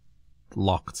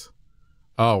 Locked.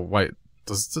 Oh, wait.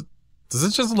 Does it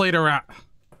just lead around?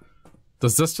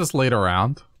 Does this just lead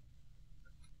around?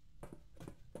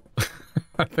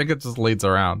 I think it just leads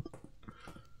around.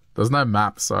 There's no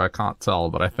map, so I can't tell,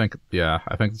 but I think, yeah,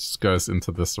 I think it just goes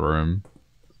into this room.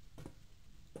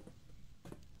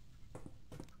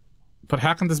 But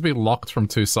how can this be locked from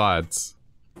 2 sides?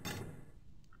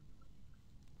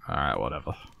 Alright,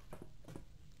 whatever.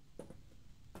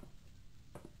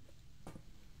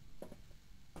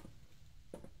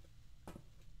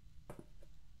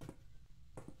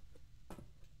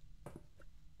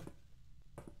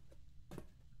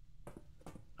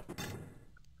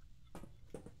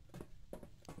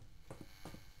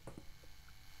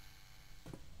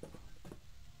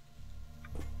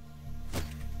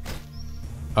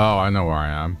 Oh, I know where I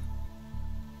am.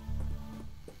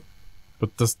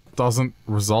 But this doesn't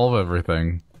resolve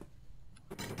everything.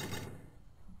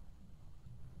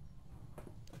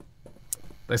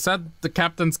 They said the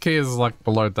captain's key is like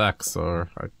below deck, so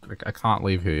I can't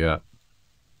leave here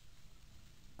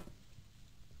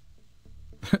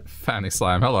yet. Fanny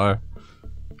Slime, hello.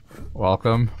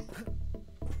 Welcome.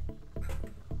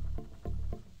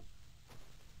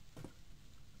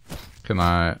 Can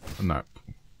I... No.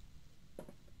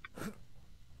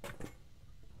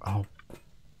 Oh.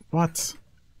 What?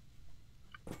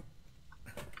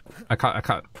 I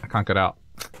can't get out.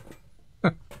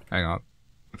 Hang on.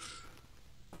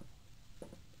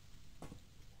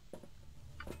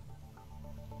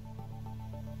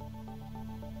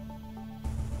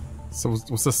 So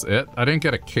was this it? I didn't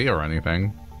get a key or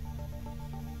anything.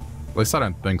 At least I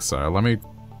don't think so. Let me...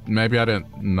 Maybe I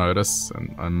didn't notice,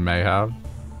 and I may have.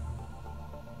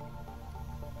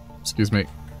 Excuse me.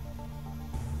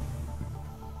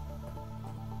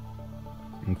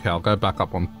 Okay, I'll go back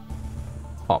up on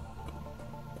top.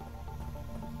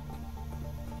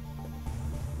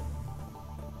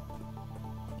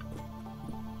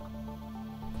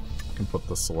 I can put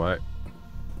this away.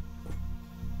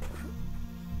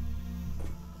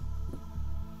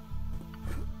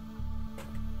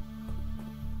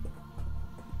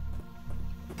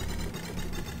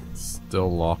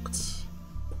 Still locked.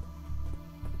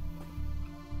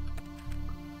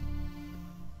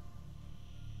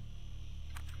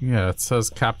 Yeah, it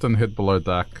says Captain hid below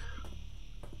deck.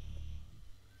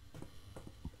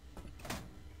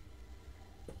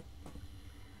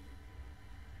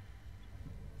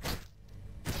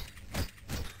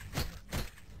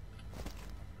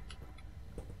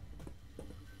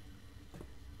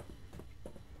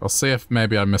 I'll see if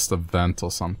maybe I missed a vent or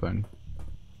something.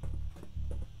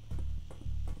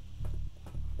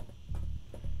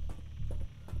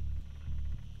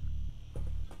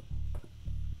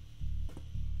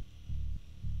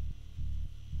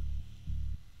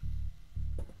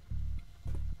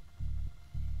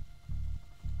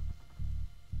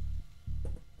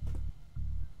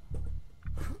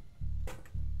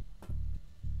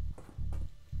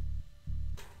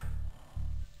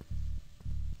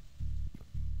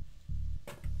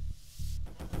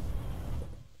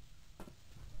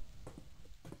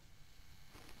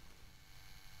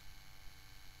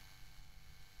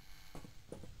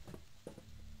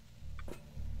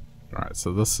 Alright,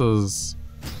 so this is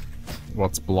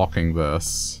what's blocking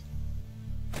this.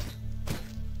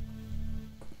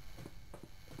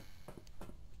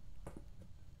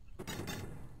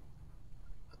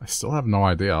 I still have no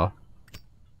idea.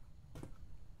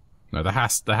 No, there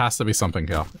has to be something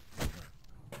here.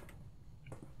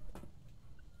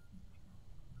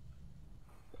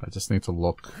 I just need to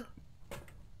look.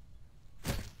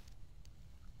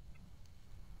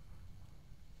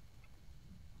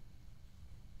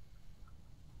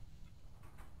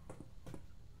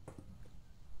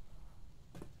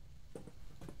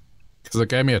 Because it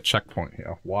gave me a checkpoint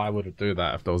here. Why would it do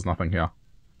that if there was nothing here?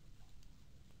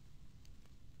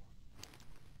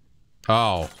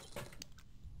 Oh.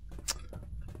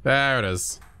 There it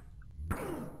is.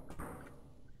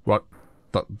 What?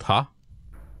 Huh?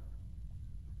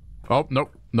 Oh,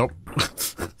 nope. Nope.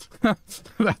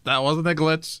 that wasn't a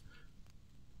glitch.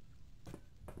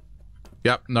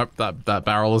 Yep, nope, that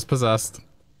barrel is possessed.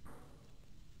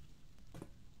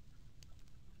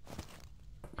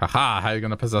 Haha, how are you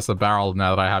gonna possess a barrel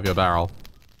now that I have your barrel?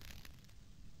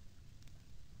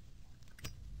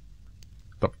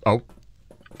 Oh.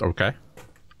 Okay.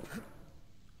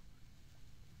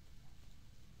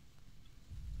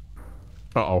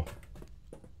 Uh-oh.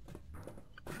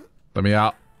 Let me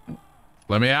out.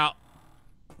 Let me out.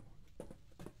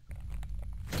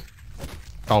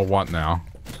 Oh, what now?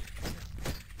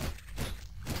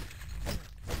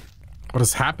 What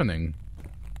is happening?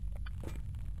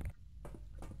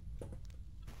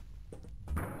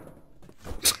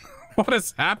 What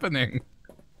is happening?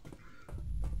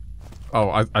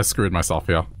 Oh, I screwed myself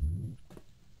here.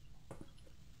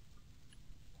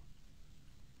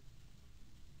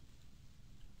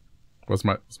 What's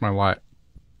my light?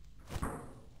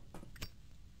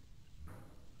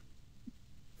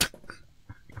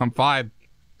 I'm fine.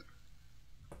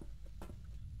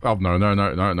 Oh,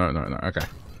 no. Okay.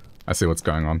 I see what's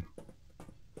going on.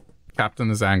 Captain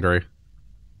is angry.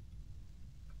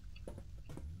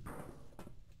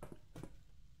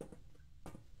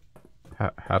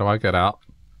 How do I get out?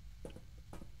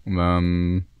 And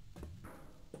then...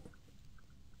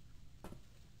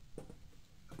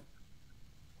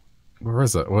 Where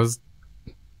is it?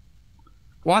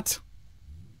 What?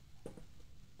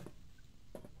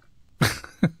 Am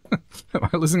I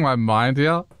losing my mind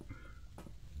here?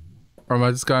 Or am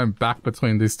I just going back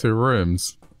between these two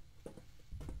rooms?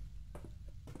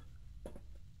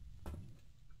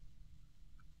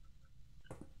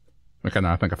 Okay, no,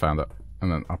 I think I found it.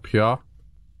 And then up here.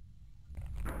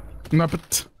 No,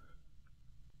 but...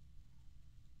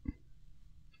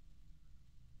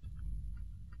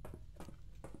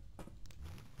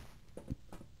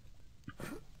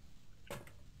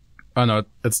 Oh no,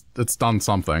 it's done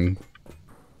something.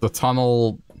 The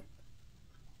tunnel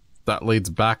that leads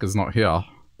back is not here.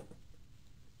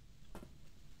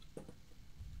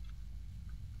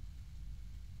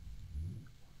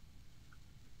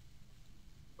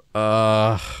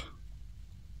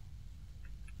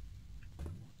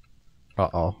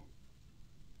 Uh-oh.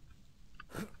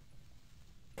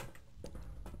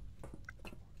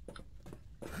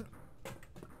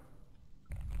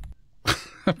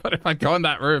 But if I go in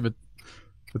that room,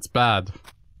 it's bad.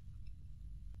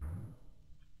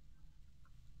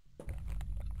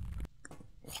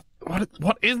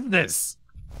 What is this?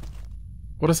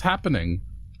 What is happening?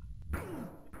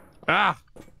 Ah!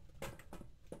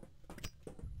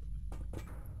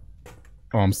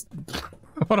 Oh,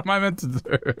 what am I meant to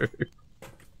do?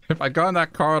 If I go in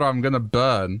that corridor, I'm gonna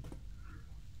burn.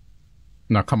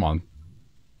 No, come on.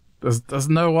 There's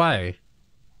no way.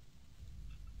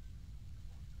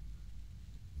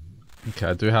 Okay,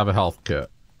 I do have a health kit.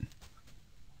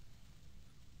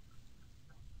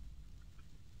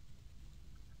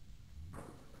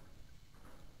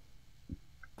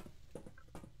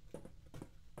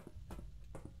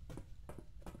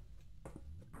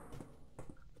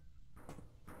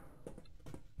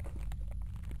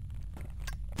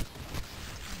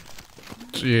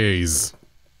 Jeez.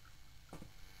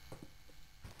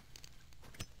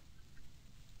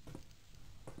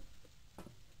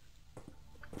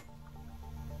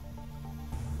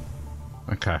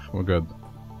 Okay, we're good.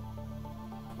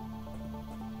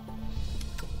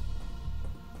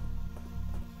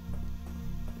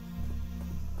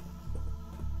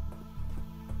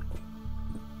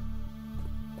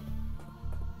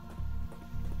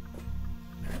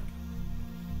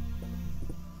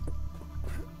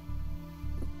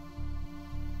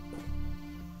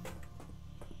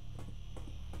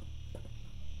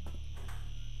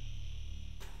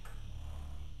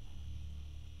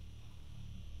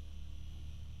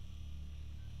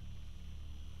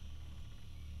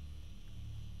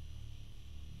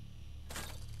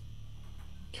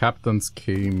 Captain's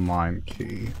key, mine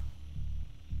key.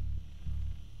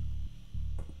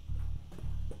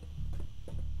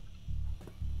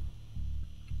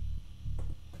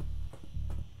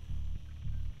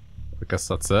 I guess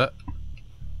that's it.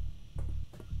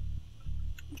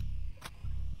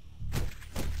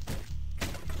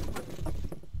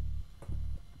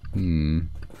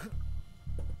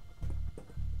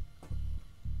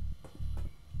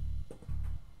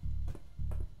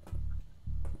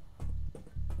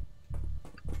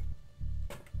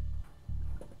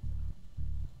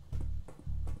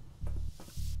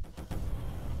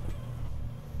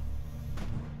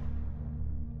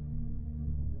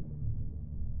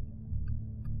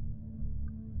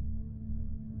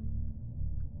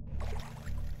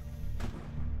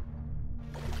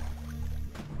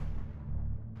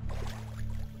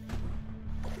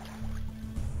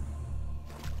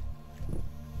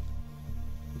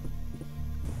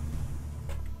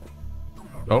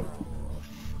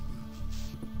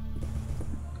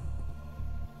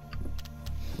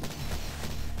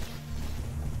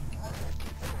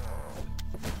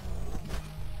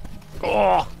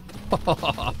 Oh!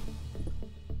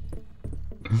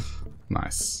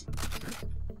 Nice.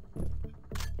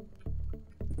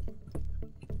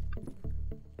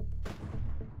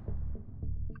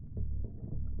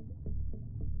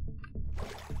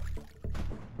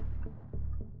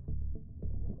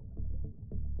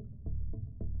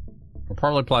 We'll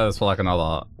probably play this for like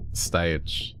another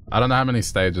stage. I don't know how many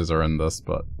stages are in this,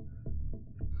 but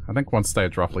I think one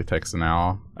stage roughly takes an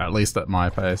hour, at least at my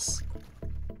pace.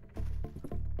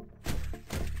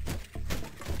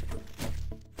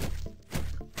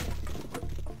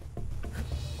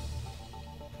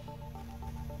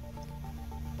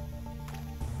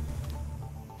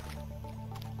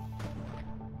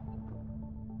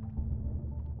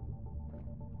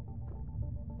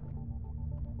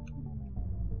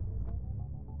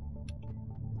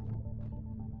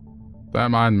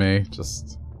 Don't mind me,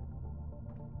 just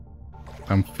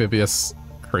amphibious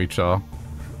creature.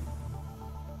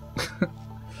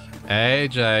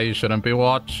 AJ, you shouldn't be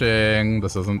watching.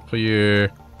 This isn't for you.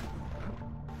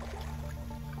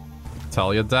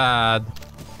 Tell your dad.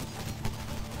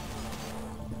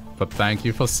 But thank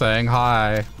you for saying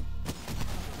hi.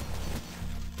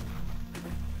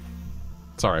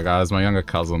 Sorry guys, my younger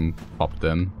cousin popped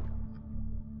in.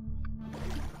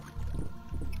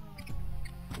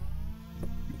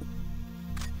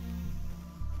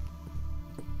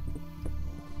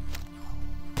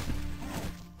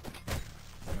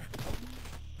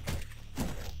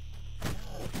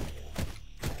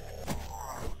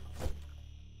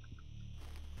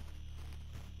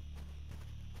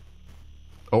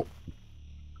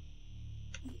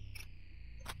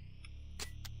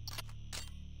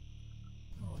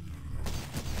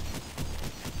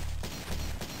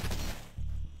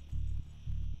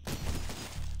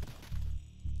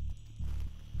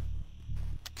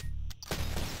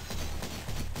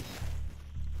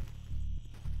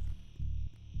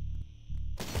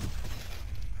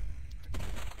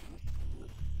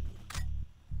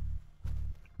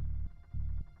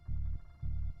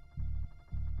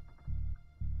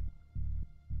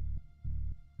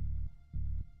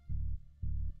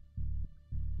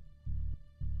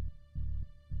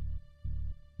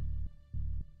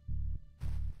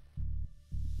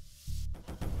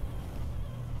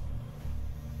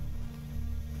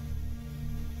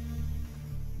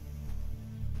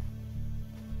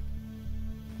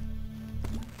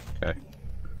 Okay.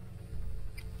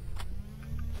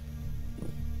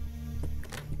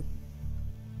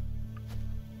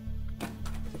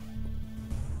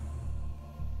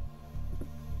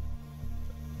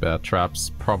 Bear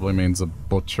traps probably means a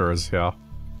butcher is here.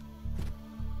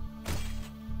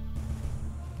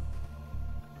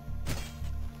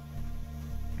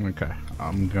 Okay,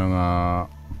 I'm gonna...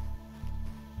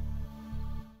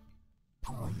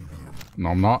 No,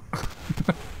 I'm not.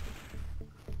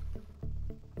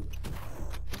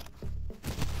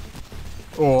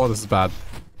 Oh, this is bad.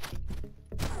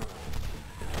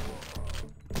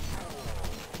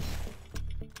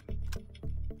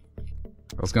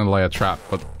 I was gonna lay a trap,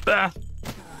 but... Ah!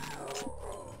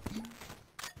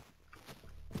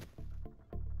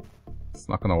 It's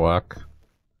not gonna work.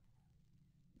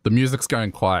 The music's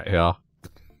going quiet here.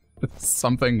 It's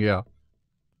something here.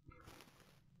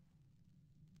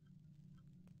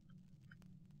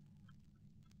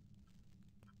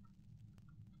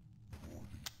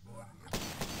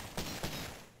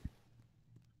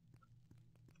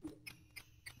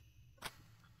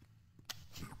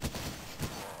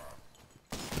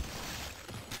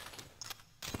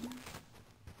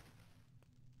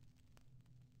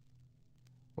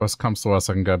 Worst comes to worst,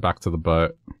 I can go back to the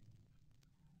boat.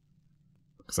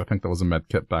 Because I think there was a med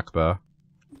kit back there.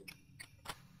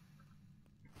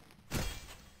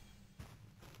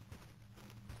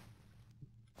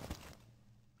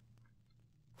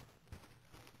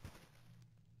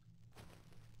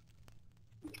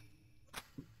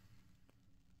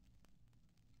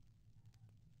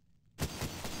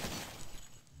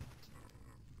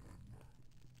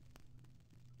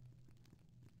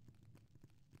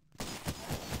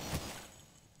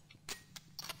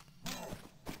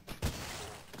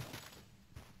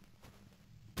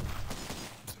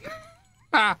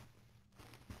 Ah!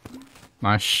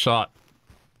 Nice shot.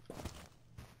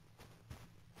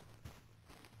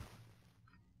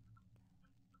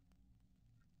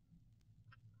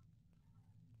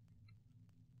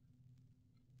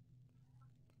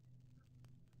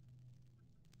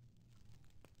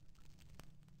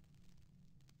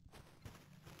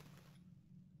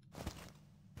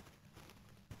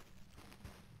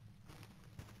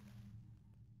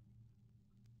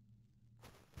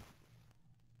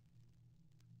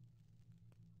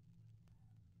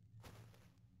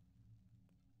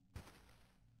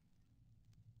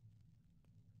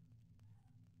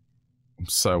 I'm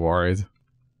so worried.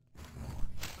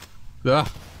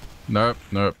 Ah! Nope,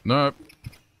 nope, nope.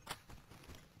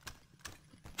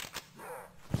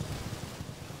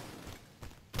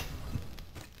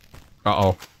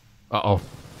 Uh-oh. Uh-oh.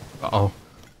 Uh-oh.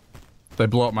 They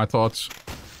blew up my torch.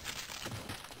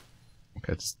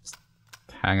 Okay, just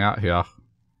hang out here.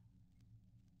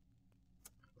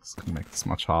 It's gonna make this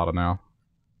much harder now.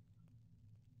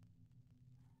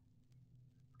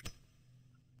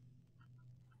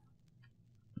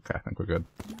 Okay, I think we're good.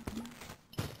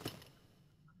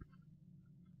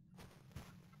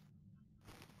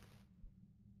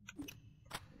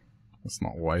 Let's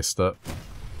not waste it.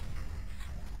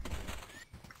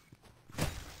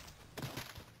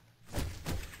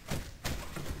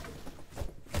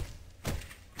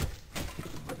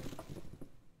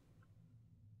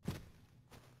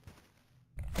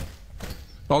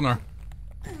 Oh no.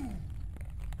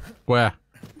 Where?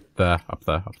 There, up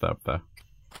there, up there, up there.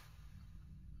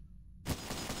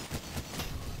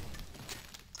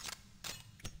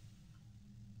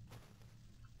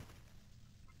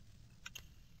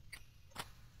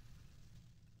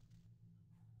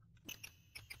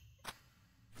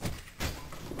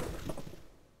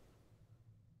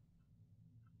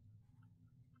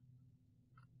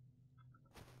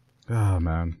 Oh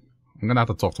man. I'm gonna have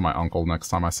to talk to my uncle next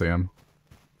time I see him.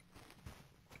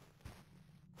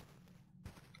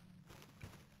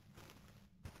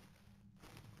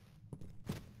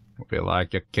 Be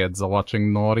like, your kids are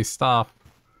watching naughty stuff.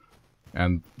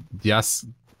 And yes,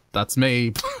 that's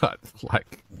me, but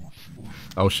like,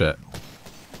 oh shit.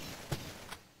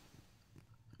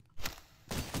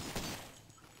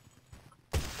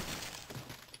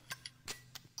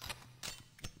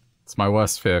 It's my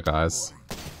worst fear, guys.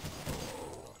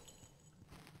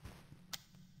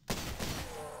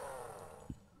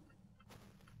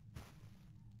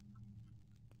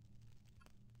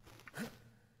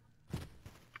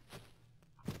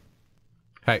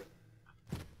 Hey.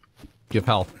 Give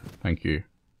help. Thank you.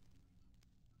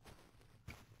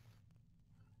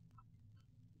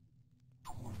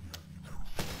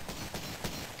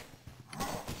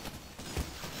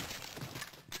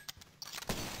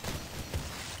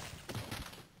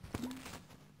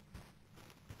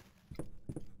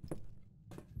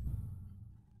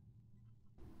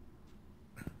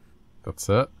 That's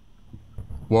it.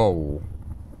 Whoa.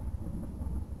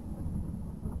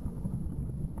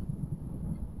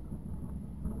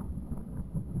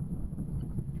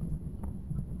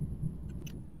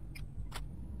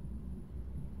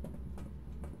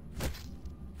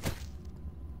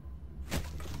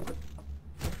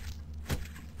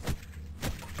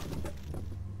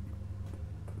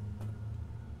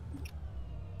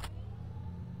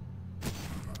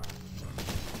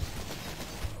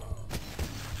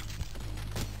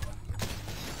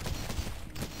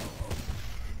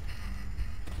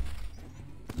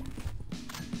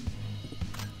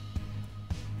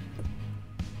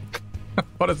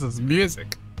 What is this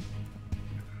music?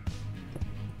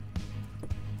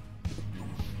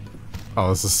 Oh,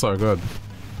 this is so good.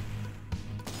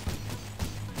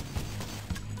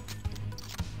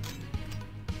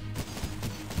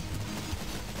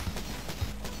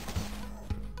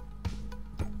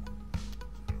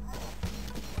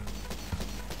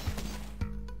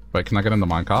 Wait, can I get in the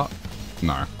minecart?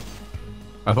 No.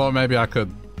 I thought maybe I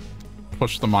could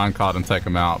push the minecart and take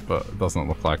him out, but it doesn't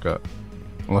look like it.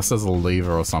 Unless there's a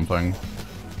lever or something.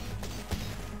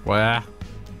 Where?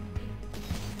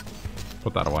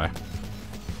 Put that away.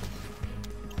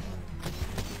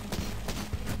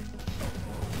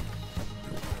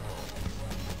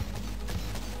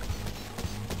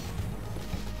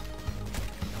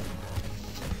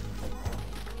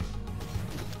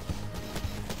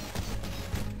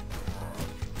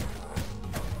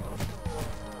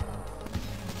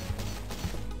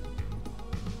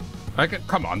 Okay,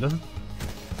 come on, then.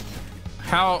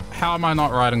 How am I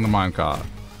not riding the minecart?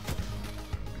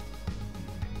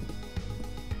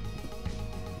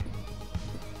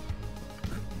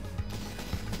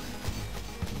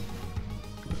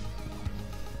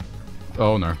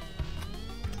 Oh no.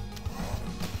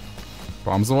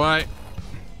 Bombs away.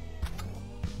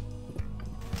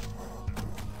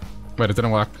 Wait, it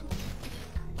didn't work.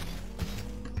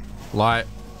 Light,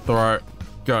 throw,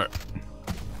 go.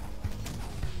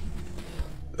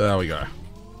 There we go.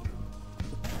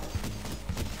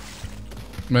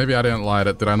 Maybe I didn't light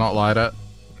it. Did I not light it?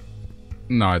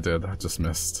 No, I did. I just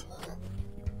missed.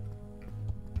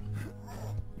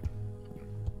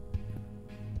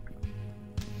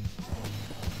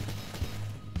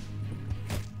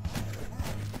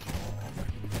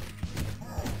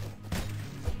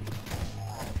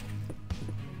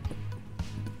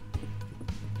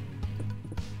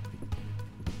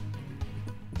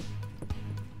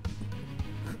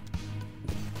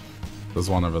 There's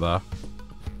one over there.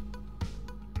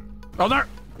 Oh, no!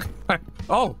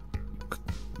 Oh!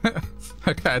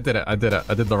 Okay, I did it. I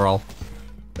did the roll.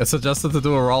 It's suggested to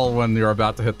do a roll when you're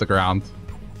about to hit the ground.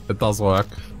 It does work.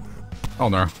 Oh,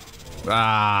 no.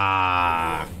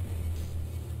 Ah!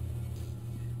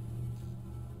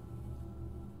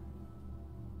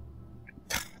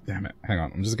 Damn it. Hang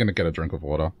on. I'm just gonna get a drink of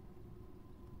water.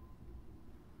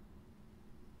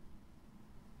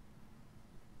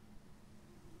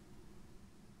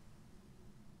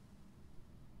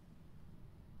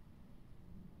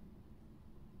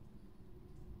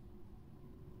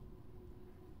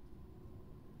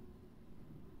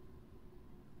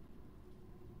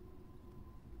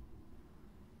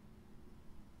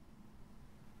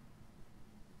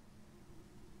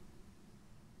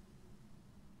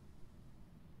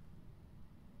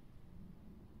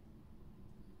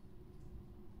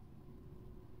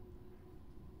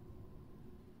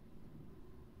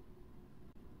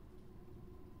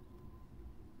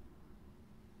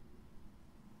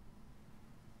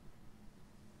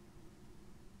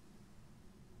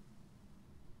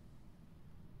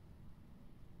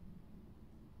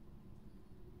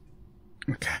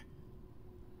 Okay.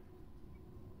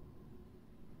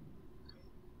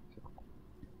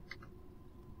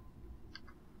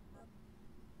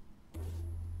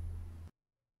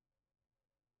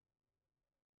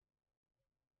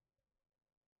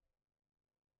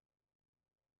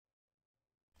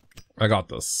 I got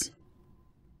this.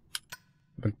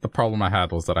 I think the problem I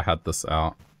had was that I had this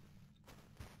out.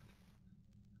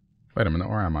 Wait a minute,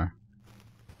 where am I?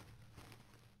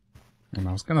 And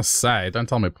I was gonna say, don't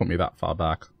tell me put me that far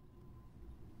back.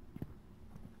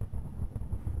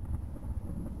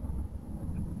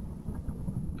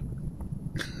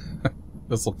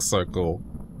 This looks so cool.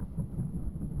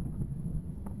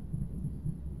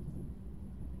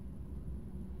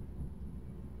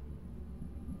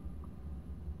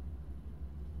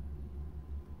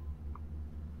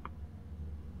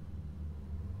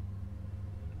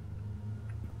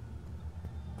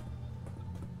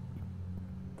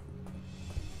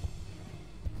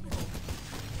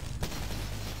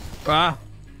 Ah!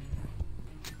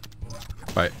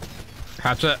 Wait.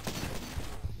 Hatchet!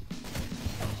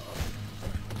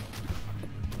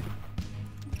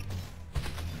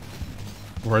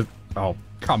 Where? Oh,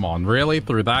 come on, really?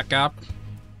 Through that gap?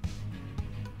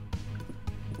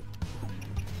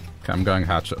 Okay, I'm going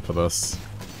hatchet for this.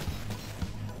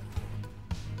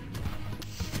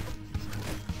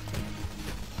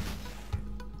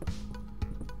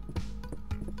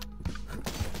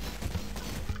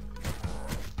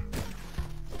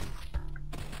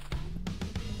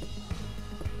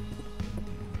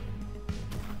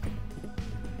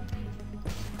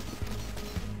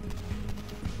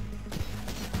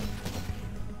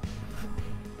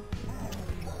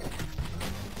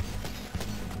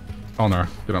 Oh no,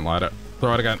 didn't light it.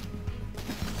 Throw it again.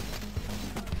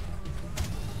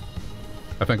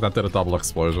 I think that did a double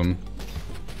explosion.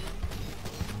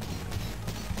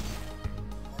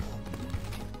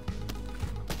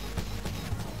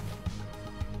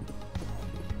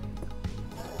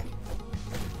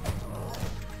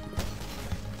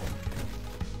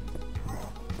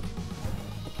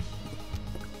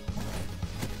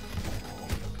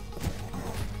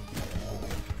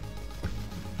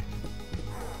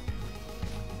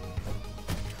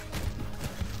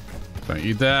 Don't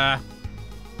you dare.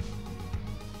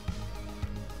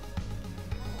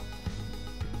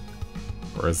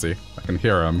 Where is he? I can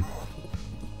hear him.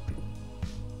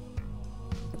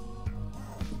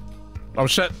 Oh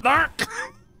shit! No!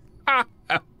 Oh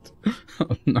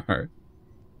no.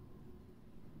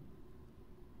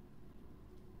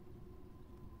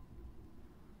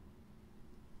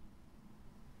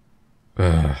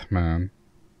 Ugh, man.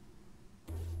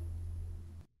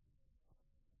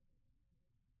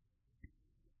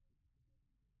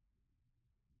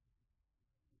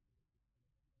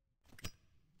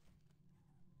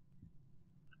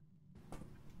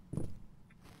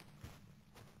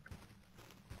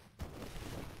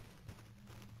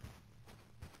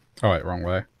 Oh wait, wrong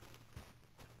way.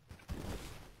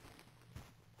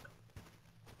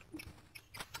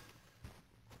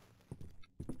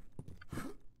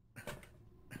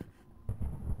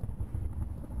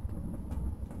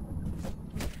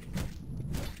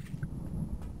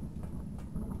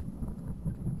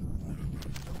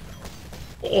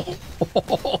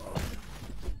 Oh.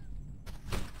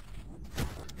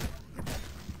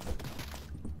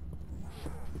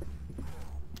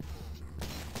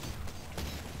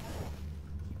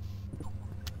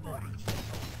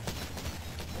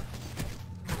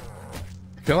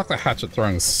 I feel like the hatchet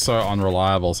throwing is so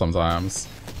unreliable sometimes.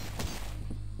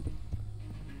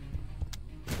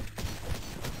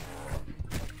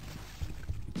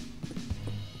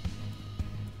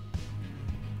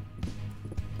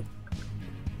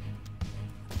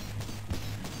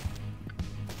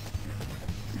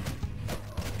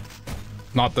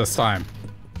 Not this time.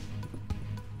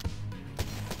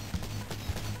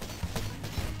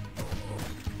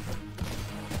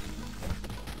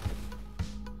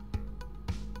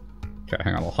 Okay,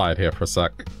 hang on, I'll hide here for a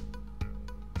sec.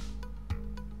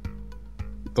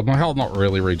 Did my health not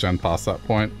really regen past that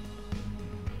point?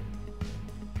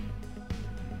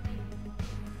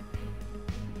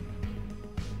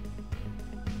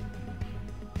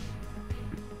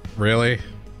 Really?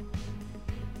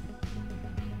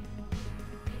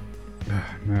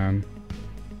 Man.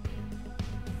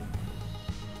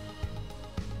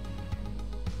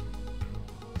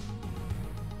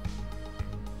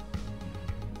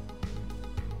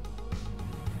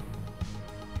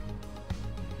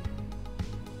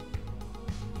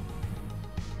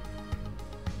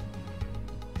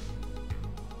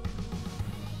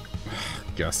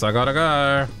 Guess I gotta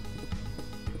go.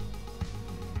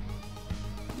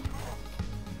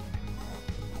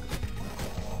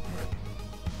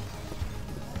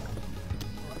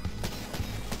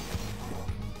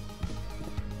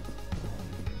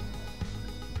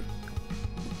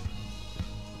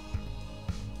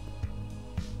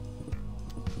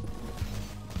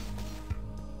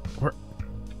 Where?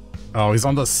 Oh, he's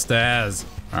on the stairs.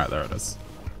 All right, there it is.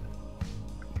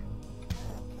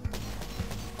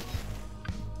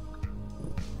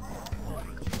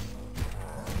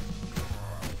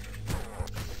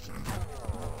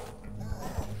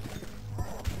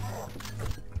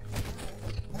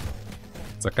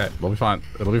 It's okay. We'll be fine.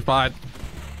 It'll be fine.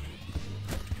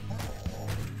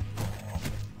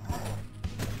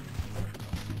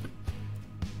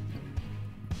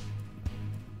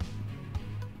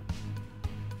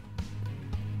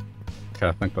 Okay,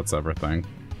 I think that's everything.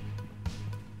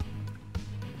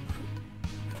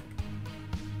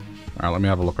 Alright, let me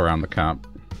have a look around the camp.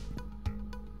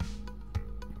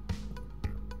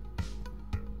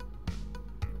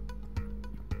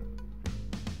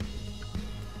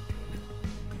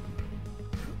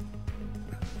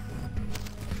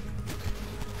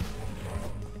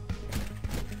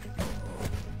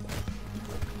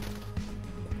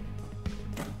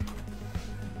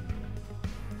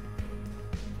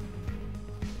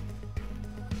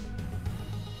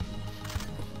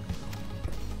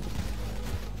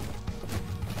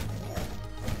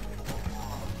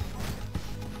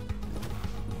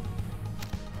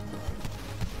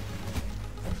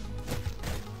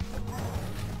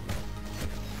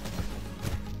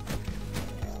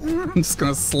 I'm just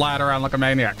gonna slide around like a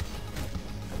maniac.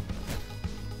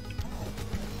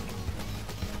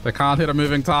 They can't hit a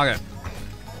moving target.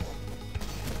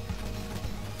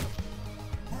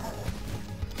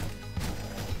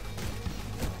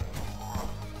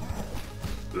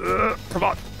 Come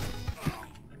on.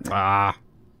 Ah.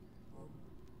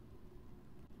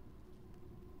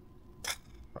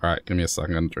 Alright, give me a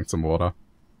second. I'm gonna drink some water.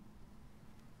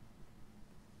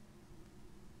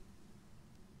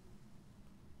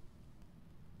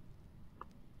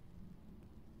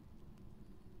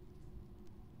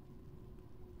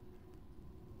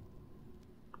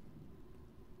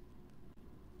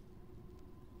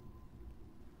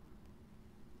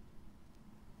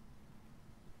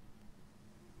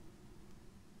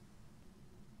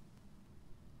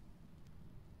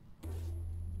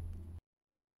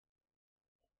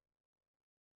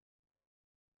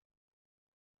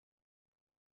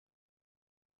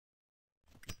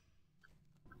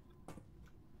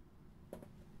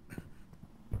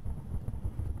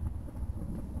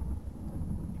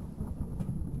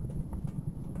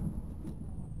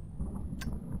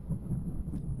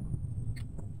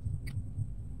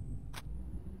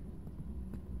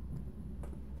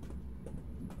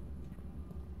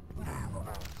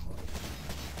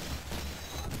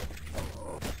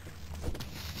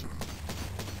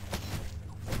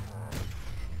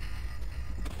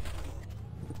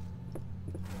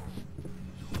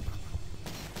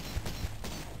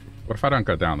 What if I don't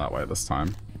go down that way this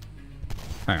time?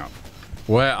 Hang on.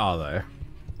 Where are they?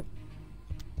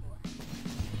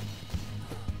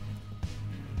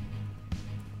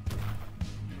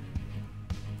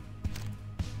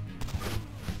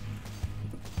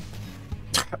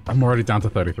 I'm already down to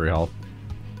 33 health.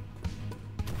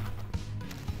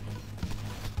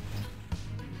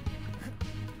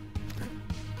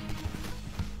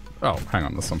 Oh, hang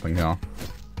on, there's something here.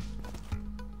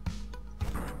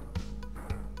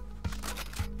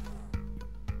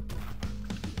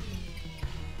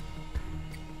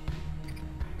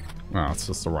 Oh, it's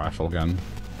just a rifle gun.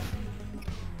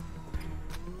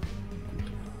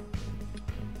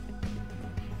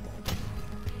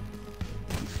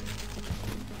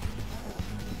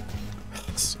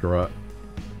 Screw it.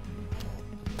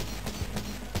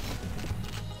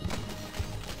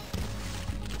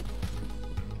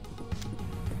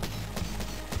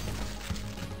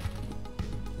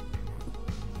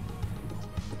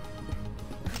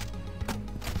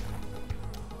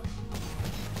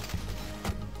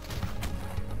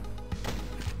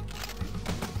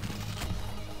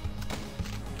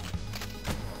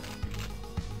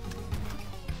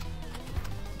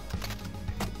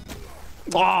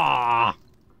 Ah!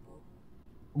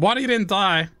 Why you didn't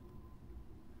die?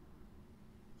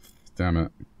 Damn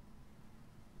it.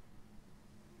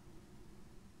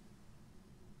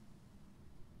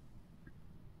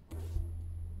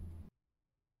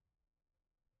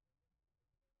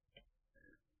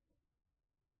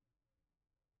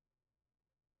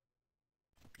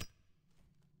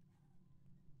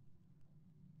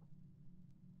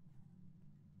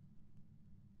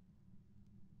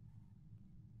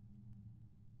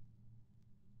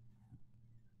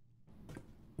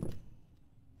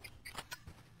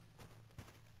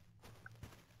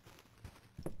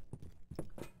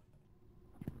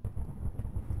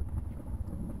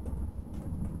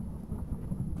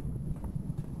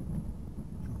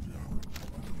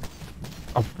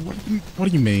 Oh, what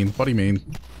do you mean? What do you mean?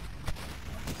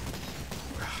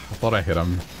 I thought I hit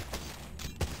him.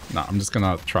 No, I'm just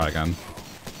gonna try again.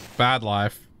 Bad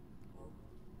life.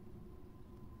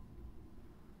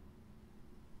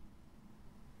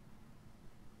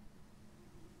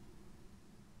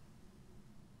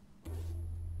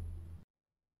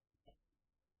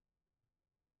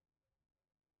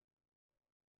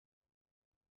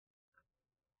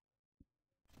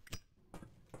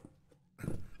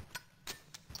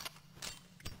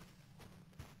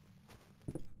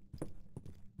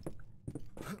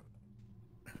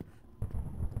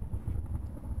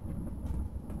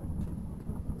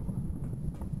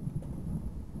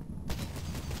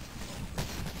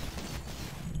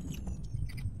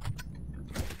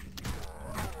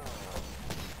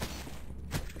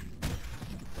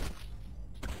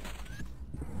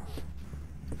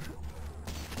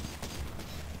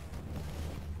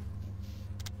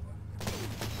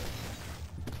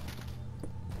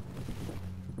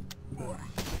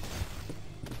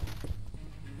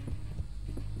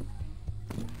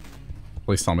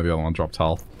 Please tell me the other one dropped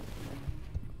health.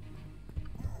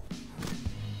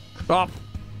 Oh!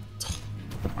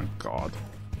 Oh my god.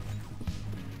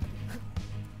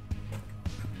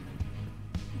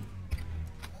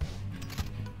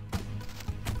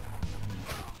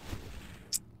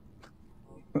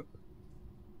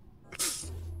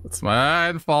 It's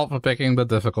my fault for picking the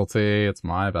difficulty. It's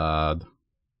my bad.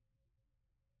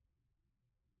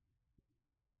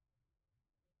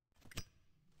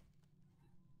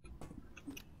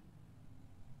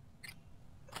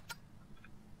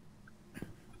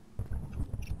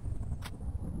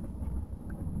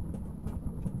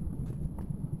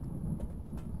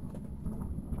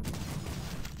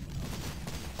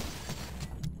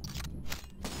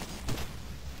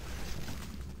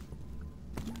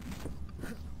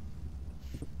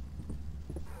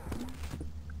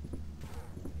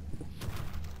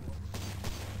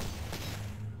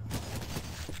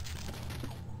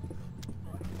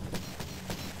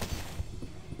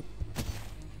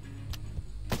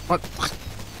 What?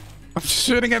 I'm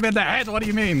shooting him in the head, what do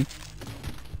you mean?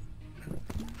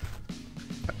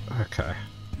 Okay.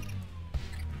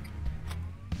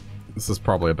 This is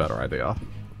probably a better idea.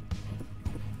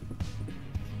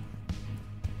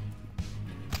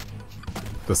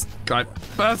 This guy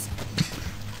first!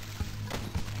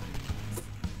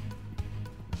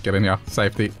 Get in here,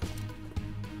 safety.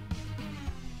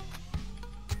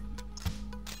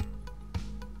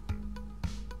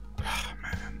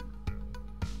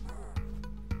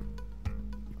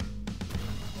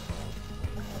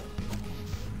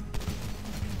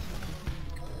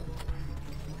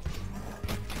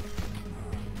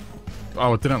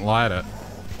 Oh, it didn't light it.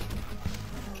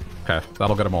 Okay,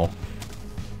 that'll get them all.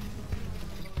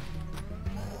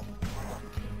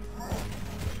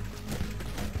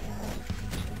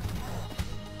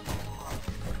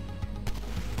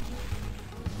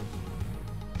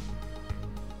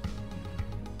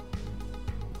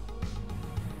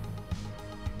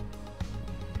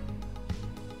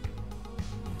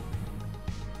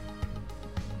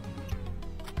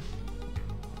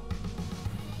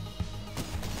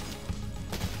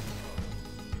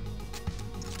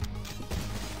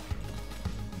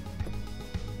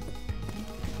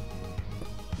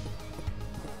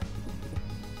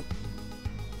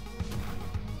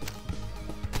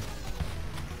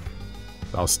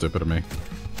 That was stupid of me.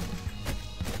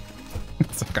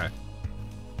 It's okay.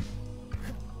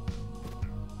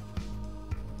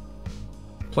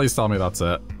 Please tell me that's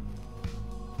it.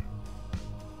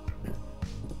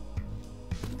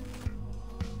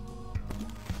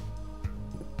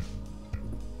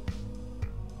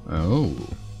 Oh.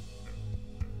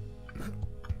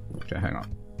 Okay, hang on.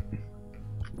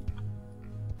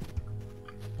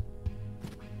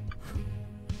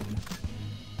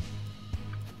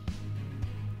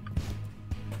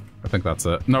 I think that's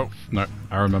it. No, no,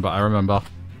 I remember.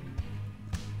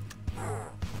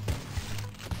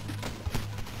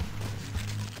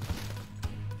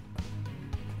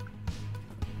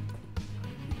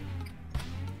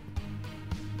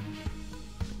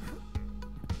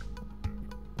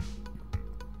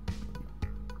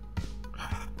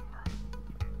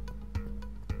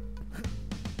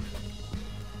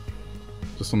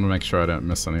 Just want to make sure I don't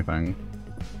miss anything.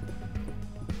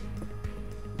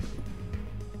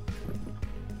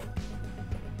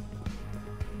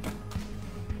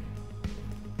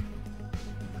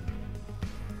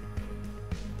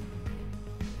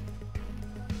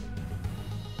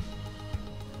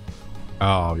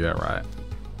 Oh, yeah, right.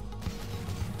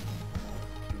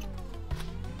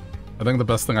 I think the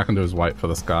best thing I can do is wait for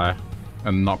this guy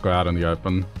and not go out in the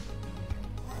open.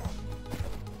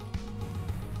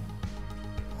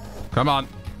 Come on.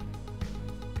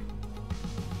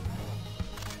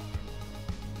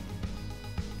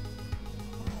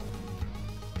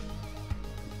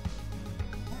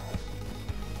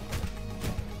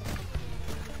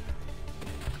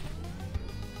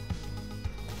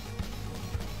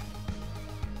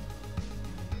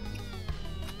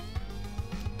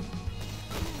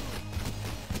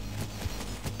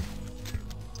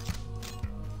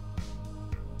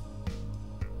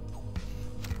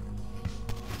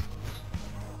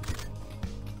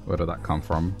 Where did that come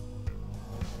from?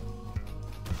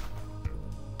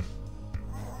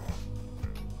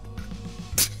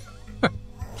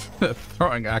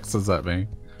 Throwing axes at me.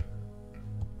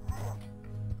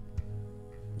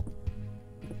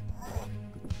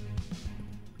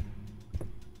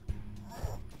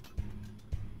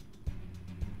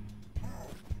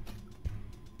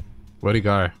 Where'd he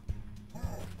go?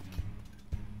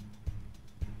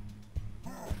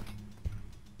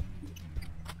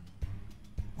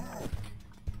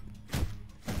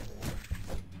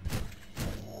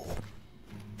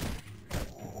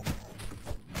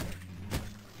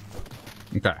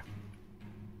 Okay.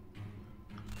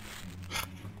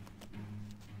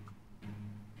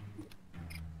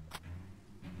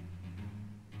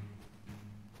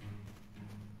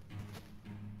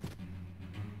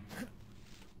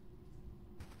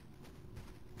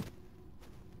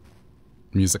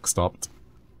 Music stopped.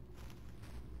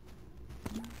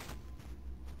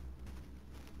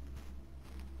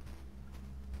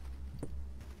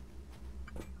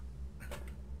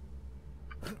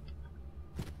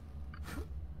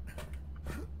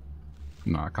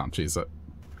 No, I can't cheese it.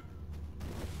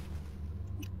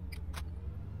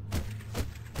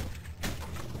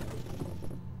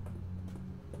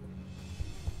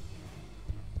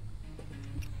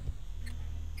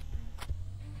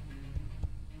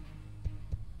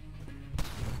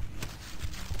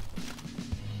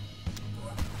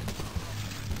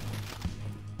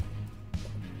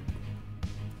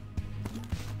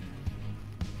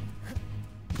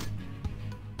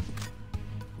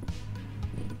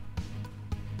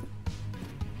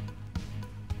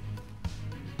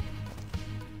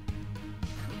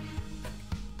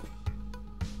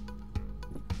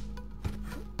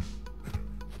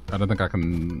 I don't think I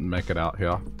can make it out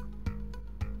here.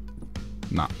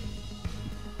 Nah.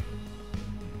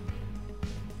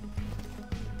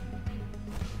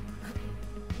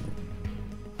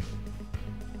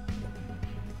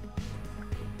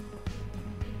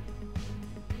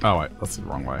 Oh wait, that's the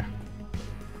wrong way.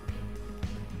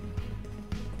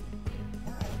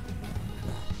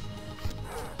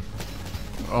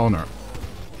 Oh no.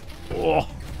 Oh.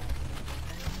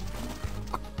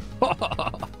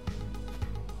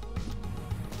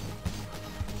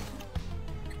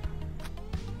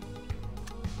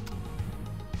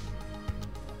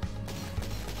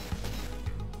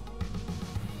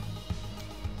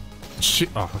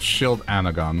 Oh, shield and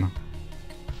a gun.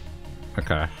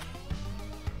 Okay.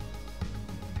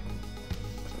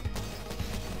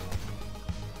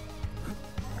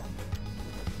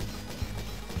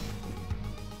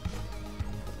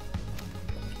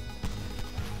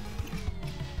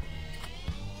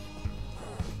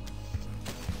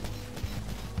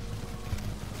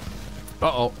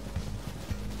 Uh-oh.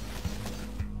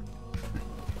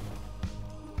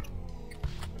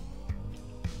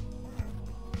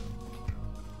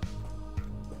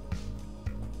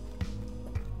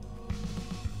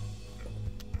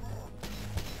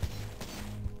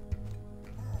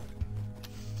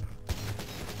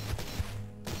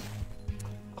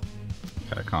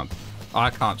 I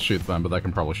can't shoot them, but they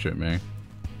can probably shoot me.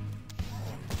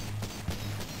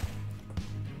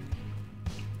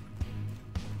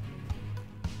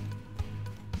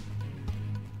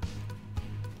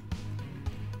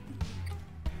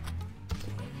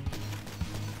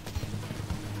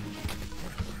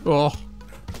 Oh.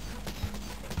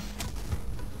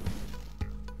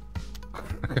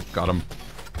 Got him.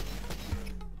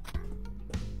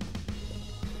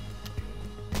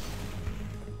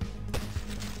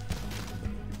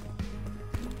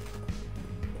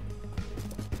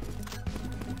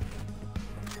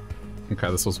 Okay,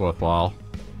 this was worthwhile.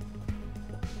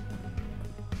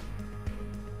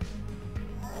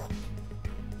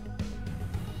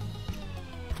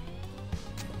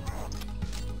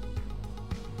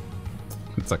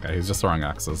 It's okay, he's just throwing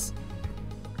axes.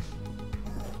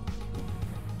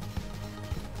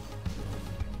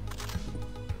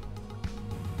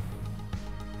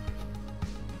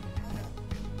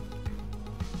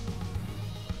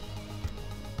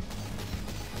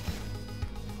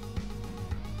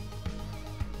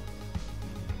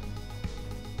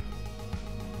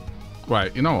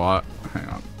 Wait, you know what? Hang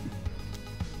on.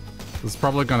 This is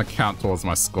probably gonna count towards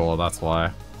my score, that's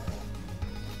why.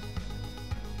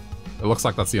 It looks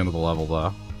like that's the end of the level,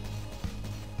 though.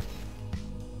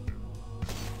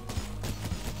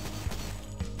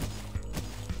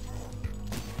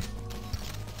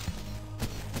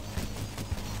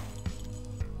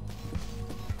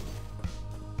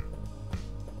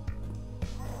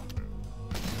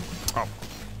 Oh.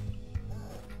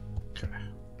 Okay.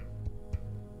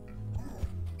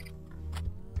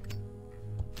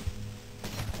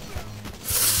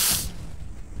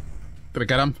 Did I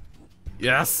get him?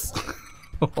 Yes!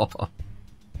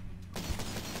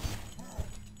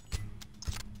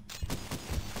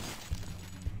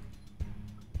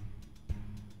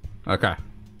 Okay.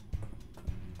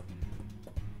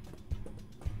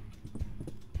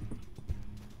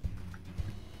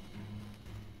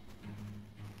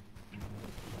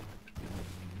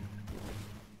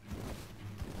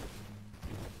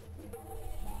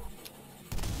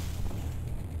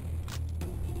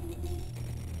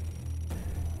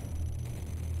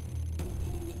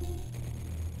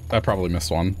 I probably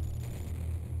missed one.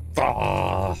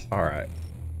 Ah, alright.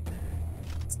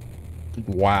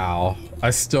 Wow. I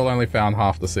still only found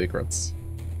half the secrets.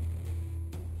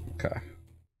 Okay.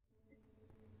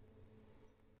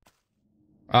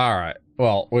 Alright.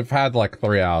 Well, we've had like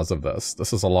 3 hours of this.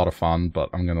 This is a lot of fun, but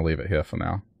I'm gonna leave it here for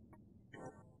now.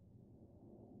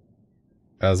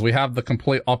 As we have the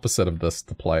complete opposite of this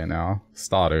to play now.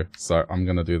 Stardew. So I'm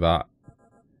gonna do that.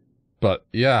 But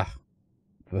yeah.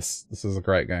 This is a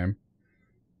great game.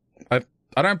 I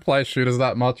don't play shooters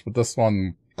that much, but this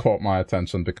one caught my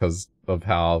attention because of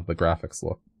how the graphics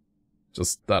look.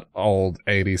 Just that old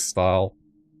 80s style,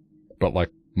 but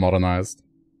like modernized.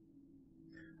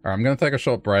 Alright, I'm gonna take a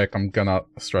short break, I'm gonna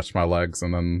stretch my legs,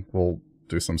 and then we'll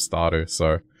do some Stardew,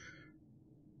 so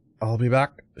I'll be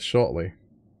back shortly.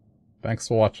 Thanks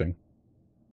for watching.